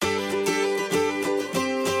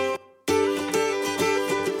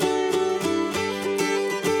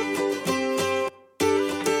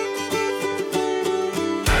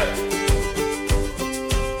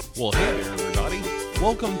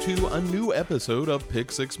welcome to a new episode of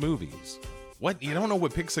Pick 6 Movies. What, you don't know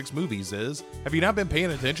what Pick 6 Movies is? Have you not been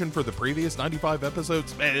paying attention for the previous 95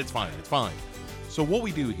 episodes? It's fine. So what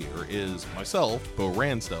we do here is myself, Bo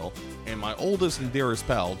Ransdell, and my oldest and dearest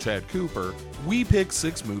pal, Chad Cooper, we pick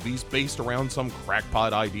 6 movies based around some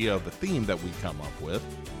crackpot idea of a theme that we come up with.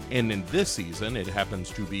 And in this season, it happens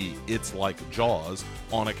to be It's Like Jaws,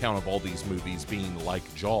 on account of all these movies being like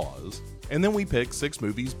Jaws. And then we pick 6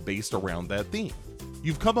 movies based around that theme.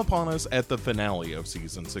 You've come upon us at the finale of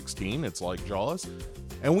season 16, It's Like Jaws,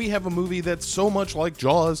 and we have a movie that's so much like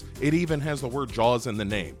Jaws, it even has the word Jaws in the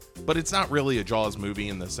name. But it's not really a Jaws movie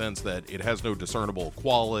in the sense that it has no discernible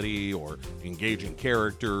quality or engaging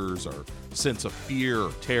characters or sense of fear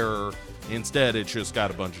or terror. Instead, it's just got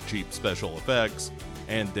a bunch of cheap special effects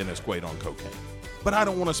and Dennis Quaid on cocaine. But I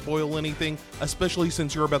don't want to spoil anything, especially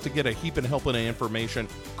since you're about to get a heaping helping of information,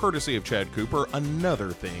 courtesy of Chad Cooper.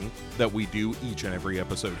 Another thing that we do each and every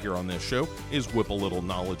episode here on this show is whip a little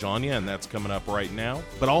knowledge on you, and that's coming up right now.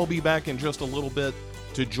 But I'll be back in just a little bit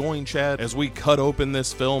to join Chad as we cut open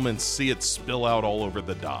this film and see it spill out all over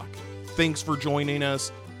the dock. Thanks for joining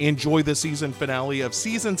us. Enjoy the season finale of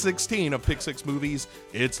season 16 of Pick 6 Movies,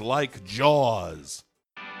 It's Like Jaws.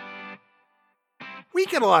 We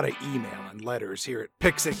get a lot of email and letters here at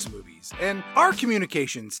Pick 6 Movies, and our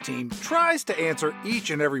communications team tries to answer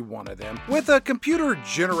each and every one of them with a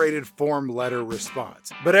computer-generated form letter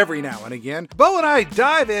response. But every now and again, Bo and I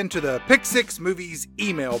dive into the Pick 6 Movies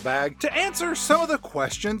email bag to answer some of the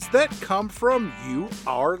questions that come from you,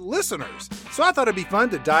 our listeners. So I thought it'd be fun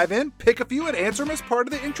to dive in, pick a few, and answer them as part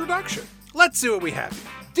of the introduction. Let's see what we have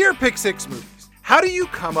here. Dear Pick 6 Movies, how do you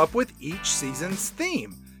come up with each season's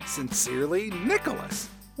theme? Sincerely, Nicholas.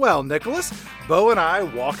 Well, Nicholas, Bo and I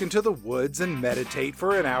walk into the woods and meditate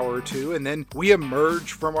for an hour or two, and then we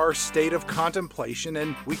emerge from our state of contemplation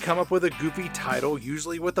and we come up with a goofy title,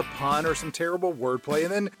 usually with a pun or some terrible wordplay,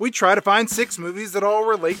 and then we try to find 6 movies that all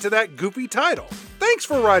relate to that goofy title. Thanks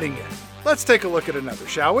for writing in. Let's take a look at another,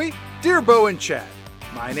 shall we? Dear Bo and Chad,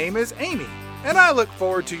 my name is Amy, and I look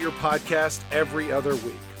forward to your podcast every other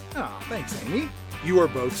week. Oh, thanks, Amy. You are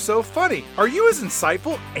both so funny. Are you as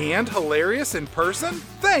insightful and hilarious in person?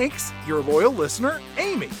 Thanks, your loyal listener,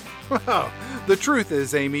 Amy. Well, the truth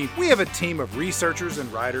is, Amy, we have a team of researchers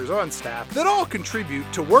and writers on staff that all contribute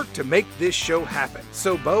to work to make this show happen.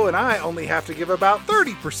 So Bo and I only have to give about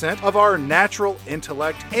 30% of our natural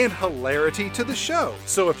intellect and hilarity to the show.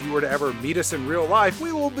 So if you were to ever meet us in real life,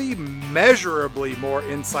 we will be measurably more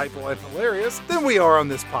insightful and hilarious than we are on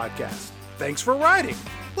this podcast. Thanks for writing.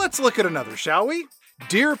 Let's look at another, shall we?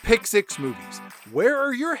 Dear Pick 6 Movies, where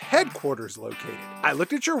are your headquarters located? I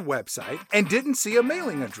looked at your website and didn't see a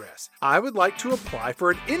mailing address. I would like to apply for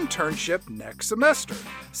an internship next semester.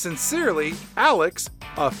 Sincerely, Alex,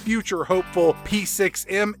 a future hopeful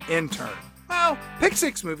P6M intern. Well, Pick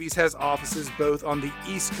 6 Movies has offices both on the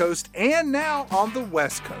East Coast and now on the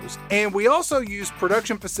West Coast. And we also use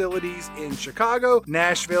production facilities in Chicago,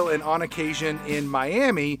 Nashville, and on occasion in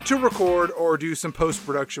Miami to record or do some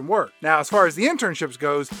post-production work. Now, as far as the internships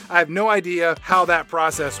goes, I have no idea how that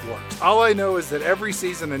process works. All I know is that every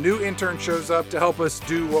season a new intern shows up to help us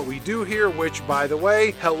do what we do here, which, by the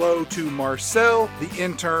way, hello to Marcel, the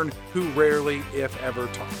intern who rarely, if ever,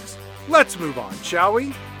 talks. Let's move on, shall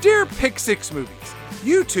we? Dear Pick 6 Movies,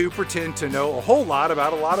 you two pretend to know a whole lot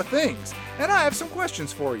about a lot of things, and I have some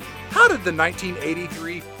questions for you. How did the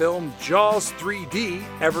 1983 film Jaws 3D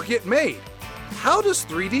ever get made? How does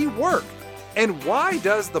 3D work? And why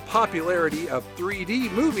does the popularity of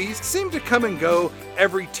 3D movies seem to come and go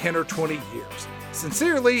every 10 or 20 years?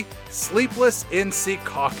 Sincerely, Sleepless in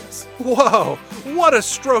Secaucus. Whoa, what a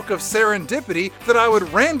stroke of serendipity that I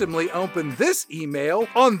would randomly open this email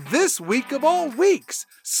on this week of all weeks.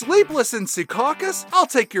 Sleepless in Secaucus? I'll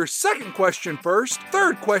take your second question first,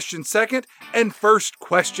 third question second, and first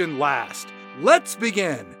question last. Let's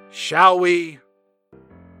begin, shall we?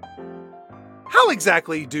 How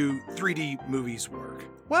exactly do 3D movies work?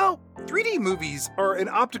 Well, 3D movies are an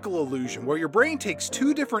optical illusion where your brain takes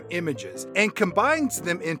 2 different images and combines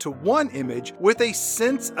them into one image with a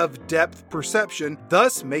sense of depth perception,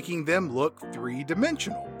 thus making them look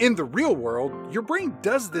 3-dimensional. In the real world, your brain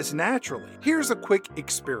does this naturally. Here's a quick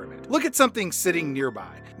experiment. Look at something sitting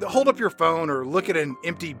nearby. Hold up your phone or look at an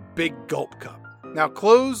empty big gulp cup. Now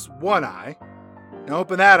close one eye. Now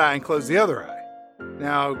open that eye and close the other eye.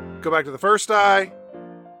 Now go back to the first eye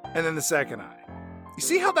and then the second eye. You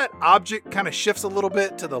see how that object kind of shifts a little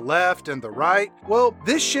bit to the left and the right? Well,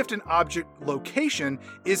 this shift in object location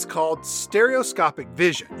is called stereoscopic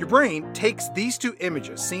vision. Your brain takes these two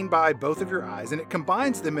images seen by both of your eyes and it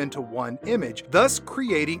combines them into one image, thus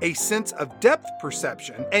creating a sense of depth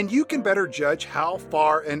perception, and you can better judge how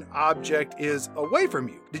far an object is away from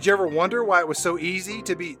you. Did you ever wonder why it was so easy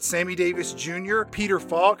to beat Sammy Davis Jr., Peter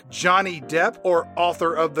Falk, Johnny Depp, or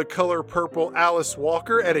author of The Color Purple Alice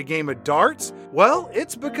Walker at a game of darts? Well,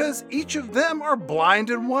 it's because each of them are blind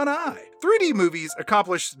in one eye. 3D movies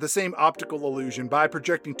accomplish the same optical illusion by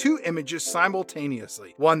projecting two images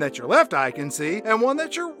simultaneously, one that your left eye can see and one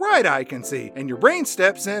that your right eye can see, and your brain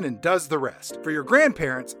steps in and does the rest. For your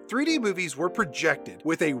grandparents, 3D movies were projected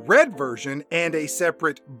with a red version and a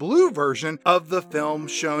separate blue version of the film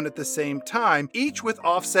shown at the same time, each with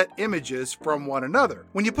offset images from one another.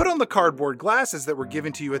 When you put on the cardboard glasses that were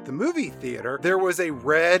given to you at the movie theater, there was a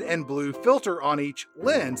red and blue filter on each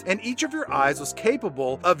lens, and each of your eyes was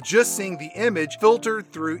capable of just seeing the image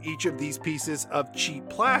filtered through each of these pieces of cheap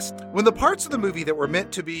plastic. When the parts of the movie that were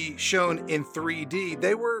meant to be shown in 3D,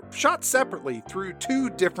 they were shot separately through two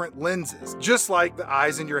different lenses, just like the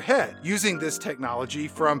eyes in your head. Using this technology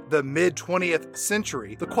from the mid-20th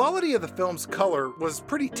century, the quality of the film's color was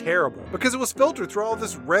pretty terrible because it was filtered through all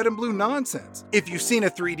this red and blue nonsense. If you've seen a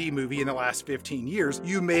 3D movie in the last 15 years,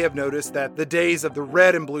 you may have noticed that the days of the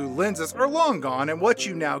red and blue lenses are long gone, and what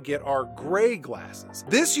you now get are gray glasses.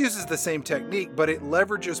 This uses the same technique, but it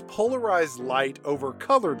leverages polarized light over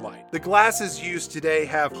colored light. The glasses used today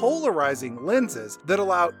have polarizing lenses that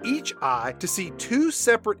allow each eye to see two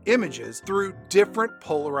separate images through different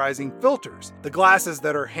polarizing filters. The glasses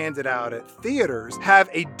that are handed out at theaters have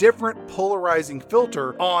a different polarizing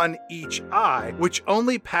filter on each eye, which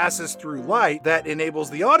only passes through light that enables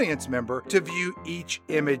the audience member to view each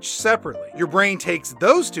image separately. Your brain takes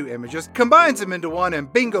those two images, combines them into one,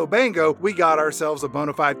 and bingo bango, we got ourselves a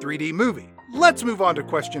bona fide 3D movie. Let's move on to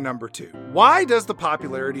question number 2. Why does the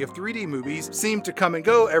popularity of 3D movies seem to come and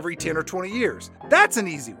go every 10 or 20 years? That's an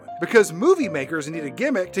easy one, because movie makers need a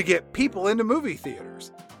gimmick to get people into movie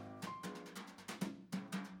theaters.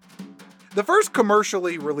 The first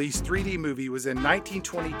commercially released 3D movie was in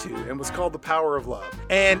 1922 and was called The Power of Love.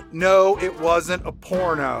 And no, it wasn't a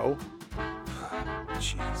porno.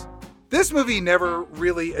 Jeez. This movie never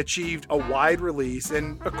really achieved a wide release,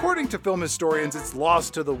 and according to film historians, it's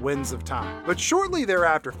lost to the winds of time. But shortly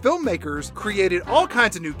thereafter, filmmakers created all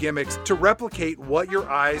kinds of new gimmicks to replicate what your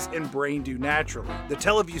eyes and brain do naturally. The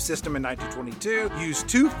Teleview system in 1922 used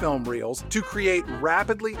 2 film reels to create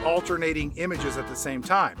rapidly alternating images at the same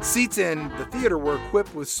time. Seats in the theater were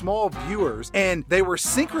equipped with small viewers, and they were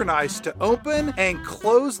synchronized to open and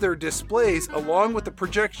close their displays along with the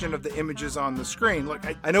projection of the images on the screen. Look,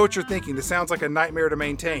 I know what you're thinking. This sounds like a nightmare to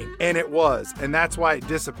maintain, and it was, and that's why it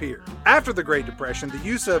disappeared. After the Great Depression, the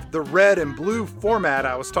use of the red and blue format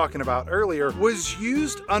I was talking about earlier was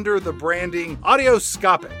used under the branding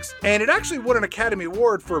Audioscopics, and it actually won an Academy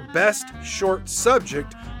Award for Best Short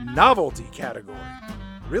Subject Novelty category.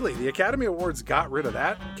 Really, the Academy Awards got rid of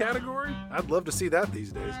that category? I'd love to see that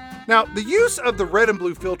these days. Now, the use of the red and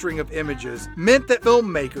blue filtering of images meant that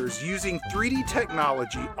filmmakers using 3D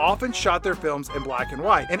technology often shot their films in black and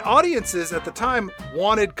white, and audiences at the time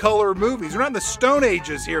wanted color movies. We're not in the Stone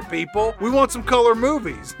Ages here, people. We want some color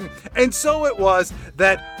movies. And so it was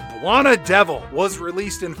that Bwana Devil was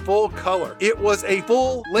released in full color. It was a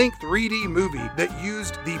full-length 3D movie that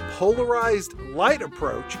used the polarized light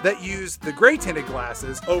approach that used the gray tinted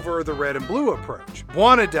glasses over the red and blue approach.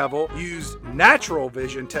 Bwana Devil used natural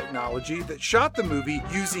vision technology that shot the movie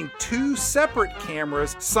using 2 separate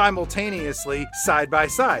cameras simultaneously side by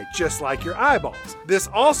side, just like your eyeballs. This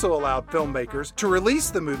also allowed filmmakers to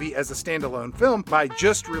release the movie as a standalone film by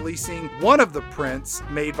just releasing one of the prints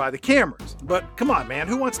made by the cameras. But come on, man,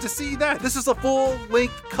 who wants to see that? This is a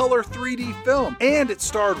full-length color 3D film, and it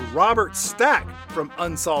starred Robert Stack from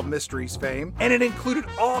Unsolved Mysteries fame, and it included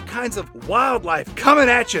all kinds of wildlife coming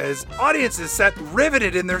at you as audiences sat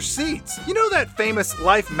riveted in their seats. You know that famous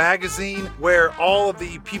Life magazine where all of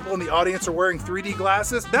the people in the audience are wearing 3D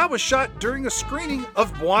glasses? That was shot during a screening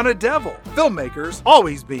of Bwana Devil. Filmmakers,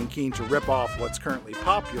 always being keen to rip off what's currently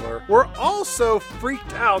popular, were also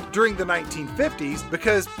freaked out during the 1950s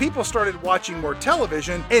because people started watching more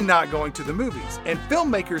television and and not going to the movies, and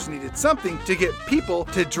filmmakers needed something to get people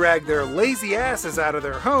to drag their lazy asses out of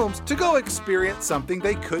their homes to go experience something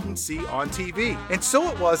they couldn't see on TV. And so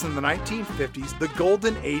it was in the 1950s, the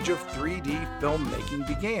golden age of 3D filmmaking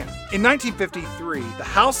began. In 1953, The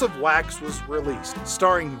House of Wax was released,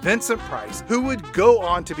 starring Vincent Price, who would go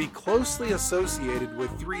on to be closely associated with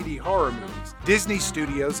 3D horror movies. Disney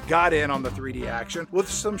Studios got in on the 3D action with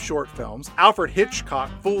some short films. Alfred Hitchcock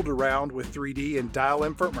fooled around with 3D in Dial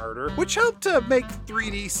M for Murder, which helped to make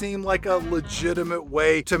 3D seem like a legitimate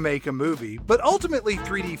way to make a movie. But ultimately,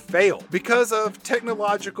 3D failed because of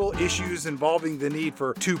technological issues involving the need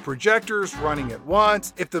for two projectors running at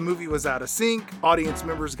once. If the movie was out of sync, audience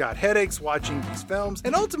members got headaches watching these films,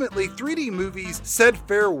 and ultimately 3D movies said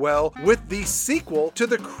farewell with the sequel to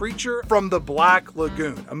The Creature from the Black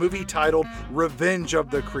Lagoon, a movie titled Revenge of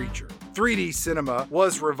the Creature. 3D cinema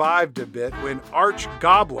was revived a bit when Arch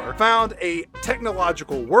Gobbler found a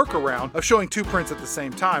technological workaround of showing two prints at the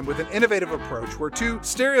same time with an innovative approach where two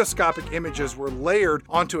stereoscopic images were layered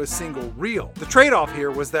onto a single reel. The trade-off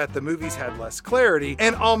here was that the movies had less clarity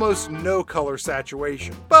and almost no color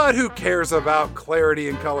saturation. But who cares about clarity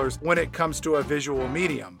and colors when it comes to a visual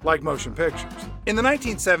medium, like motion pictures? In the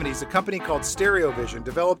 1970s, a company called Stereovision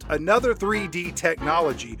developed another 3D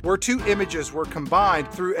technology where two images were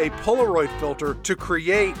combined through a Polaroid filter to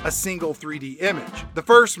create a single 3D image. The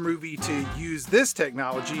first movie to use this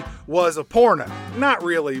technology was a porno. Not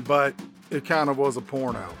really, but it kind of was a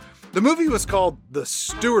porno. The movie was called The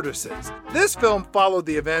Stewardesses. This film followed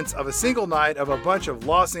the events of a single night of a bunch of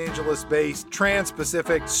Los Angeles-based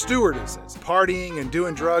trans-Pacific stewardesses partying and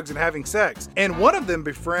doing drugs and having sex. And one of them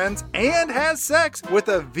befriends and has sex with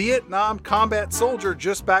a Vietnam combat soldier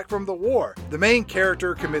just back from the war. The main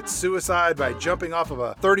character commits suicide by jumping off of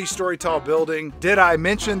a 30-story tall building. Did I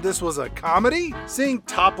mention this was a comedy? Seeing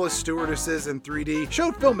topless stewardesses in 3D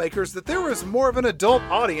showed filmmakers that there was more of an adult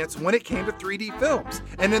audience when it came to 3D films.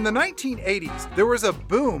 And in the 1980s, there was a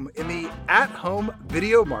boom in the at-home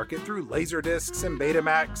video market through Laserdiscs and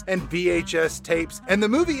Betamax and VHS tapes, and the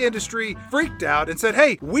movie industry freaked out and said,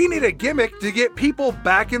 hey, we need a gimmick to get people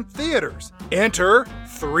back in theaters. Enter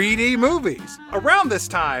 3D movies. Around this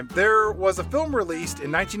time, there was a film released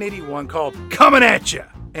in 1981 called Coming At Ya!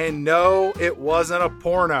 And no, it wasn't a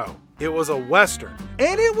porno. It was a Western,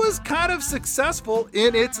 and it was kind of successful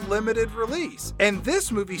in its limited release. And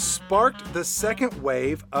this movie sparked the second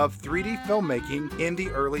wave of 3D filmmaking in the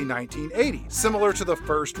early 1980s. Similar to the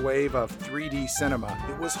first wave of 3D cinema,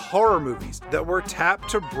 it was horror movies that were tapped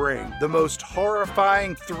to bring the most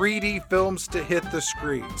horrifying 3D films to hit the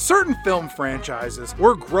screen. Certain film franchises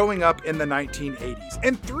were growing up in the 1980s,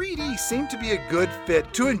 and 3D seemed to be a good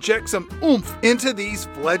fit to inject some oomph into these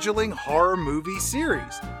fledgling horror movie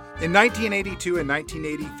series. In 1982 and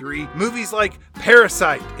 1983, movies like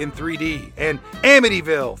Parasite in 3D and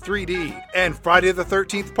Amityville 3D and Friday the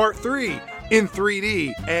 13th Part 3 in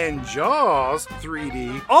 3D and Jaws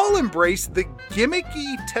 3D all embraced the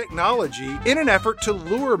gimmicky technology in an effort to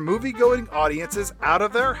lure movie-going audiences out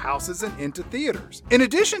of their houses and into theaters. In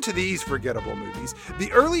addition to these forgettable movies,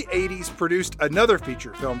 the early 80s produced another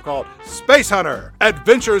feature film called Space Hunter: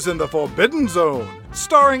 Adventures in the Forbidden Zone,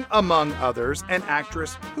 starring, among others, an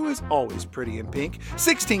actress who is always pretty in pink,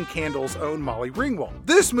 16 Candles' own Molly Ringwald.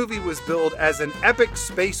 This movie was billed as an epic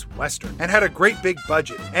space western and had a great big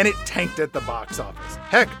budget, and it tanked at the box office.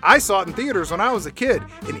 Heck, I saw it in theaters when I was a kid,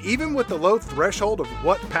 and even with the low threshold of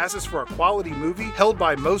what passes for a quality movie held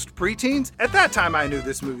by most preteens, at that time I knew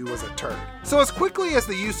this movie was a turd. So as quickly as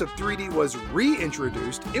the use of 3D was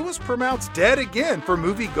reintroduced, it was pronounced dead again for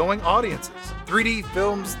movie-going audiences. 3D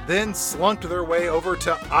films then slunked their way over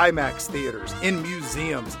to IMAX theaters, in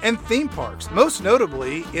museums, and theme parks, most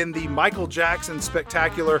notably in the Michael Jackson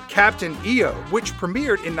spectacular Captain EO, which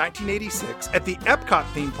premiered in 1986 at the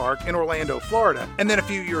Epcot theme park in Orlando, Florida. And then a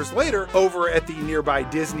few years later, over at the nearby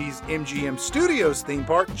Disney's MGM Studios theme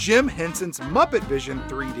park, Jim Henson's Muppet Vision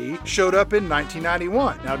 3D showed up in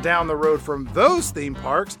 1991. Now down the road from those theme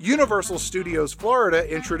parks, Universal Studios Florida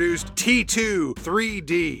introduced T2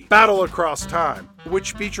 3D, Battle Across Time,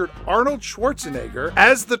 which featured Arnold Schwarzenegger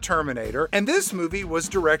as the Terminator, and this movie was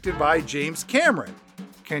directed by James Cameron.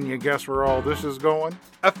 Can you guess where all this is going?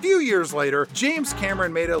 A few years later, James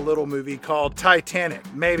Cameron made a little movie called Titanic.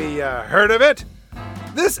 Maybe you heard of it?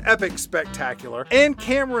 This epic spectacular and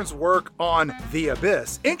Cameron's work on The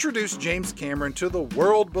Abyss introduced James Cameron to the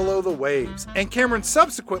world below the waves, and Cameron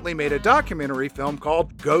subsequently made a documentary film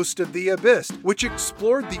called Ghost of the Abyss, which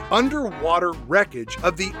explored the underwater wreckage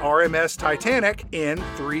of the RMS Titanic in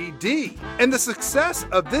 3D. And the success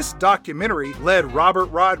of this documentary led Robert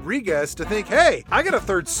Rodriguez to think, hey, I got a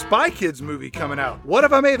third Spy Kids movie coming out. What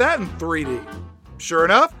if I made that in 3D? Sure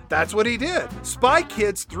enough, that's what he did. Spy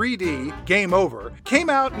Kids 3D, Game Over,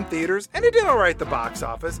 came out in theaters and it did alright at the box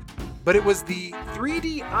office. But it was the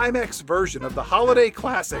 3D IMAX version of the holiday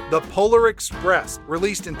classic, The Polar Express,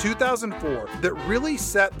 released in 2004, that really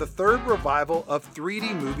set the third revival of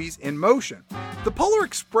 3D movies in motion. The Polar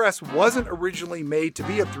Express wasn't originally made to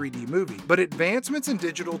be a 3D movie, but advancements in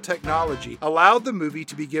digital technology allowed the movie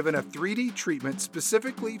to be given a 3D treatment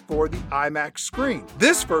specifically for the IMAX screen.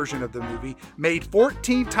 This version of the movie made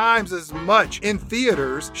 14 times as much in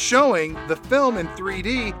theaters showing the film in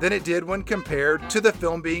 3D than it did when compared to the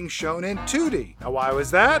film being shown in 2D. Now, why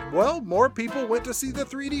was that? Well, more people went to see the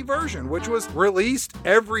 3D version, which was released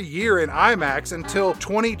every year in IMAX until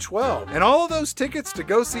 2012. And all of those tickets to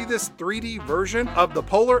go see this 3D version of the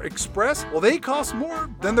Polar Express, well, they cost more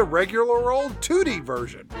than the regular old 2D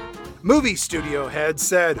version. Movie studio heads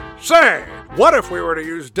said, "Say, what if we were to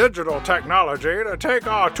use digital technology to take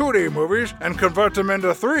our 2D movies and convert them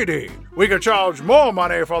into 3D? We could charge more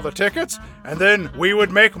money for the tickets, and then we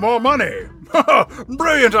would make more money."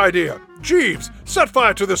 Brilliant idea. Jeeves, set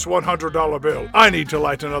fire to this $100 bill. I need to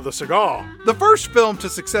light another cigar. The first film to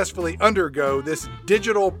successfully undergo this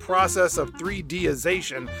digital process of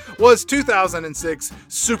 3Dization was 2006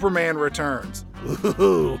 Superman Returns.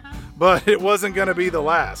 But it wasn't going to be the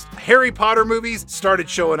last. Harry Potter movies started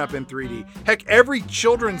showing up in 3D. Heck, every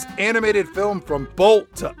children's animated film from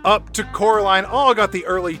Bolt to Up to Coraline all got the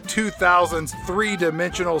early 2000s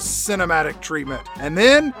three-dimensional cinematic treatment. And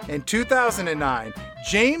then, in 2009,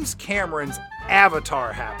 James Cameron's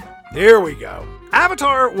Avatar happened. Here we go.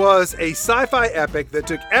 Avatar was a sci-fi epic that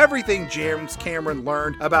took everything James Cameron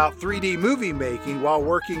learned about 3D movie making while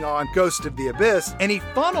working on Ghost of the Abyss, and he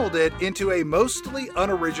funneled it into a mostly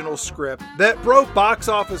unoriginal script that broke box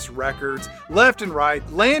office records left and right,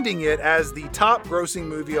 landing it as the top grossing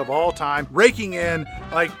movie of all time, raking in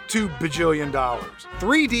like $2 bajillion.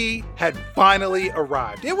 3D had finally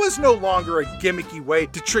arrived. It was no longer a gimmicky way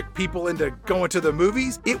to trick people into going to the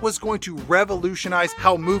movies. It was going to revolutionize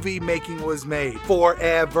how movie making was made.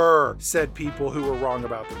 Forever, said people who were wrong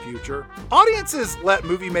about the future. Audiences let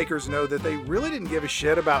movie makers know that they really didn't give a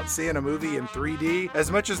shit about seeing a movie in 3D as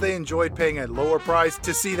much as they enjoyed paying a lower price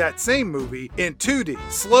to see that same movie in 2D.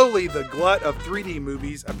 Slowly, the glut of 3D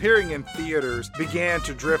movies appearing in theaters began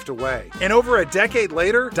to drift away. And over a decade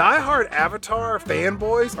later, die-hard Avatar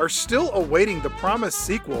fanboys are still awaiting the promised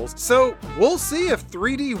sequels, so we'll see if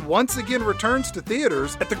 3D once again returns to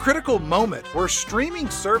theaters at the critical moment where streaming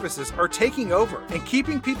services are taking over and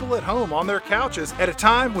keeping people at home on their couches at a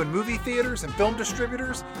time when movie theaters and film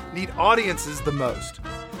distributors need audiences the most.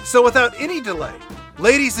 So without any delay,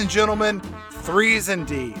 ladies and gentlemen, 3s and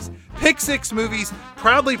Ds, Pick 6 Movies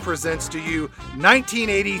proudly presents to you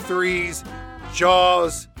 1983's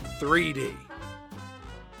Jaws 3D.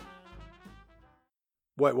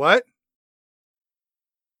 What?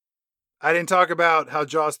 I didn't talk about how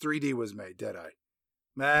Jaws 3D was made, did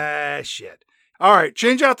I? Shit. All right,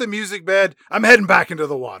 change out the music bed. I'm heading back into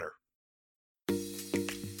the water.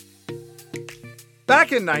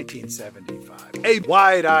 Back in 1975, a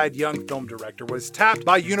wide-eyed young film director was tapped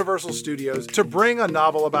by Universal Studios to bring a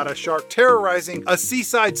novel about a shark terrorizing a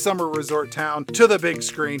seaside summer resort town to the big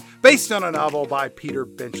screen, based on a novel by Peter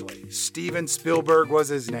Benchley. Steven Spielberg was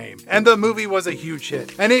his name, and the movie was a huge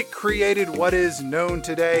hit, and it created what is known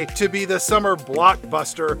today to be the summer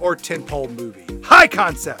blockbuster or tentpole movie. High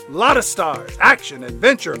concept, lot of stars, action,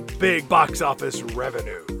 adventure, big box office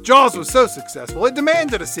revenue. Jaws was so successful, it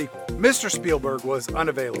demanded a sequel. Mr. Spielberg was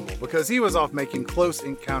unavailable because he was off making Close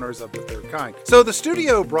Encounters of the Third Kind. So the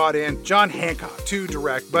studio brought in John Hancock to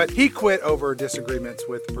direct, but he quit over disagreements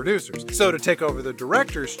with producers. So to take over the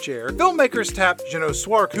director's chair, filmmakers tapped Jeannot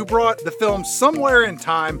Swark, who brought the film Somewhere in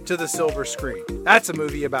Time to the silver screen. That's a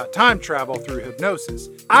movie about time travel through hypnosis.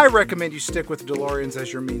 I recommend you stick with DeLoreans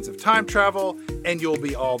as your means of time travel, and you'll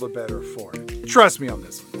be all the better for it. Trust me on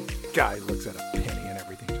this one. Guy looks at a penny and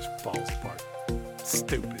everything just falls apart.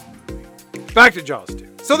 Stupid movie. Back to Jaws 2.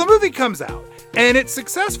 So the movie comes out, and it's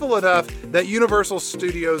successful enough that Universal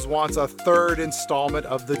Studios wants a third installment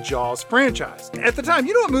of the Jaws franchise. At the time,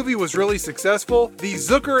 you know what movie was really successful? The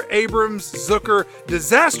Zucker-Abrams-Zucker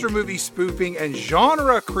disaster movie spoofing and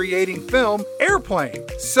genre-creating film Airplane.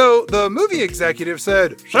 So the movie executive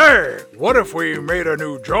said, "Say, what if we made a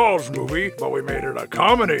new Jaws movie, but we made it a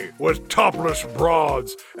comedy with topless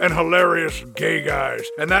broads and hilarious gay guys,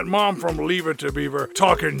 and that mom from Leave It to Beaver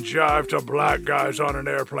talking jive to black guys on an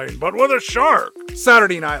airplane, but with a shark?"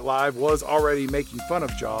 Saturday Night Live was already making fun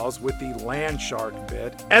of Jaws with the land shark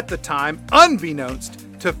bit. At the time, unbeknownst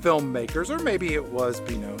to filmmakers, or maybe it was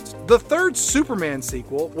beknownst, the third Superman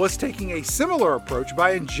sequel was taking a similar approach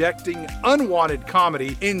by injecting unwanted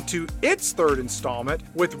comedy into its third installment,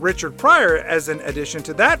 with Richard Pryor as an addition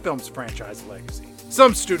to that film's franchise legacy.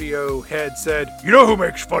 Some studio head said, "You know who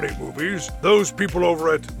makes funny movies? Those people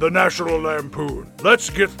over at the National Lampoon. Let's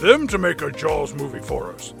get them to make a Jaws movie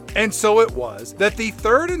for us." And so it was that the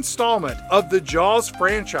third installment of the Jaws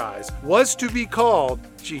franchise was to be called,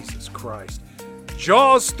 Jesus Christ,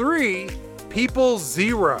 Jaws 3, People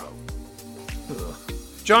Zero. Ugh.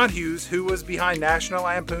 John Hughes, who was behind National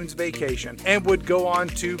Lampoon's Vacation and would go on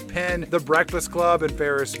to pen The Breakfast Club and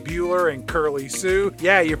Ferris Bueller and Curly Sue.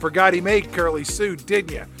 Yeah, you forgot he made Curly Sue,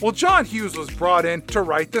 didn't you? Well, John Hughes was brought in to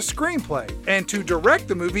write the screenplay, and to direct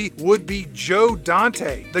the movie would be Joe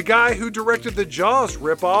Dante, the guy who directed the Jaws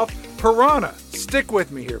ripoff Piranha. Stick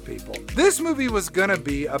with me here, people. This movie was gonna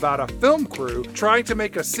be about a film crew trying to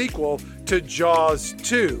make a sequel to Jaws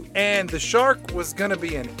 2, and the shark was gonna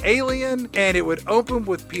be an alien, and it would open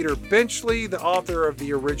with Peter Benchley, the author of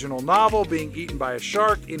the original novel, being eaten by a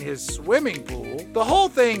shark in his swimming pool. The whole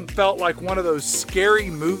thing felt like one of those scary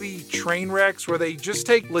movie train wrecks where they just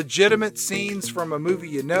take legitimate scenes from a movie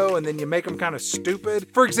you know and then you make them kind of stupid.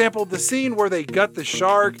 For example, the scene where they gut the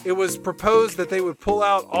shark, it was proposed that they would pull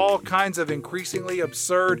out all kinds of increasingly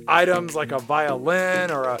absurd items like a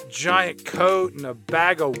violin or a giant coat and a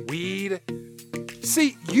bag of weed.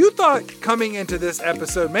 See, you thought coming into this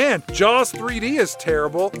episode, man, Jaws 3D is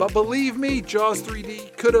terrible, but believe me, Jaws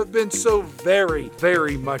 3D could have been so very,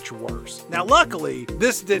 very much worse. Now, luckily,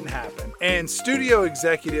 this didn't happen, and studio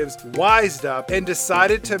executives wised up and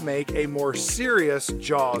decided to make a more serious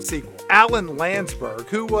Jaws sequel. Alan Landsberg,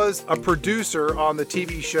 who was a producer on the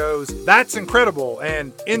TV shows That's Incredible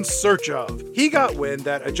and In Search Of, he got wind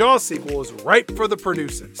that a Jaws sequel was ripe for the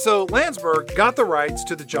producing. So Landsberg got the rights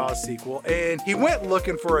to the Jaws sequel, and he went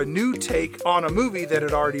looking for a new take on a movie that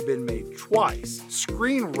had already been made twice.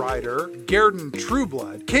 Screenwriter Gerdon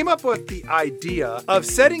Trueblood came up with the idea of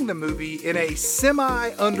setting the movie in a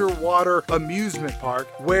semi-underwater amusement park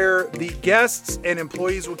where the guests and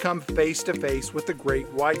employees would come face to face with the great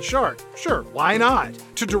white shark. Sure, why not?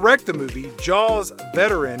 To direct the movie, Jaws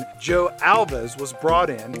veteran Joe Alves was brought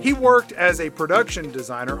in. He worked as a production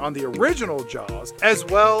designer on the original Jaws, as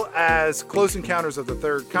well as Close Encounters of the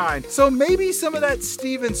Third Kind, so maybe some of that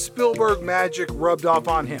Steven Spielberg magic rubbed off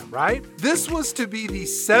on him, right? This was to be the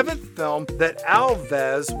 7th film that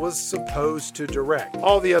Alves was supposed to direct.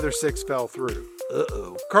 All the other 6 fell through.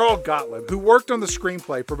 Carl Gottlieb, who worked on the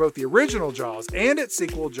screenplay for both the original Jaws and its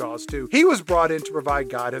sequel Jaws 2, he was brought in to provide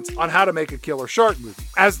guidance on how to make a killer shark movie.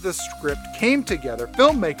 As the script came together,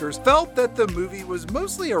 filmmakers felt that the movie was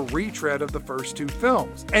mostly a retread of the first 2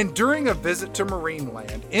 films. And during a visit to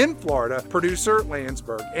Marineland in Florida, producer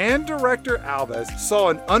Landsberg and director Alves saw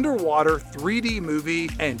an underwater 3D movie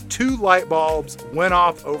and 2 light bulbs went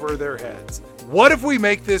off over their heads. What if we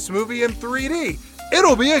make this movie in 3D?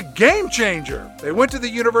 It'll be a game changer. They went to the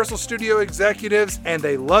Universal Studio executives and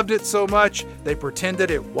they loved it so much, they pretended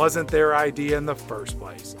it wasn't their idea in the first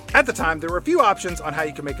place. At the time, there were a few options on how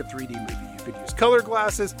you could make a 3D movie. You could use color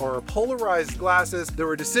glasses or polarized glasses. There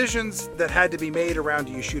were decisions that had to be made around,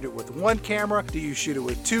 do you shoot it with 1 camera? Do you shoot it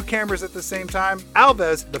with 2 cameras at the same time?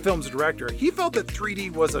 Alves, the film's director, he felt that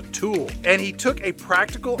 3D was a tool, and he took a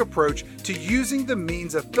practical approach to using the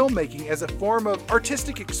means of filmmaking as a form of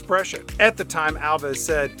artistic expression. At the time, Alves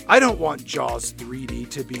said, "I don't want Jaws 3D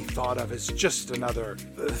to be thought of as just another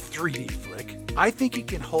 3D flick. I think it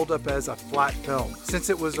can hold up as a flat film, since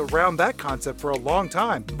it was around that concept for a long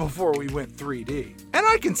time before we went 3D. And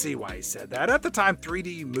I can see why he said that. At the time,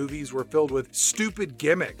 3D movies were filled with stupid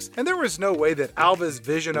gimmicks, and there was no way that Alves'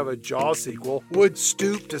 vision of a Jaws sequel would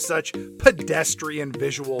stoop to such pedestrian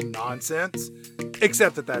visual nonsense.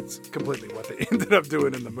 except that that's completely what they ended up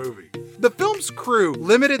doing in the movie. The film's crew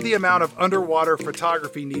limited the amount of underwater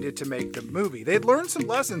photography needed to make the movie. They'd learned some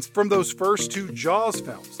lessons from those first two Jaws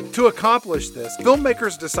films. To accomplish this,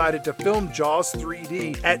 filmmakers decided to film Jaws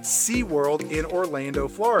 3D at SeaWorld in Orlando,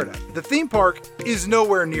 Florida. The theme park is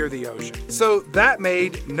nowhere near the ocean, so that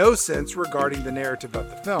made no sense regarding the narrative of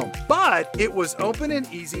the film. But it was open and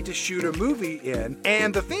easy to shoot a movie in,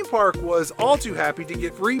 and the theme park was all too happy to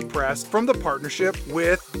get free press from the partnership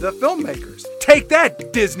with the filmmakers. Take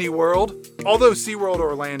that, Disney World! Although SeaWorld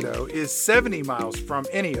Orlando is 70 miles from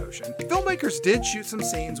any ocean, filmmakers did shoot some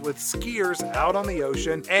scenes with skiers out on the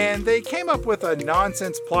ocean, and they came up with a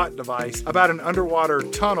nonsense plot device about an underwater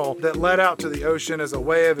tunnel that led out to the ocean as a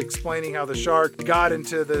way of explaining how the shark got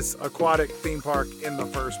into this aquatic theme park in the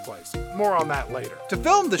first place. More on that later. To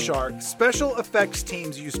film the shark, special effects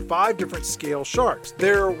teams used 5 different scale sharks.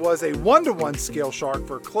 There was a 1-to-1 scale shark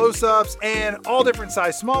for close-ups and all different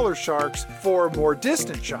size smaller sharks for more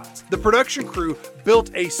distant shots. The production crew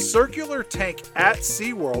built a circular tank at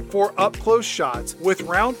SeaWorld for up-close shots with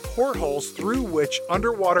round portholes through which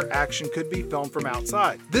underwater action could be filmed from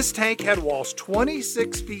outside. This tank had walls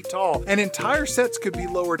 26 feet tall, and entire sets could be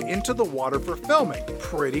lowered into the water for filming.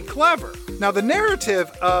 Pretty clever. Now, the narrative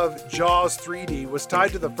of Jaws 3D was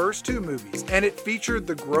tied to the first 2 movies, and it featured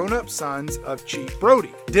the grown-up sons of Chief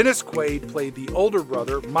Brody. Dennis Quaid played the older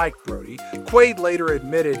brother, Mike Brody. Quaid later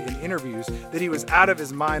admitted in interviews that he was out of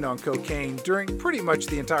his mind on cocaine during pretty much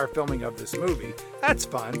the entire filming of this movie. That's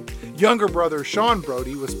fun. Younger brother Sean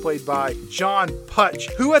Brody was played by John Putch,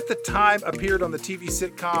 who at the time appeared on the TV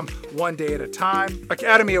sitcom One Day at a Time.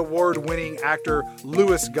 Academy Award-winning actor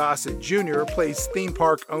Louis Gossett Jr. plays theme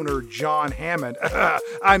park owner John Hammond.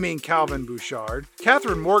 Calvin Bouchard.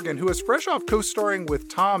 Catherine Morgan, who is fresh off co-starring with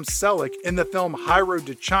Tom Selleck in the film High Road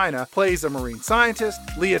to China, plays a marine scientist.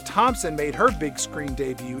 Leah Thompson made her big screen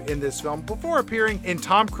debut in this film before appearing in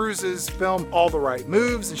Tom Cruise's film All the Right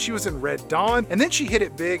Moves, and she was in Red Dawn, and then she hit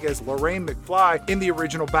it big as Lorraine McFly in the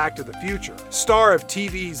original Back to the Future. Star of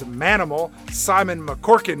TV's Manimal, Simon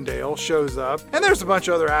McCorkindale, shows up, and there's a bunch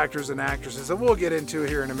of other actors and actresses that we'll get into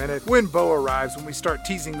here in a minute when Bo arrives, when we start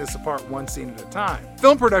teasing this apart one scene at a time.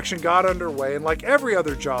 Film production got underway, and like every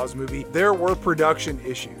other Jaws movie, there were production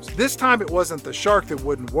issues. This time it wasn't the shark that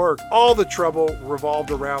wouldn't work. All the trouble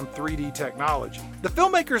revolved around 3D technology. The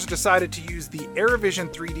filmmakers decided to use the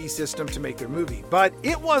AirVision 3D system to make their movie, but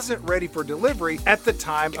it wasn't ready for delivery at the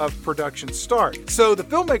time of production start. So the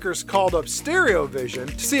filmmakers called up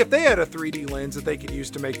StereoVision to see if they had a 3D lens that they could use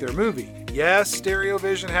to make their movie. Yes,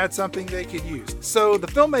 StereoVision had something they could use. So the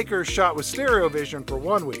filmmakers shot with StereoVision for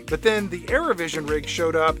 1 week, but then the AirVision rig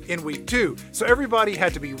showed up in week 2, so everybody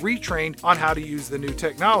had to be retrained on how to use the new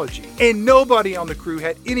technology. And nobody on the crew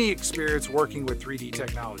had any experience working with 3D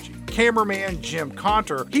technology. Cameraman Jim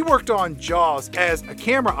Conter, he worked on Jaws as a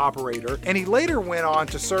camera operator, and he later went on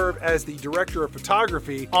to serve as the director of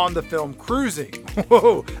photography on the film Cruising.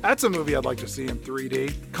 Whoa, that's a movie I'd like to see in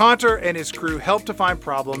 3D. Conter and his crew helped to find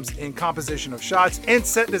problems in composition of shots and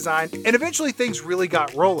set design, and eventually things really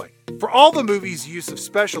got rolling. For all the movie's use of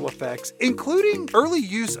special effects, including early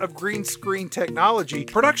use of green screen technology,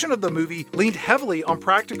 production of the movie leaned heavily on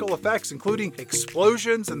practical effects, including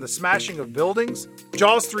explosions and the smashing of buildings.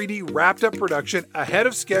 Jaws 3D wrapped up production ahead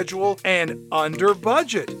of schedule and under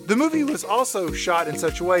budget. The movie was also shot in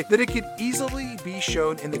such a way that it could easily be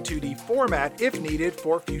shown in the 2D format if needed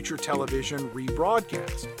for future television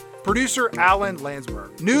rebroadcast. Producer Alan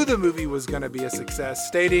Landsberg knew the movie was going to be a success,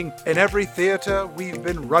 stating, "In every theater, we've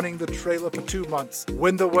been running the trailer for 2 months.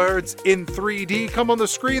 When the words 'in 3D' come on the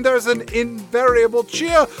screen, there's an invariable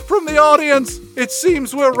cheer from the audience. It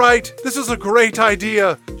seems we're right. This is a great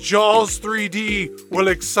idea. Jaws 3D will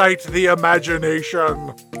excite the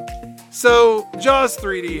imagination." So, Jaws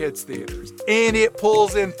 3D hits theaters, and it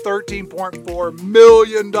pulls in $13.4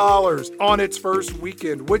 million on its first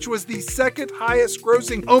weekend, which was the second highest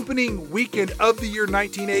grossing opening weekend of the year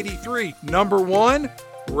 1983. Number 1,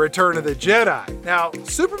 Return of the Jedi. Now,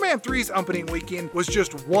 Superman 3's opening weekend was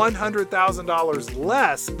just $100,000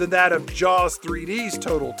 less than that of Jaws 3D's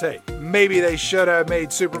total take. Maybe they should have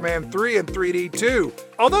made Superman 3 in 3D too.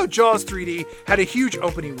 Although Jaws 3D had a huge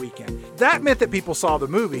opening weekend, that meant that people saw the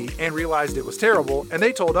movie and realized it was terrible, and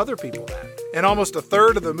they told other people that. And almost a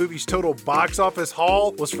third of the movie's total box office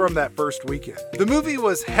haul was from that first weekend. The movie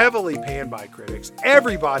was heavily panned by critics.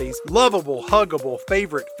 Everybody's lovable, huggable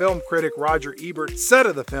favorite film critic Roger Ebert said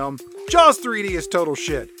of the film, "Jaws 3D is total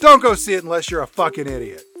shit. Don't go see it unless you're a fucking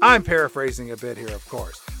idiot." I'm paraphrasing a bit here, of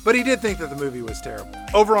course, but he did think that the movie was terrible.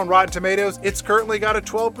 Over on Rotten Tomatoes, it's currently got a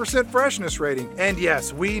 12% freshness rating. And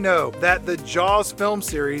yes, we know that the Jaws film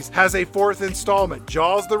series has a fourth installment,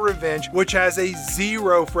 Jaws the Revenge, which has a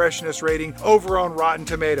 0 freshness rating over on Rotten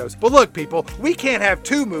Tomatoes. But look, people, we can't have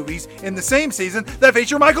two movies in the same season that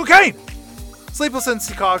feature Michael Caine. Sleepless in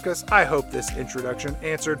Secaucus, I hope this introduction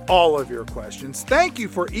answered all of your questions. Thank you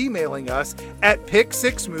for emailing us at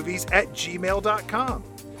pick6movies@gmail.com.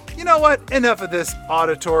 You know what? Enough of this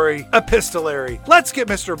auditory epistolary. Let's get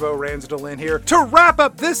Mr. Bo Ransdell in here to wrap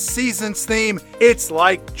up this season's theme, It's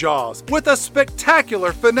Like Jaws, with a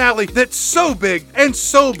spectacular finale that's so big and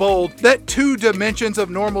so bold that 2 dimensions of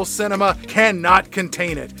normal cinema cannot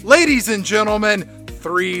contain it. Ladies and gentlemen,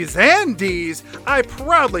 3s and Ds, I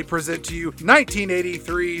proudly present to you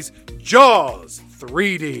 1983's Jaws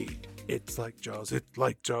 3D. It's like Jaws, it's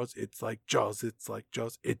like Jaws, it's like Jaws, it's like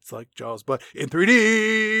Jaws, it's like Jaws, but in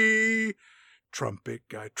 3D. Trumpet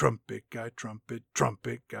guy, trumpet guy, trumpet,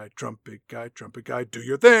 trumpet guy, trumpet guy, trumpet guy, do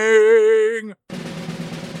your thing!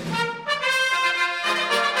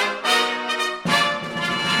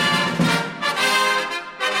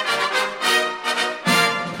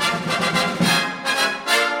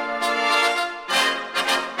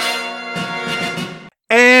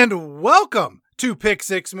 And welcome to Pick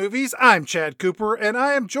 6 Movies. I'm Chad Cooper, and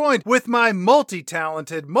I am joined with my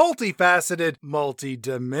multi-talented, multifaceted,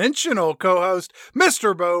 multi-dimensional co-host,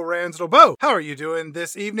 Mr. Bo Ransdell. Bo, how are you doing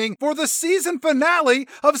this evening for the season finale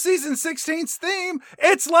of season 16's theme,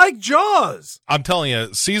 It's Like Jaws? I'm telling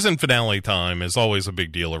you, season finale time is always a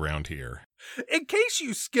big deal around here. In case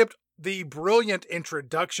you skipped the brilliant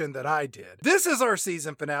introduction that I did, this is our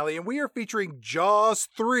season finale, and we are featuring Jaws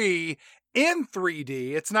 3 in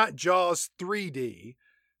 3D. It's not Jaws 3D.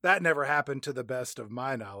 That never happened to the best of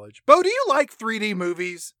my knowledge. Bo, do you like 3D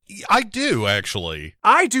movies? I do, actually.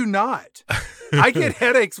 I do not. I get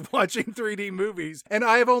headaches watching 3D movies, and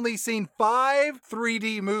I have only seen 5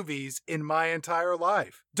 3D movies in my entire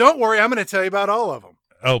life. Don't worry, I'm going to tell you about all of them.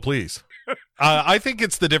 Oh, please. I think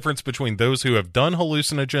it's the difference between those who have done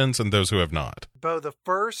hallucinogens and those who have not. Bo, the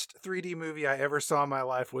first 3D movie I ever saw in my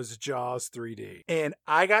life was Jaws 3D. And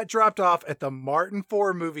I got dropped off at the Martin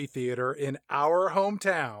IV movie theater in our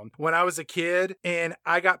hometown when I was a kid. And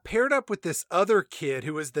I got paired up with this other kid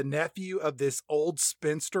who was the nephew of this old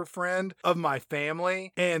spinster friend of my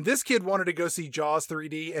family. And this kid wanted to go see Jaws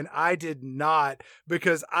 3D, and I did not,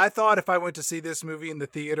 because I thought if I went to see this movie in the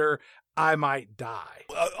theater, I might die.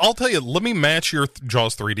 I'll tell you, let me match your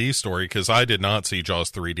Jaws 3D story, because I did not see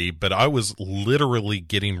Jaws 3D, but I was literally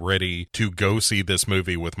getting ready to go see this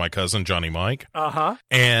movie with my cousin Johnny Mike. Uh-huh.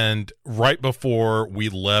 And right before we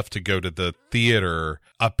left to go to the theater,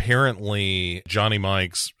 apparently Johnny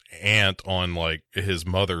Mike's aunt on like his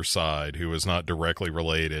mother's side, who is not directly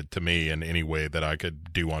related to me in any way that I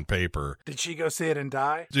could do on paper. Did she go see it and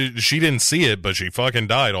die? She didn't see it, but she fucking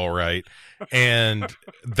died, all right. And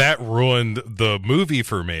that ruined the movie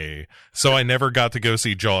for me. So I never got to go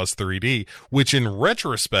see Jaws 3D, which in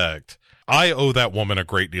retrospect, I owe that woman a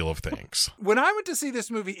great deal of thanks. When I went to see this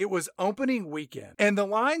movie, it was opening weekend, and the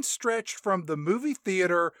line stretched from the movie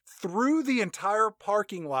theater through the entire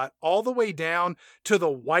parking lot all the way down to the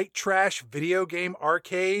white trash video game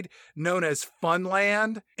arcade known as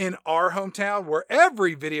Funland in our hometown, where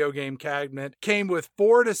every video game cabinet came with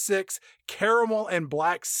 4 to 6 caramel and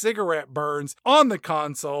black cigarette burns on the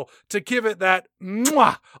console to give it that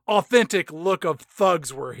authentic look of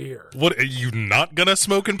thugs were here. What, are you not gonna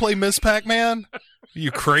smoke and play Miss Pac-Man?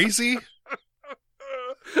 You crazy?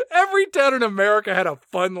 Every town in America had a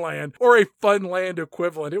Funland or a Funland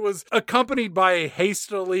equivalent. It was accompanied by a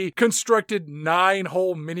hastily constructed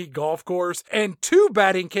 9-hole mini golf course and 2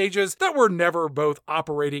 batting cages that were never both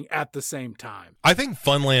operating at the same time. I think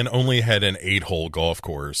Funland only had an 8-hole golf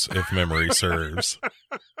course, if memory serves.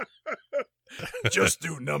 Just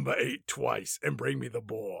do number 8 twice and bring me the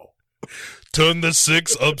ball. Turn the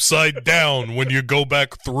 6 upside down when you go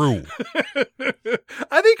back through.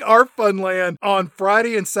 I think our Funland on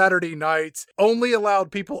Friday and Saturday nights only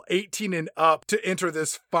allowed people 18 and up to enter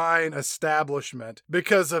this fine establishment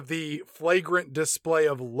because of the flagrant display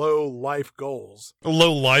of low life goals.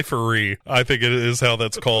 Low lifery, I think it is how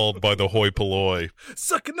that's called by the hoi polloi.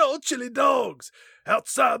 Sucking old chili dogs.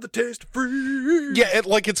 Outside the taste free. Yeah,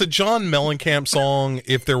 it's a John Mellencamp song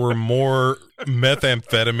if there were more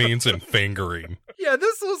methamphetamines and fingering. Yeah,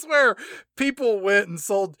 this was where people went and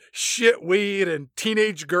sold shit weed, and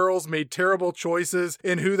teenage girls made terrible choices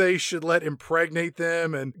in who they should let impregnate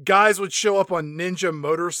them, and guys would show up on ninja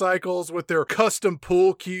motorcycles with their custom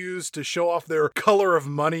pool cues to show off their color of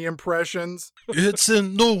money impressions. It's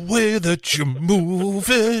in the way that you move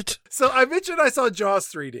it. So I mentioned I saw Jaws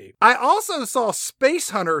 3D. I also saw Space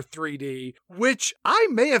Hunter 3D, which I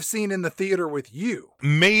may have seen in the theater with you.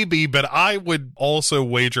 Maybe, but I would also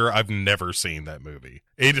wager I've never seen that movie.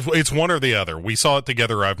 It's one or the other. We saw it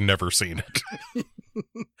together. I've never seen it.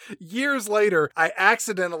 Years later, I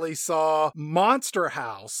accidentally saw Monster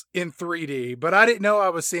House in 3D, but I didn't know I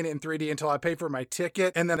was seeing it in 3D until I paid for my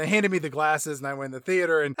ticket, and then they handed me the glasses, and I went in the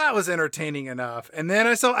theater, and that was entertaining enough. And then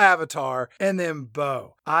I saw Avatar, and then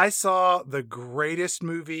Bo. I saw the greatest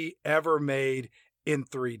movie ever made in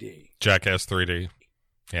 3D. Jackass 3D.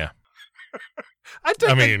 Yeah. I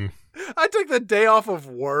took the day off of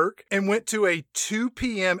work and went to a 2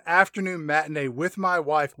 p.m. afternoon matinee with my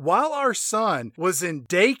wife while our son was in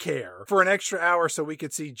daycare for an extra hour so we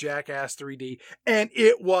could see Jackass 3D. And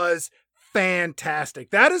it was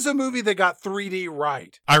fantastic. That is a movie that got 3D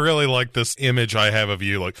right. I really like this image I have of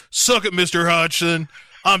you like, suck it, Mr. Hodgson.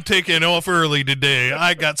 I'm taking off early today.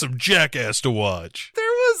 I got some Jackass to watch. There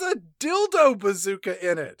was a dildo bazooka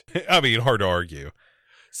in it. I mean, hard to argue.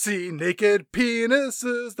 See naked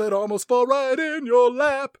penises that almost fall right in your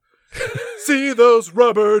lap. See those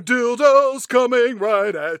rubber dildos coming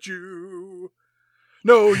right at you.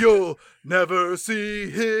 No, you'll never see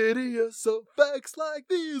hideous effects like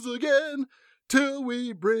these again till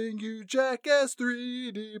we bring you Jackass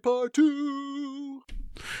 3D Part 2.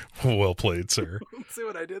 Well played, sir. See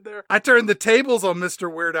what I did there? I turned the tables on Mr.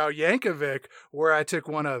 Weird Al Yankovic, where I took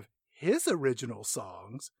one of his original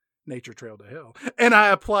songs, Nature Trail to Hell, and I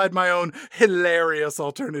applied my own hilarious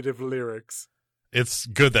alternative lyrics. It's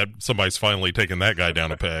good that somebody's finally taken that guy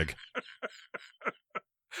down a peg.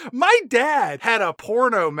 My dad had a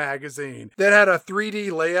porno magazine that had a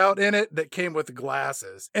 3D layout in it that came with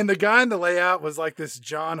glasses. And the guy in the layout was like this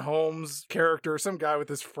John Holmes character, some guy with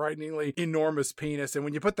this frighteningly enormous penis. And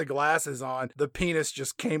when you put the glasses on, the penis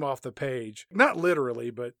just came off the page. Not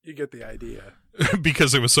literally, but you get the idea.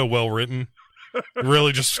 Because it was so well written.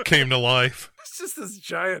 Really just came to life. It's just this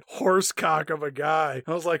giant horse cock of a guy.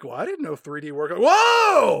 I was like, well, I didn't know 3D worked.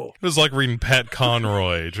 Whoa! It was like reading Pat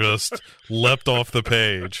Conroy, just leapt off the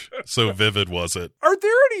page. So vivid was it. Are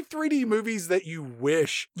there any 3D movies that you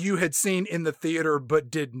wish you had seen in the theater but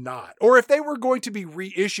did not? Or if they were going to be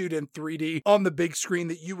reissued in 3D on the big screen,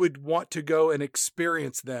 that you would want to go and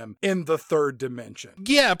experience them in the third dimension?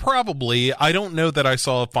 Yeah, probably. I don't know that I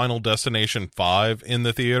saw Final Destination 5 in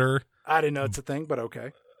the theater. I didn't know it's a thing, but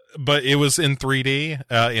okay. But it was in 3D,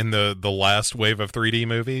 in the last wave of 3D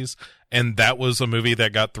movies, and that was a movie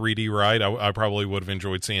that got 3D right. I probably would have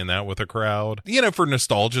enjoyed seeing that with a crowd. You know, for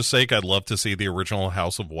nostalgia's sake, I'd love to see the original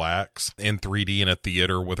House of Wax in 3D in a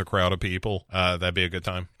theater with a crowd of people. That'd be a good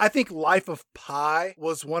time. I think Life of Pi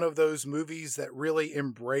was one of those movies that really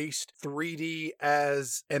embraced 3D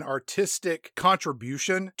as an artistic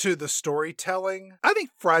contribution to the storytelling. I think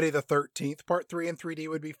Friday the 13th, Part 3 in 3D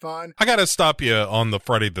would be fun. I gotta stop you on the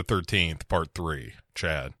Friday the 13th, Part 3.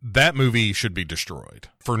 Chad, that movie should be destroyed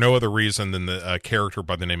for no other reason than the character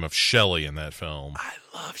by the name of Shelley in that film. I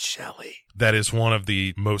love Shelley. That is one of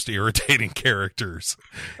the most irritating characters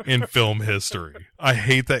in film history. I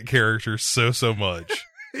hate that character so much.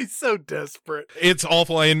 He's so desperate. It's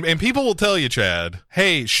awful. And people will tell you, Chad,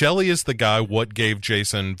 hey, Shelley is the guy what gave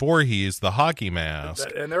Jason Voorhees the hockey mask.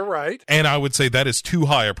 And they're right. And I would say that is too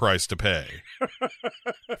high a price to pay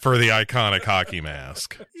for the iconic hockey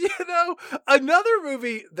mask. You know, another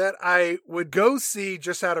movie that I would go see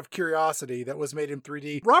just out of curiosity that was made in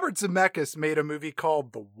 3D, Robert Zemeckis made a movie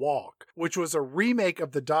called The Walk, which was a remake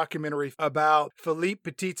of the documentary about Philippe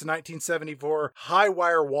Petit's 1974 high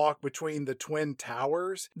wire walk between the Twin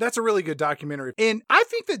Towers. That's a really good documentary. And I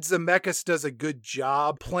think that Zemeckis does a good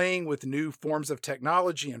job playing with new forms of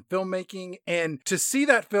technology and filmmaking. And to see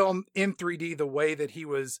that film in 3D the way that he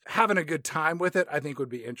was having a good time with it, I think would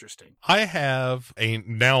be interesting. I have a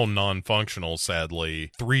now non-functional,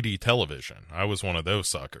 sadly, 3D television. I was one of those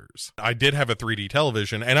suckers. I did have a 3D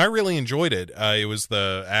television and I really enjoyed it. It was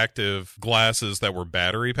the active glasses that were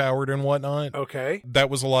battery powered and whatnot. Okay.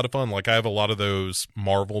 That was a lot of fun. Like I have a lot of those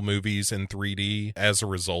Marvel movies in 3D as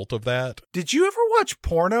a result of that. Did you ever watch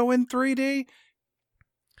porno in 3D?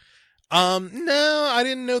 No, I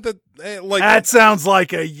didn't know that. That sounds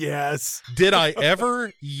like a yes. Did I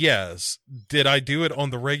ever? Yes. Did I do it on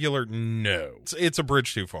the regular? No. It's a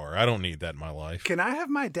bridge too far. I don't need that in my life. Can I have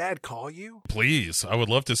my dad call you? Please. I would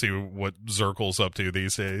love to see what Zirkel's up to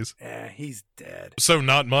these days. He's dead. So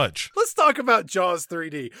not much. Let's talk about Jaws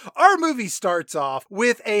 3D. Our movie starts off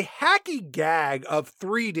with a hacky gag of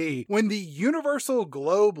 3D when the Universal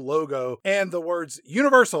Globe logo and the words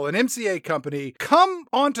Universal and MCA Company come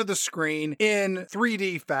onto the screen in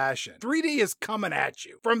 3D fashion. 3D is coming at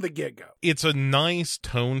you from the get-go. It's a nice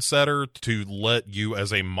tone setter to let you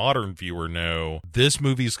as a modern viewer know this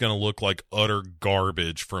movie's going to look like utter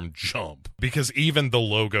garbage from jump, because even the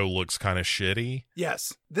logo looks kind of shitty.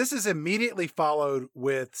 Yes. This is immediately followed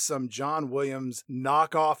with some John Williams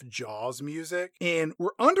knockoff Jaws music, and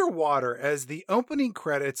we're underwater as the opening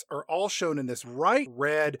credits are all shown in this bright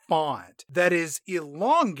red font that is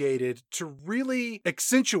elongated to really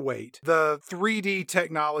accentuate the 3D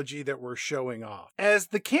technology that we're showing off. As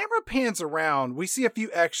the camera pans around, we see a few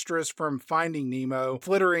extras from Finding Nemo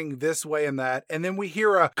flittering this way and that, and then we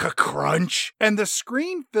hear a crunch, and the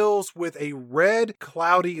screen fills with a red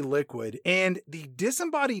cloudy liquid, and the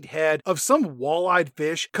disembodied head of some wall-eyed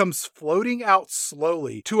fish comes floating out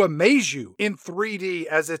slowly to amaze you in 3D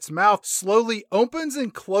as its mouth slowly opens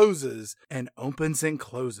and closes,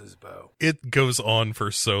 Bo. It goes on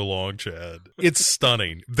for so long, Chad. It's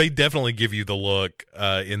stunning. They definitely give you the look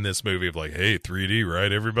in this movie of like, hey, 3D,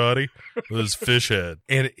 right, everybody? This fish head.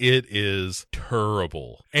 And it is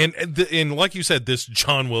terrible. And like you said, this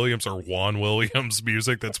John Williams or Juan Williams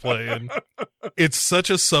music that's playing, it's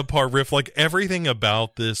such a subpar riff. Like, everything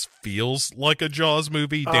about this feels like a Jaws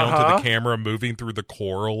movie, down to the camera moving through the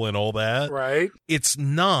coral and all that. Right. It's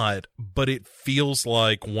not, but it feels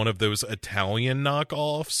like one of those Italian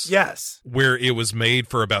knockoffs. Yes. Where it was made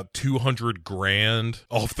for about $200,000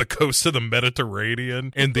 off the coast of the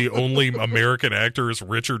Mediterranean, and the only American actor is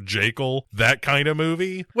Richard Jekyll. That kind of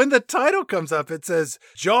movie. When the title comes up, it says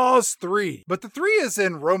Jaws 3, but the 3 is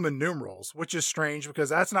in Roman numerals, which is strange because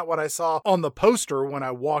that's not what I saw on the poster when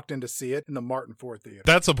I walked in to see it in the Martin Ford Theater.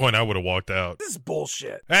 That's the point I would have walked out. This is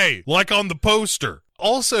bullshit. Hey, like on the poster.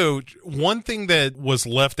 Also, one thing that was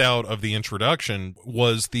left out of the introduction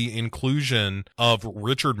was the inclusion of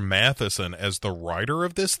Richard Matheson as the writer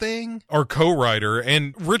of this thing, or co-writer.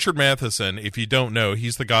 And Richard Matheson, if you don't know,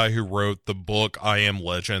 he's the guy who wrote the book I Am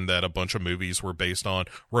Legend that a bunch of movies were based on,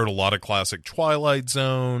 wrote a lot of classic Twilight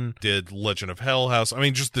Zone, did Legend of Hell House. I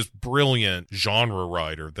mean, just this brilliant genre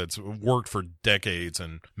writer that's worked for decades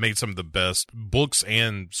and made some of the best books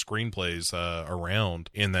and screenplays around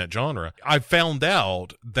in that genre. I found out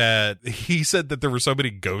that he said that there were so many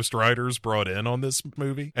ghostwriters brought in on this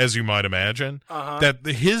movie, as you might imagine, that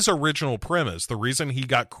his original premise, the reason he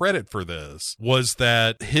got credit for this, was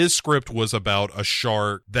that his script was about a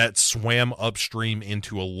shark that swam upstream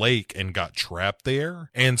into a lake and got trapped there.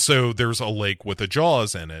 And so there's a lake with a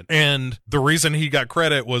Jaws in it. And the reason he got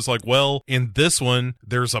credit was like, well, in this one,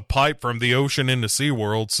 there's a pipe from the ocean into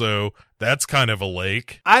SeaWorld, so that's kind of a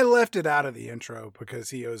lake. I left it out of the intro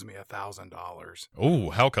because he owes me $1,000.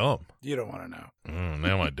 Oh, how come? You don't want to know.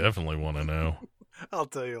 Now I definitely want to know. I'll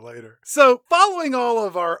tell you later. So, following all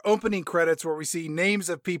of our opening credits where we see names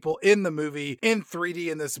of people in the movie in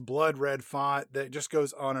 3D in this blood red font that just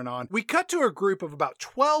goes on, we cut to a group of about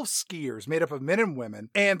 12 skiers made up of men and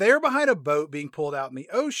women, and they are behind a boat being pulled out in the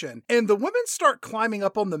ocean. And the women start climbing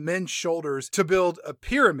up on the men's shoulders to build a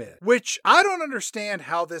pyramid, which I don't understand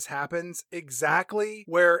how this happens exactly,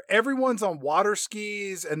 where everyone's on water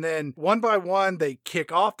skis and then one by one they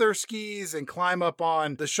kick off their skis and climb up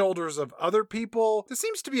on the shoulders of other people. This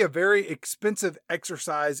seems to be a very expensive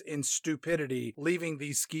exercise in stupidity, leaving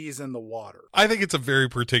these skis in the water. I think it's a very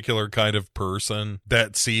particular kind of person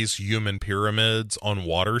that sees human pyramids on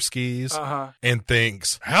water skis and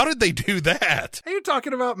thinks, how did they do that? Hey, you're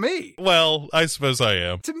talking about me. Well, I suppose I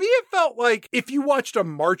am. To me, it felt like if you watched a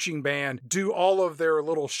marching band do all of their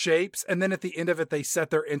little shapes, and then at the end of it, they set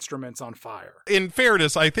their instruments on fire. In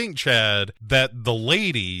fairness, I think, Chad, that the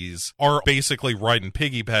ladies are basically riding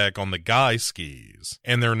piggyback on the guy skis.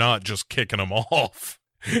 And they're not just kicking them off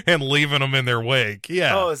and leaving them in their wake.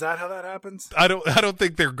 Yeah. Oh, is that how that happens? I don't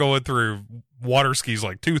think they're going through water skis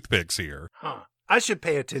like toothpicks here. Huh. I should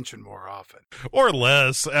pay attention more often. Or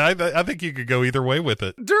less. I think you could go either way with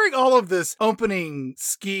it. During all of this opening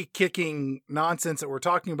ski kicking nonsense that we're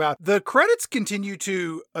talking about, the credits continue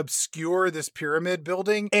to obscure this pyramid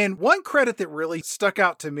building. And one credit that really stuck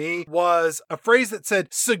out to me was a phrase that said,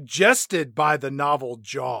 suggested by the novel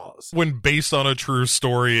Jaws. When based on a true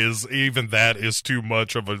story even that is too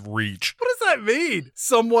much of a reach. What does that mean?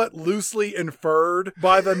 Somewhat loosely inferred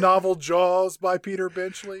by the novel Jaws by Peter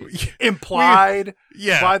Benchley? Implied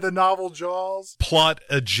by the novel Jaws? Plot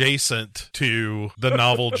adjacent to the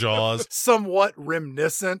novel Jaws. Somewhat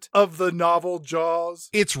reminiscent of the novel Jaws.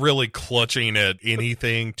 It's really clutching at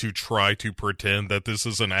anything to try to pretend that this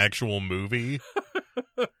is an actual movie.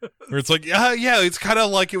 Where it's like, it's kind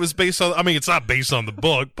of like it was based on, it's not based on the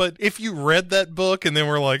book, but if you read that book and then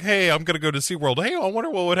we're like, hey, I'm going to go to SeaWorld. Hey, I wonder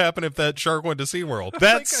what would happen if that shark went to SeaWorld.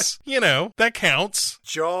 That's, that counts.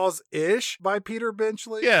 Jaws-ish by Peter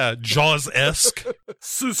Benchley? Yeah, Jaws-esque.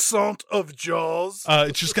 Sousant of Jaws.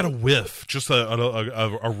 It's just got a whiff, just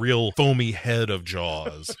a real foamy head of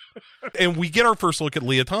Jaws. And we get our first look at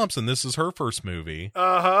Leah Thompson. This is her first movie.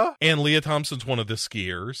 Uh-huh. And Leah Thompson's one of the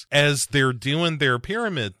skiers. As they're doing their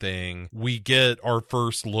pyramid thing, we get our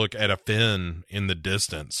first look at a fin in the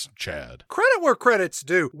distance, Chad. Credit where credit's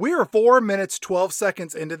due. We are 4 minutes, 12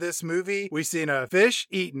 seconds into this movie. We've seen a fish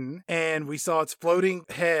eaten, and we saw its floating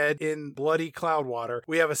head in bloody cloud water.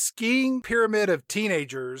 We have a skiing pyramid of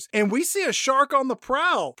teenagers, and we see a shark on the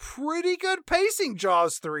prowl. Pretty good pacing,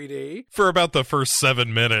 Jaws 3D. For about the first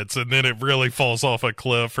 7 minutes, and then it really falls off a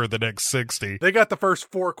cliff for the next 60. They got the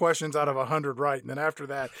first 4 questions out of 100 right, and then after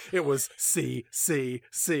that, it was C, C,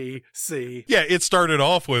 C, C. Yeah, it started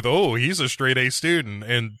off with, he's a straight A student,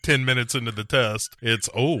 and 10 minutes into the test, it's,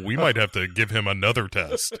 we might have to give him another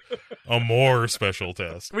test. A more special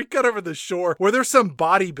test. We cut over the shore where there's some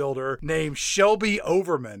bodybuilder named Shelby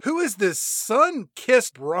Overman, who is this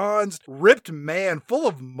sun-kissed, bronzed, ripped man full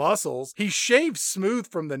of muscles. He's shaved smooth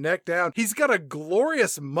from the neck down. He's got a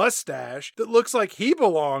glorious mustache that looks like he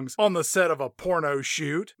belongs on the set of a porno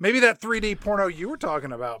shoot. Maybe that 3D porno you were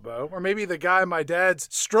talking about, Bo. Or maybe the guy in my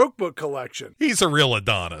dad's stroke book collection. He's a real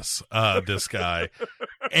Adonis, this guy.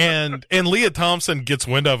 And Leah Thompson gets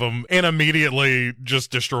wind of him and immediately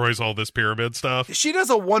just destroys all this pyramid stuff. She does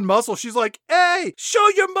a one muscle. She's like, hey, show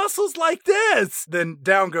your muscles like this. Then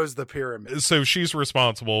down goes the pyramid. So she's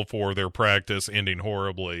responsible for their practice ending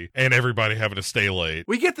horribly and everybody having to stay late.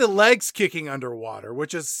 We get the legs kicking underwater,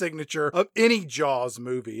 which is signature of any Jaws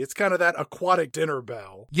movie. It's kind of that aquatic dinner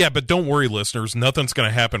bell. Yeah, but don't worry, listeners. Nothing's going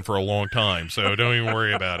to happen for a long time, so don't even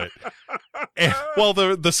worry about it. And while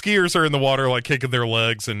the skiers are in the water, like kicking their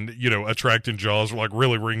legs and, attracting Jaws, like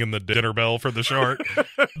really ringing the dinner bell for the shark,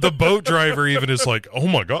 the boat driver even is like, oh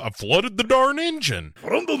my God, I flooded the darn engine.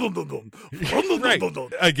 Right.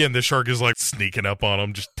 Again, the shark is like sneaking up on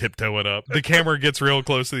them, just tiptoeing up. The camera gets real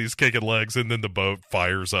close to these kicking legs, and then the boat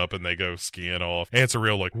fires up and they go skiing off. And it's a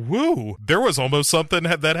real like, woo, there was almost something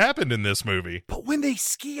that happened in this movie. But when they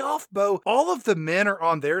ski off, Bo, all of the men are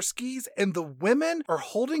on their skis and the women are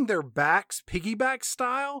holding their backs piggyback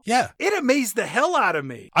style. Yeah. It amazed the hell out of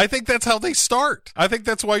me. I think that's how they start. I think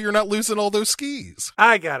that's why you're not losing all those skis.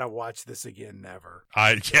 I gotta watch this again, never.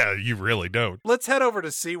 Yeah, you really don't. Let's head over to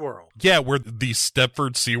SeaWorld. Yeah, where the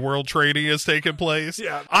Stepford SeaWorld training has taken place.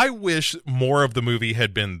 Yeah. I wish more of the movie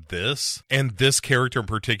had been this, and this character in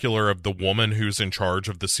particular of the woman who's in charge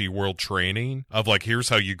of the SeaWorld training, of like, here's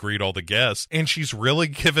how you greet all the guests. And she's really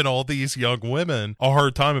giving all these young women a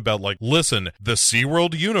hard time about like, listen, the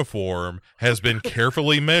SeaWorld uniform has been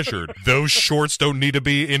carefully measured. Those shorts don't need to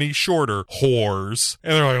be any shorter, whores.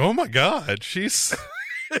 And they're like, oh my God, she's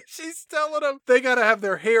telling them they gotta have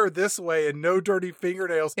their hair this way and no dirty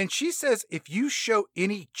fingernails. And she says, if you show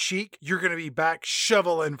any cheek, you're gonna be back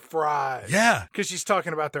shoveling fries. Yeah. Because she's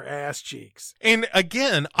talking about their ass cheeks. And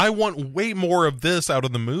again, I want way more of this out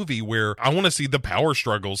of the movie, where I want to see the power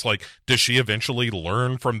struggles. Like, does she eventually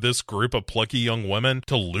learn from this group of plucky young women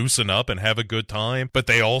to loosen up and have a good time? But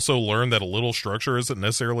they also learn that a little structure isn't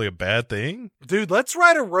necessarily a bad thing? Dude, let's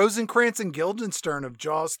write a Rosencrantz and Guildenstern of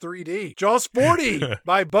Jaws 3D. Jaws 40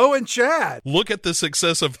 by Bo and Chad. Look at the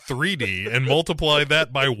success of 3D and multiply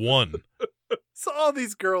that by 1. So all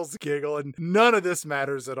these girls giggle and none of this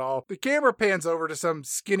matters at all. The camera pans over to some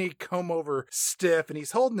skinny comb-over stiff and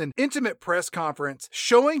he's holding an intimate press conference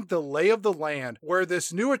showing the lay of the land where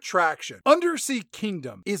this new attraction, Undersea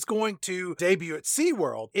Kingdom, is going to debut at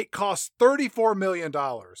SeaWorld. It costs $34 million,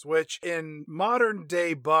 which in modern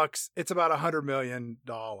day bucks, it's about $100 million.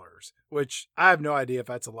 Which I have no idea if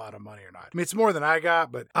that's a lot of money or not. I mean, it's more than I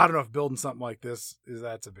got, but I don't know if building something like this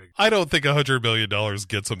that's a big... I don't think $100 million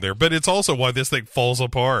gets them there, but it's also why this thing falls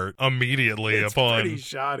apart immediately It's upon. pretty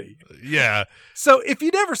shoddy. Yeah. So if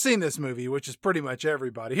you've never seen this movie, which is pretty much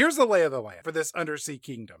everybody, here's the lay of the land for this undersea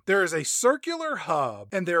kingdom. There is a circular hub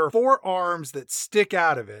and there are 4 arms that stick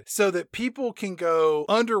out of it so that people can go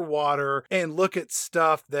underwater and look at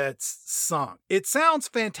stuff that's sunk. It sounds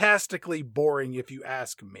fantastically boring if you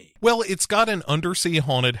ask me. Well, it's got an undersea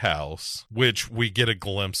haunted house, which we get a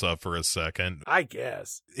glimpse of for a second. I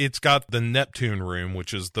guess. It's got the Neptune room,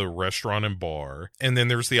 which is the restaurant and bar. And then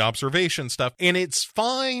there's the observation stuff. And it's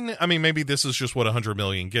fine. I mean, maybe this is just what 100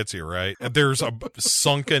 million gets you, right? There's a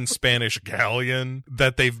sunken Spanish galleon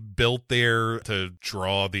that they've built there to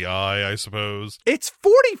draw the eye, I suppose. It's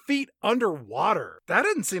 40 feet underwater. That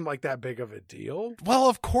doesn't seem like that big of a deal. Well,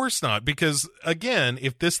 of course not, because again,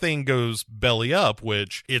 if this thing goes belly up,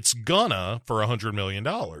 which it's gonna for $100 million,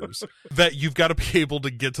 that you've got to be able to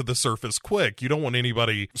get to the surface quick. You don't want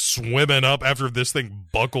anybody swimming up after this thing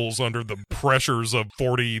buckles under the pressures of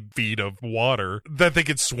 40 feet of water, that they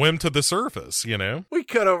could swim to the surface, you know? We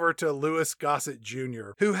cut over to Louis Gossett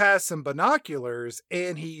Jr., who has some binoculars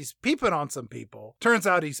and he's peeping on some people. Turns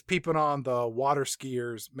out he's peeping on the water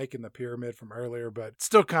skiers making the pyramid from earlier, but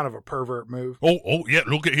still kind of a pervert move. Oh, yeah,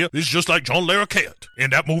 look at here. This is just like John Larroquette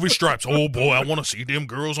in that movie Stripes. Oh, boy, I want to see them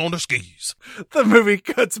girls on the skis. The movie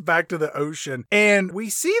cuts back to the ocean and we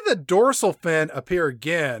see the dorsal fin appear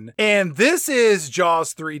again. And this is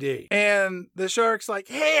Jaws 3D. And the shark's like,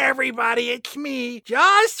 hey, everybody, it's me,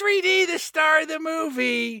 Jaws 3D, the star of the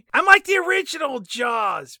movie. I'm like the original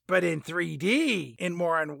Jaws, but in 3D and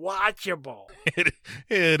more unwatchable.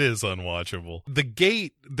 It is unwatchable. The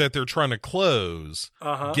gate that they're trying to close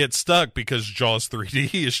gets stuck because Jaws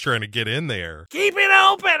 3D is trying to get in there. Keep it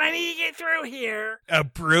open. I need to get through here. A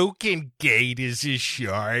broken gate is a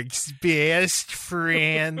shark's best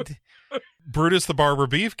friend. Brutus the Barber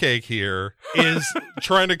Beefcake here is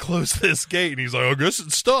trying to close this gate, and he's like, I guess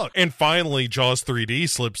it's stuck. And finally, Jaws 3D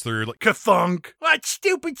slips through, like, Ka-thunk. What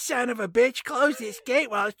stupid son of a bitch closed this gate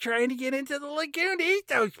while I was trying to get into the lagoon to eat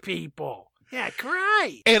those people? Yeah,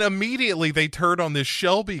 great. And immediately they turn on this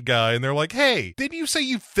Shelby guy, and they're like, hey, didn't you say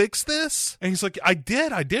you fixed this? And he's like, I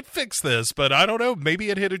did fix this, but I don't know, maybe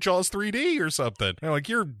it hit a Jaws 3D or something. And they're like,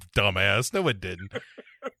 you're dumbass. No, it didn't.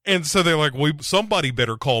 And so they're like, somebody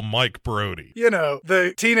better call Mike Brody. You know,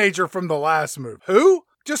 the teenager from the last movie. Who?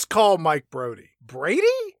 Just call Mike Brody. Brady?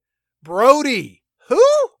 Brody. Who?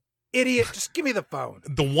 Idiot. Just give me the phone.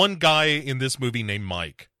 The one guy in this movie named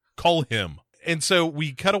Mike. Call him. And so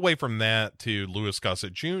we cut away from that to Louis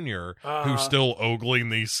Gossett Jr., who's still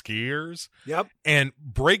ogling these skiers. Yep. And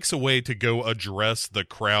breaks away to go address the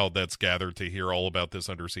crowd that's gathered to hear all about this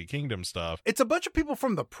Undersea Kingdom stuff. It's a bunch of people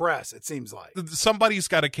from the press, it seems like. Somebody's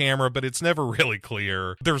got a camera, but it's never really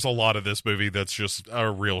clear. There's a lot of this movie that's just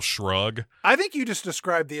a real shrug. I think you just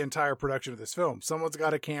described the entire production of this film. Someone's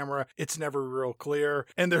got a camera, it's never real clear,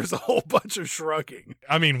 and there's a whole bunch of shrugging.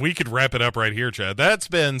 I mean, we could wrap it up right here, Chad. That's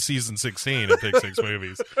been season 16 of Pick Six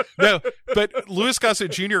Movies. No, but Louis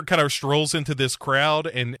Gossett Jr. kind of strolls into this crowd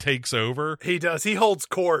and takes over. He does. He holds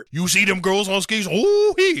court. You see them girls on skis?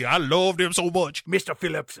 Oh, I love them so much. Mr.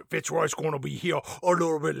 Phillips Fitzroy's gonna be here a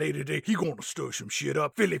little bit later today. He gonna stir some shit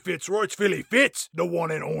up. Philly Fitzroy's Philly Fitz, the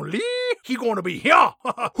one and only. He gonna be here.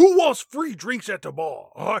 Who wants free drinks at the bar?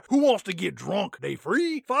 All right? Who wants to get drunk? They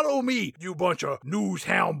free? Follow me, you bunch of news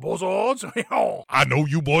hound buzzards. I know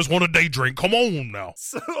you boys want a day drink. Come on now.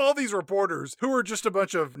 So all these reporters, who are just a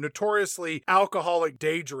bunch of notoriously alcoholic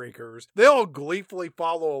day drinkers, they all gleefully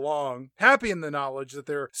follow along, happy in the knowledge that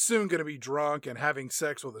they're soon going to be drunk and having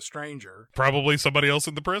sex with a stranger. Probably somebody else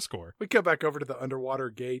in the press corps. We cut back over to the underwater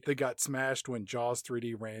gate that got smashed when Jaws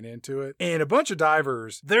 3D ran into it. And a bunch of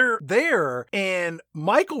divers, they're there, and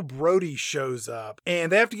Michael Brody shows up,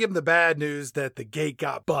 and they have to give him the bad news that the gate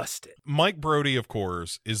got busted. Mike Brody, of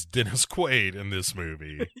course, is Dennis Quaid in this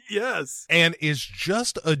movie. Yes. And is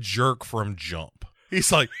just a jerk from jump. He's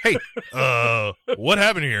like, hey, what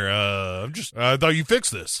happened here? I thought you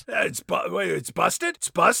fixed this. Wait, it's busted? It's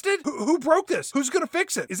busted? Who broke this? Who's gonna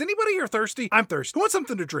fix it? Is anybody here thirsty? I'm thirsty. Who wants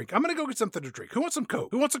something to drink? I'm gonna go get something to drink. Who wants some Coke?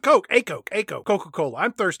 Who wants a Coke? A Coke. Coca-Cola.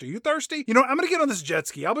 I'm thirsty. You thirsty? You know, I'm gonna get on this jet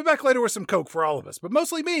ski. I'll be back later with some Coke for all of us, but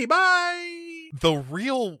mostly me. Bye! The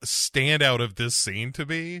real standout of this scene to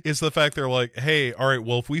me is the fact they're like, hey, all right,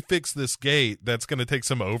 well, if we fix this gate, that's going to take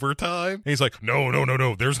some overtime. And he's like, no,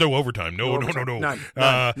 there's no overtime. No.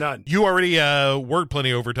 None. You already worked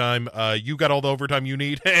plenty of overtime. You got all the overtime you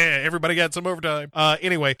need. Everybody got some overtime.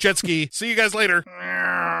 Anyway, jet ski. See you guys later.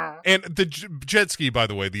 And the jet ski, by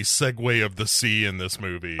the way, the segue of the sea in this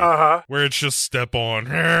movie, where it's just step on,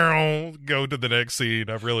 go to the next scene.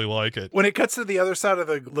 I really like it. When it cuts to the other side of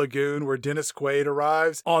the lagoon where Dennis Quaid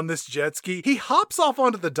arrives on this jet ski, he hops off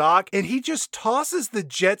onto the dock and he just tosses the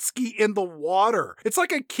jet ski in the water. It's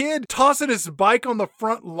like a kid tossing his bike on the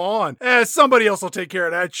front lawn. Somebody else will take care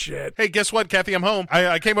of that shit. Hey, guess what, Kathy? I'm home.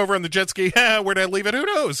 I came over on the jet ski. Where'd I leave it? Who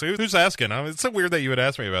knows? Who's asking? It's so weird that you would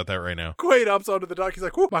ask me about that right now. Quaid hops onto the dock. He's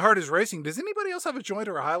like, whoo, my heart is racing. Does anybody else have a joint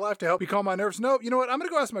or a high life to help me calm my nerves? No, you know what? I'm going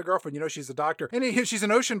to go ask my girlfriend. You know, she's a doctor. And she's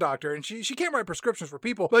an ocean doctor. And she can't write prescriptions for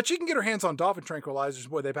people, but she can get her hands on dolphin tranquilizers.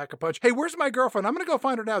 Boy, they pack a punch. Hey, where's my girlfriend? I'm going to go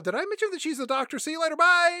find her now. Did I mention that she's a doctor? See you later.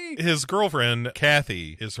 Bye. His girlfriend,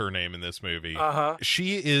 Kathy, is her name in this movie.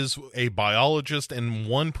 She is a biologist and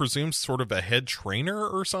one presumes sort of a head trainer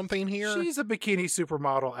or something here. She's a bikini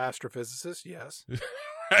supermodel astrophysicist, yes.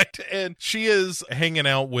 Right. And she is hanging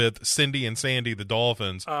out with Cindy and Sandy, the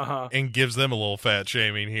dolphins, and gives them a little fat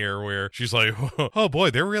shaming here where she's like, oh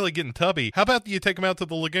boy, they're really getting tubby. How about you take them out to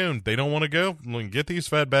the lagoon? They don't want to go? Get these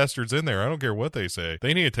fat bastards in there. I don't care what they say.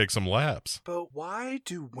 They need to take some laps. But why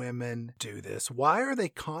do women do this? Why are they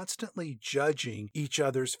constantly judging each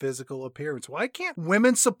other's physical appearance? Why can't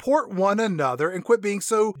women support one another and quit being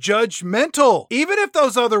so judgmental, even if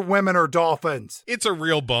those other women are dolphins? It's a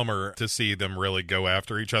real bummer to see them really go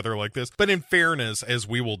after each other like this. But in fairness, as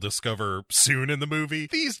we will discover soon in the movie,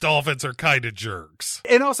 these dolphins are kind of jerks.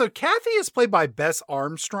 And also, Kathy is played by Bess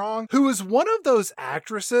Armstrong, who is one of those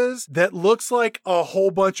actresses that looks like a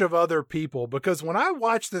whole bunch of other people. Because when I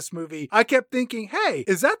watched this movie, I kept thinking, hey,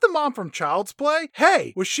 is that the mom from Child's Play?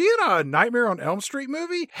 Hey, was she in a Nightmare on Elm Street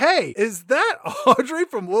movie? Hey, is that Audrey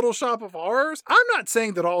from Little Shop of Horrors? I'm not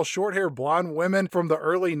saying that all short-haired blonde women from the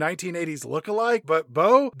early 1980s look alike, but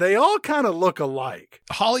Bo, they all kind of look alike.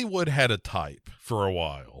 Hollywood had a type for a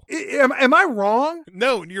while. Am I wrong?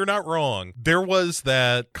 No, you're not wrong. There was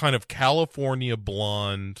that kind of California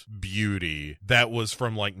blonde beauty that was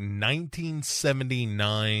from like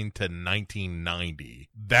 1979 to 1990.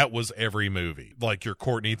 That was every movie. Like your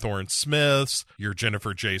Courtney Thorne Smiths, your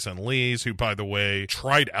Jennifer Jason Leighs, who, by the way,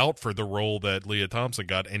 tried out for the role that Leah Thompson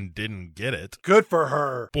got and didn't get it. Good for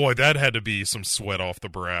her. Boy, that had to be some sweat off the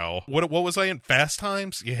brow. What was I in? Fast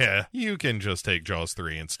Times? Yeah, you can just take Jaws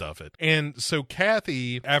 3 and stuff it. And so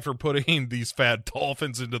Kathy, after putting these fat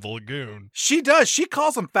dolphins into the lagoon. She does. She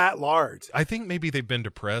calls them fat lards. I think maybe they've been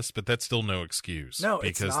depressed, but that's still no excuse. No,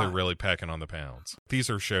 because it's not. They're really packing on the pounds. These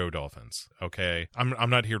are show dolphins, okay? I'm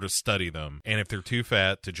not here to study them. And if they're too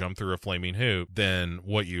fat to jump through a flaming hoop, then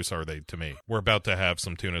what use are they to me? We're about to have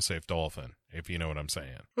some tuna-safe dolphin, if you know what I'm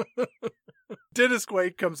saying. Dennis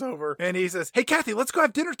Quaid comes over and he says, hey, Kathy, let's go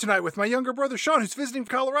have dinner tonight with my younger brother, Sean, who's visiting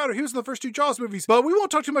from Colorado. He was in the first two Jaws movies, but we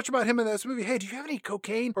won't talk too much about him in this movie. Hey, do you have any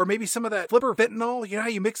cocaine or maybe some of that flipper fentanyl? You know how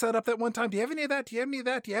you mix that up that one time? Do you have any of that? Do you have any of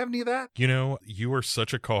that? Do you have any of that? You know, you are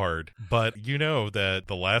such a card, but you know that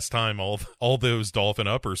the last time all those dolphin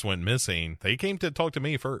uppers went missing, they came to talk to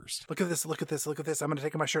me first. Look at this, look at this, look at this. I'm going to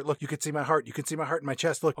take off my shirt. Look, you can see my heart. You can see my heart in my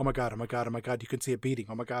chest. Look, oh my God, oh my God, oh my God. You can see it beating.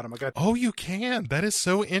 Oh my God, oh my God. Oh, you can. That is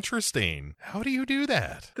so interesting. How do you do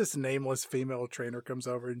that? This nameless female trainer comes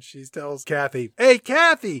over and she tells Kathy, hey,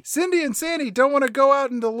 Kathy, Cindy and Sandy don't want to go out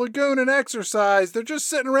in the lagoon and exercise. They're just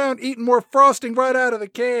sitting around eating more frosting right out of the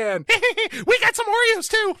can. We got some Oreos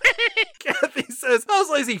too. Kathy says, those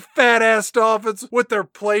lazy fat ass dolphins with their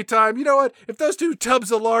playtime. You know what? If those two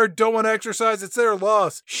tubs of lard don't want to exercise, it's their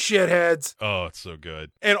loss. Shitheads. Oh, it's so good.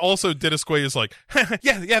 And also Dennis Quaid is like,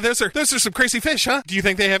 yeah, those are some crazy fish, huh? Do you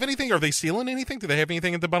think they have anything? Are they stealing anything? Do they have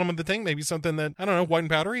anything at the bottom of the thing? Maybe something that, I don't know, white and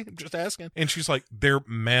powdery? I'm just asking. And she's like, they're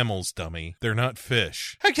mammals, dummy. They're not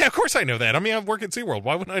fish. Heck yeah, of course I know that. I mean, I work at SeaWorld.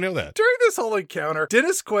 Why wouldn't I know that? During this whole encounter,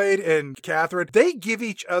 Dennis Quaid and Catherine, they give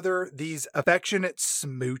each other these affectionate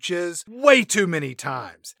smooches way too many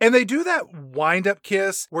times. And they do that wind-up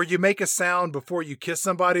kiss where you make a sound before you kiss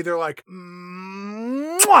somebody. They're like,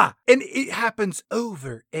 mwah! And it happens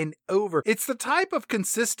over and over. It's the type of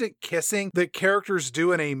consistent kissing that characters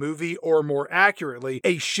do in a movie, or more accurately,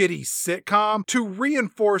 a shitty sitcom, to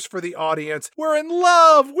reinforce for the audience, we're in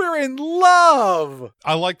love! We're in love!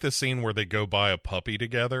 I like the scene where they go buy a puppy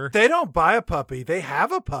together. They don't buy a puppy. They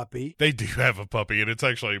have a puppy. They do have a puppy, and it's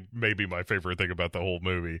actually maybe my favorite thing about the whole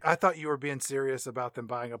movie. I thought you were being serious about them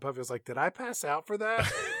buying a puppy. I was like, did I pass out for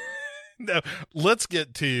that? No, let's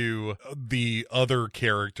get to the other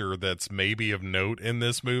character that's maybe of note in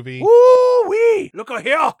this movie. Woo-wee! Look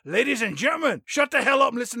here, ladies and gentlemen. Shut the hell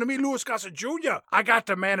up and listen to me, Louis Gossett Jr. I got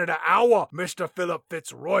the man of the hour, Mr. Philip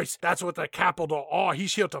Fitzroyce. That's with a capital R.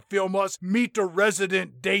 He's here to film us. Meet the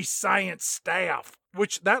resident day science staff.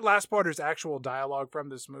 which that last part is actual dialogue from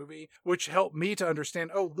this movie, which helped me to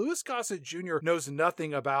understand, oh, Louis Gossett Jr. knows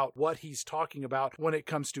nothing about what he's talking about when it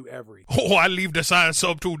comes to everything. Oh, I leave the science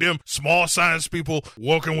up to them small science people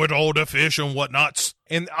working with all the fish and whatnots.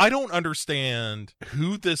 And I don't understand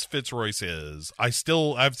who this Fitzroyce is.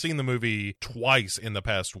 I've seen the movie twice in the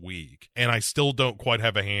past week, and I still don't quite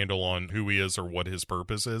have a handle on who he is or what his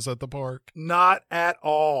purpose is at the park. Not at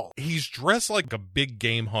all. He's dressed like a big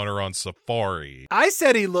game hunter on safari. I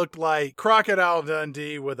said he looked like Crocodile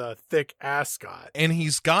Dundee with a thick ascot. And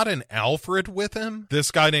he's got an Alfred with him,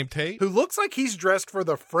 this guy named Tate. Who looks like he's dressed for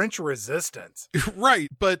the French Resistance. Right,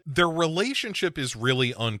 but their relationship is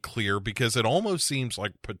really unclear because it almost seems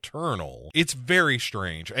like paternal. It's very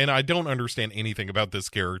strange, and I don't understand anything about this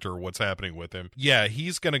character or what's happening with him. Yeah,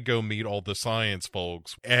 he's gonna go meet all the science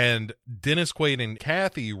folks, and Dennis Quaid and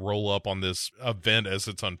Kathy roll up on this event as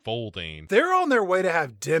it's unfolding. They're on their way to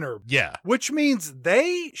have dinner. Yeah. Which means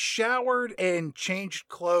they showered and changed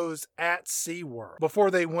clothes at SeaWorld before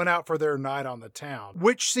they went out for their night on the town,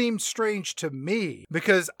 which seems strange to me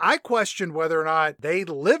because I questioned whether or not they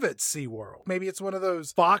live at SeaWorld. Maybe it's one of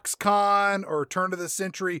those Foxconn or turn of the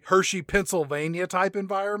century Hershey, Pennsylvania type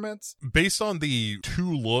environments. Based on the two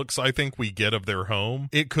looks I think we get of their home,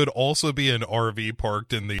 it could also be an RV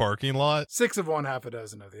parked in the parking lot. 6 of one, half a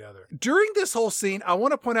dozen of the other. During this whole scene, I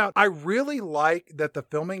want to point out, I really like that the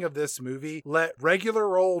filming of this movie let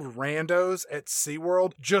regular old randos at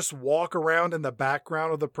SeaWorld just walk around in the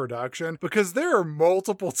background of the production, because there are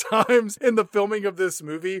multiple times in the filming of this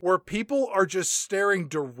movie where people are just staring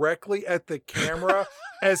directly at the camera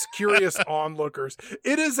as curious onlookers.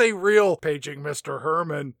 It is a real paging Mr.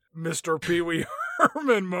 Herman, Mr. Pee-wee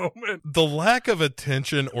Herman moment. The lack of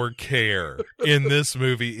attention or care in this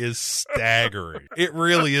movie is staggering. It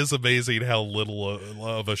really is amazing how little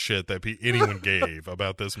of a shit that anyone gave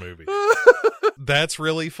about this movie. That's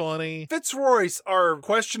really funny. Fitzroyce, our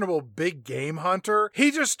questionable big game hunter, he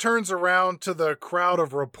just turns around to the crowd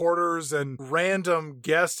of reporters and random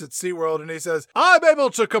guests at SeaWorld and he says, I'm able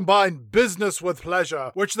to combine business with pleasure,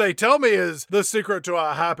 which they tell me is the secret to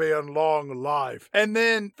a happy and long life. And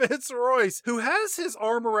then Fitzroyce, who has his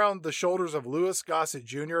arm around the shoulders of Louis Gossett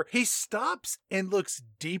Jr., he stops and looks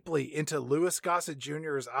deeply into Louis Gossett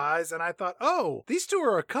Jr.'s eyes. And I thought, oh, these two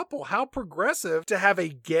are a couple. How progressive to have a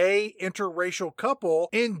gay interracial couple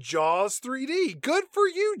in Jaws 3D. Good for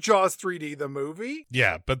you, Jaws 3D, the movie.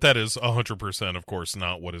 Yeah, but that is 100%, of course,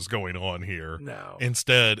 not what is going on here. No.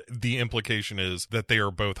 Instead, the implication is that they are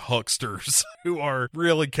both hucksters who are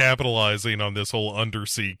really capitalizing on this whole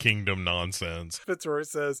undersea kingdom nonsense. Fitzroy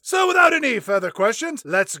says, so without any further questions,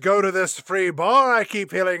 let's go to this free bar I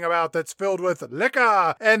keep hearing about that's filled with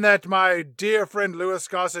liquor and that my dear friend Louis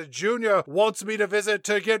Gossett Jr. wants me to visit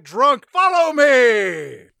to get drunk. Follow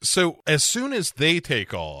me! So as soon as they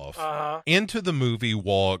take off, into the movie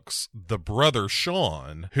walks the brother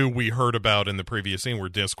Sean, who we heard about in the previous scene where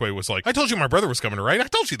Dennis Quaid was like, I told you my brother was coming, right? I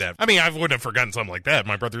told you that. I mean, I wouldn't have forgotten something like that.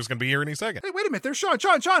 My brother's going to be here any second. Hey, wait a minute. There's Sean.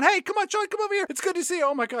 Hey, come on, Sean, come over here. It's good to see you.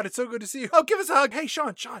 Oh my God, it's so good to see you. Oh, give us a hug. Hey,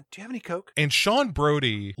 Sean, do you have any Coke? And Sean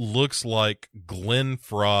Brody looks like Glenn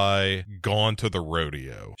Fry gone to the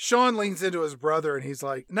rodeo. Sean leans into his brother and he's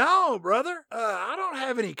like, no, brother, I don't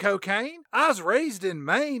have any cocaine. I was raised in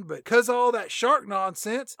Maine, but because of all that shark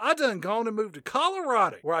nonsense, I done gone and moved to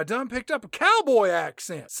Colorado, where I done picked up a cowboy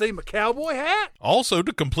accent. See my cowboy hat? Also,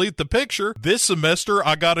 to complete the picture, this semester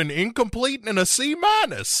I got an incomplete and a C-.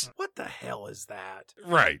 What the hell is that?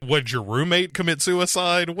 Right. Would your roommate commit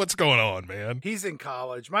suicide? What's going on, man? He's in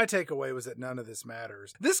college. My takeaway was that none of this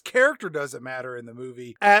matters. This character doesn't matter in the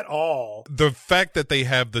movie at all. The fact that they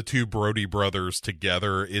have the two Brody brothers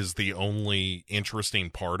together is the only interesting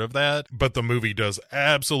part of that, but the movie does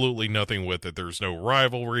absolutely nothing with it. There's no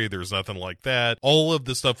rivalry. There's nothing like that. All of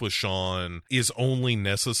the stuff with Sean is only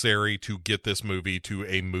necessary to get this movie to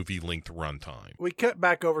a movie-length runtime. We cut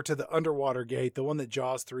back over to the underwater gate, the one that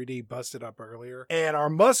Jaws 3D busted up earlier, and our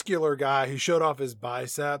muscular guy who showed off his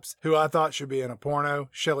biceps, who I thought should be in a porno,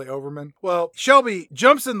 Shelley Overman. Well, Shelby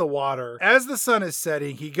jumps in the water. As the sun is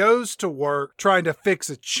setting, he goes to work trying to fix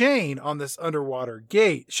a chain on this underwater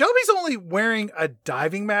gate. Shelby's only wearing a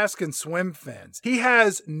diving mask and swim fins. He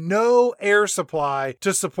has no air supply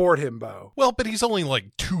to support him, Bo. Well, but he's only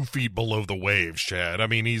like 2 feet below the waves, Chad. I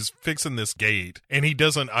mean, he's fixing this gate, and he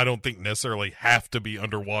doesn't, I don't think, necessarily have to be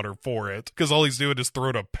underwater for it, because all he's doing is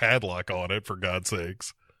throwing a padlock on it, for God's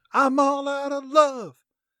sakes. I'm all out of love.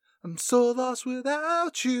 I'm so lost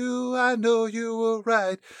without you. I know you were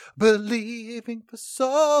right, believing for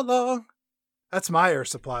so long. That's my air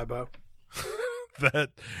supply, Bo.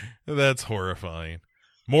 That's horrifying.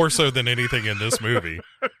 More so than anything in this movie.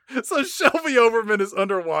 So Shelby Overman is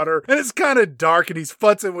underwater, and it's kind of dark, and he's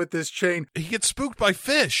futzing with this chain. He gets spooked by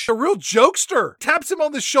fish. A real jokester taps him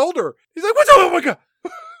on the shoulder. He's like, "What's up? Oh my God."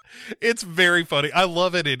 It's very funny. I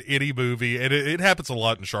love it in any movie, and it happens a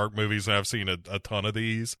lot in shark movies, and I've seen a ton of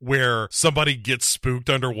these, where somebody gets spooked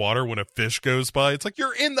underwater when a fish goes by. It's like,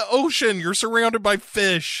 you're in the ocean, you're surrounded by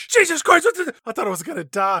fish. Jesus Christ, I thought I was going to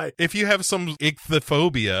die. If you have some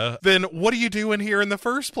ichthyophobia, then what are you doing here in the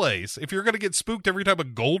first place? If you're going to get spooked every time a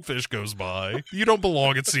goldfish goes by, you don't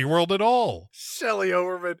belong at SeaWorld at all. Shelly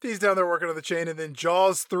Overman, he's down there working on the chain, and then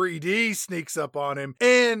Jaws 3D sneaks up on him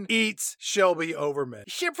and eats Shelby Overman.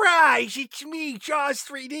 Surprise! It's me, Jaws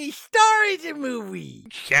 3D, star of the movie.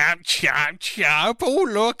 Chop, chop, chop. Oh,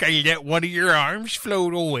 look, I let one of your arms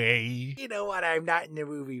float away. You know what? I'm not in the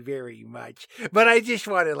movie very much, but I just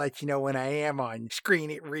want to let you know when I am on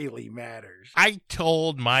screen, it really matters. I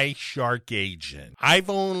told my shark agent I've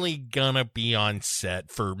only gonna be on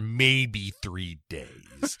set for maybe 3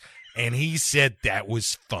 days. And he said that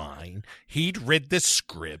was fine. He'd read the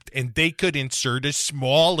script, and they could insert a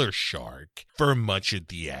smaller shark for much of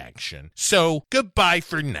the action. So, goodbye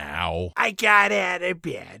for now. I got out of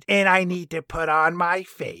bed, and I need to put on my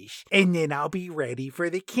face, and then I'll be ready for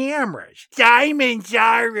the cameras. Diamonds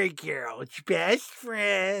are a girl's best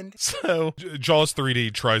friend. So, Jaws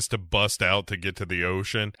 3D tries to bust out to get to the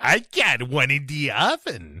ocean. I got one in the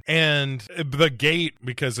oven. And the gate,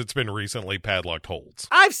 because it's been recently padlocked, holds.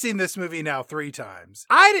 I've seen this movie now 3 times.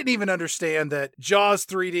 I didn't even understand that Jaws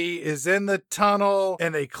 3D is in the tunnel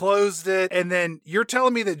and they closed it. And then you're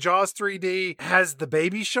telling me that Jaws 3D has the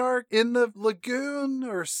baby shark in the lagoon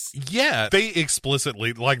or... Yeah, they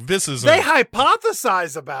explicitly, like, this is... They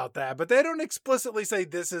hypothesize about that, but they don't explicitly say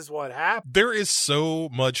this is what happened. There is so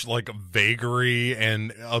much, like, vagary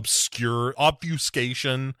and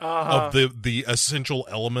obfuscation of the essential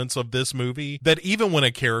elements of this movie that even when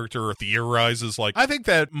a character theorizes, like, I think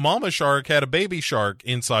that Mama Shark had a baby shark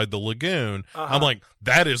inside the lagoon, I'm like,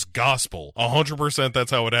 that is gospel. 100%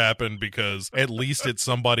 that's how it happened, because at least it's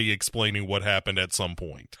somebody explaining what happened at some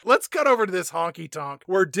point. Let's cut over to this honky tonk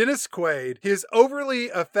where Dennis Quaid, his overly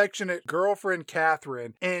affectionate girlfriend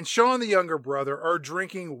Catherine, and Sean the younger brother are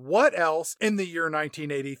drinking what else in the year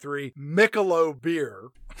 1983? Michelob beer.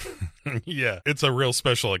 Yeah, it's a real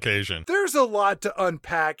special occasion. There's a lot to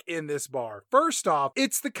unpack in this bar. First off,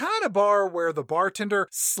 it's the kind of bar where the bartender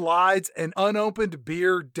slides an unopened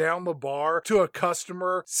beer down the bar to a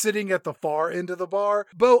customer sitting at the far end of the bar.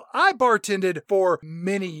 Bo, I bartended for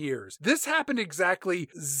many years. This happened exactly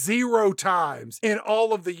 0 times in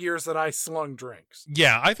all of the years that I slung drinks.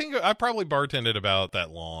 Yeah, I think I probably bartended about that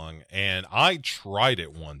long, and I tried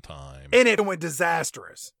it one time. And it went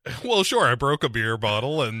disastrous. Well, sure, I broke a beer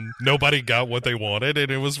bottle and nobody got what they wanted,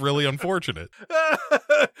 and it was really unfortunate.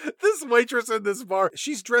 This waitress in this bar,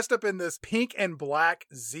 she's dressed up in this pink and black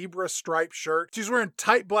zebra striped shirt. She's wearing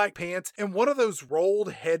tight black pants and one of those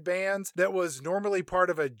rolled headbands that was normally part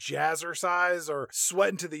of a jazzercise or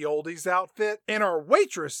Sweatin' to the Oldies outfit. And our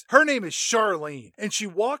waitress, her name is Charlene, and she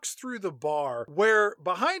walks through the bar where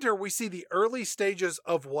behind her we see the early stages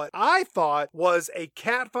of what I thought was a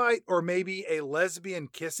catfight or maybe a lesbian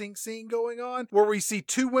kissing scene going on, where we see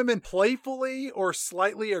 2 women playfully or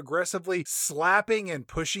slightly aggressively slapping and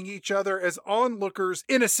pushing each other as onlookers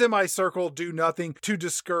in a semicircle do nothing to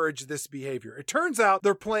discourage this behavior. It turns out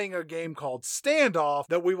they're playing a game called Standoff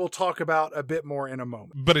that we will talk about a bit more in a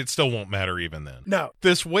moment. But it still won't matter even then. No.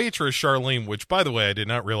 This waitress, Charlene, which, by the way, I did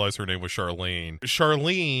not realize her name was Charlene.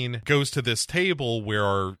 Charlene goes to this table where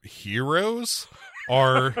our heroes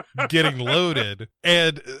are getting loaded,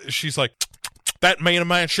 and she's like, that man of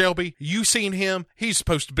mine, Shelby, you seen him? He's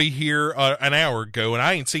supposed to be here an hour ago, and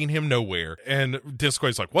I ain't seen him nowhere. And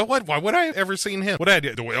Disco's like, what? Why would I have ever seen him? What did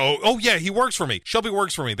I do? Oh, yeah, he works for me. Shelby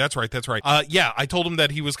works for me. That's right. Yeah, I told him that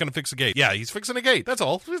he was going to fix a gate. Yeah, he's fixing a gate. That's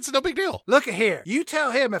all. It's no big deal. Look at here. You tell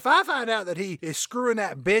him if I find out that he is screwing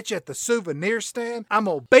that bitch at the souvenir stand, I'm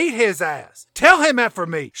going to beat his ass. Tell him that for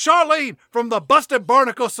me. Charlene from the Busted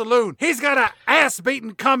Barnacle Saloon. He's got an ass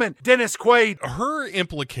beating coming, Dennis Quaid. Her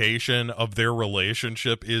implication of their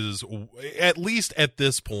relationship is, at least at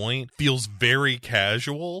this point, feels very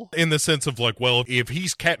casual in the sense of like, well, if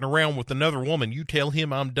he's catting around with another woman, you tell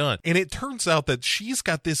him I'm done. And it turns out that she's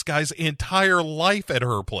got this guy's entire life at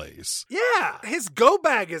her place. Yeah, his go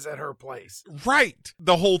bag is at her place. Right.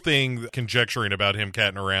 The whole thing, conjecturing about him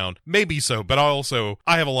catting around, maybe so, but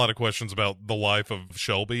I have a lot of questions about the life of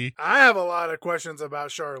Shelby. I have a lot of questions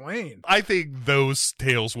about Charlene. I think those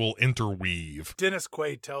tales will interweave. Dennis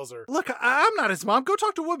Quaid tells her, look, I'm not his mom. Go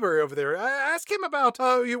talk to Woodbury over there. Ask him about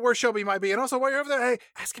where Shelby might be. And also, while you're over there, hey,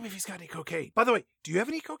 ask him if he's got any cocaine. By the way, do you have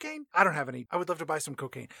any cocaine? I don't have any. I would love to buy some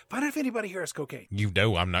cocaine. Find out if anybody here has cocaine. You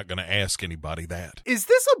know I'm not going to ask anybody that. Is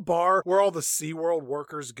this a bar where all the SeaWorld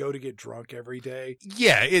workers go to get drunk every day?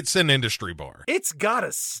 Yeah, it's an industry bar. It's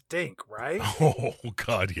gotta stink, right? Oh,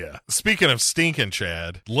 God, yeah. Speaking of stinking,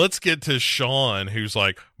 Chad, let's get to Sean, who's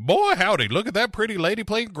like, boy, howdy, look at that pretty lady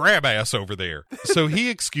playing grab ass over there. So he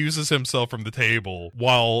excuses himself from the table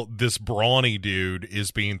while this brawny dude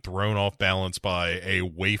is being thrown off balance by a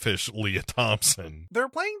waifish Leah Thompson. They're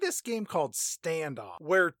playing this game called Standoff,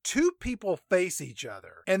 where two people face each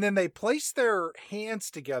other, and then they place their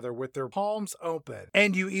hands together with their palms open,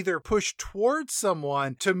 and you either push towards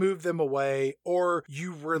someone to move them away, or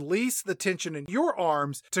you release the tension in your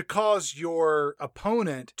arms to cause your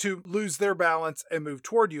opponent to lose their balance and move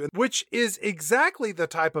toward you, which is exactly the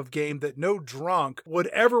type of game that no drunk would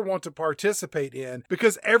ever want to participate in,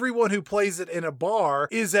 because everyone who plays it in a bar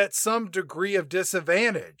is at some degree of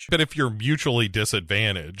disadvantage. But if you're mutually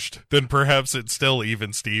disadvantaged, then perhaps it's still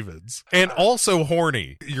even Stevens. And also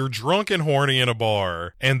horny. You're drunk and horny in a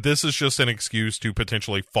bar, and this is just an excuse to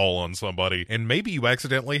potentially fall on somebody, and maybe you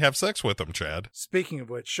accidentally have sex with them, Chad. Speaking of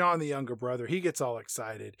which, Sean, the younger brother, he gets all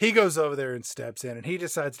excited. He goes over there and steps in, and he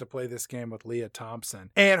decides to play this game with Leah Thompson.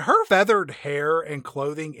 And her feathered hair and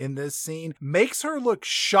clothing in this scene makes her look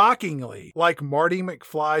shockingly like Marty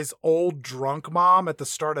McFly's old drunk mom at the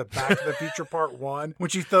start of Back to the Future Part 1 when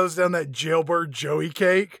she throws down that jailbird Joey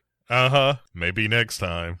cake. Uh-huh. Maybe next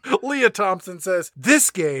time. Leah Thompson says,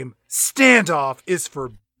 this game, Standoff, is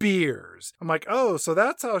for beers. I'm like, oh, so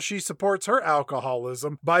that's how she supports her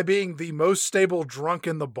alcoholism, by being the most stable drunk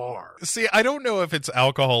in the bar. See, I don't know if it's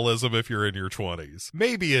alcoholism if you're in your 20s.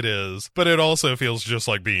 Maybe it is, but it also feels just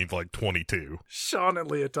like being like 22. Sean and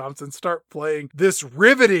Leah Thompson start playing this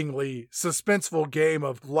rivetingly suspenseful game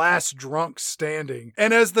of last drunk standing.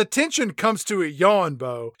 And as the tension comes to a yawn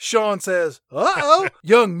bow, Sean says, uh-oh,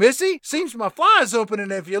 young missy, seems my fly's open,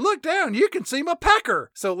 and if you look down, you can see my pecker.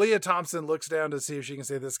 So Leah Thompson looks down to see if she can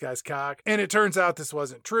see this guy's cock, and it turns out this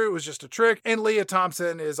wasn't true. It was just a trick, and Leah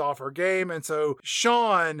Thompson is off her game, and so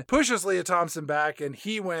Sean pushes Leah Thompson back, and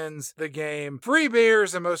he wins the game. Free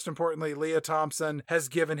beers, and most importantly, Leah Thompson has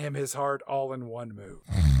given him his heart all in one move.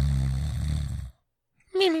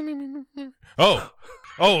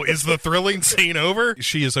 Oh, is the thrilling scene over?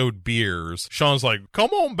 She is owed beers. Sean's like,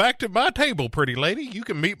 come on back to my table, pretty lady. You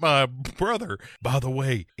can meet my brother. By the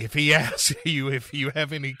way, if he asks you if you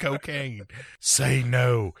have any cocaine, say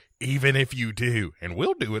no, even if you do, and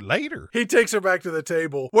we'll do it later. He takes her back to the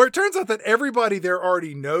table, where it turns out that everybody there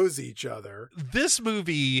already knows each other. This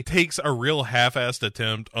movie takes a real half-assed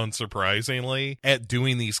attempt, unsurprisingly, at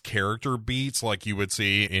doing these character beats like you would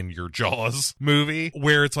see in your Jaws movie,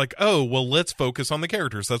 where it's like, oh, well, let's focus on the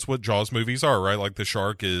characters. That's what Jaws movies are, right? Like, the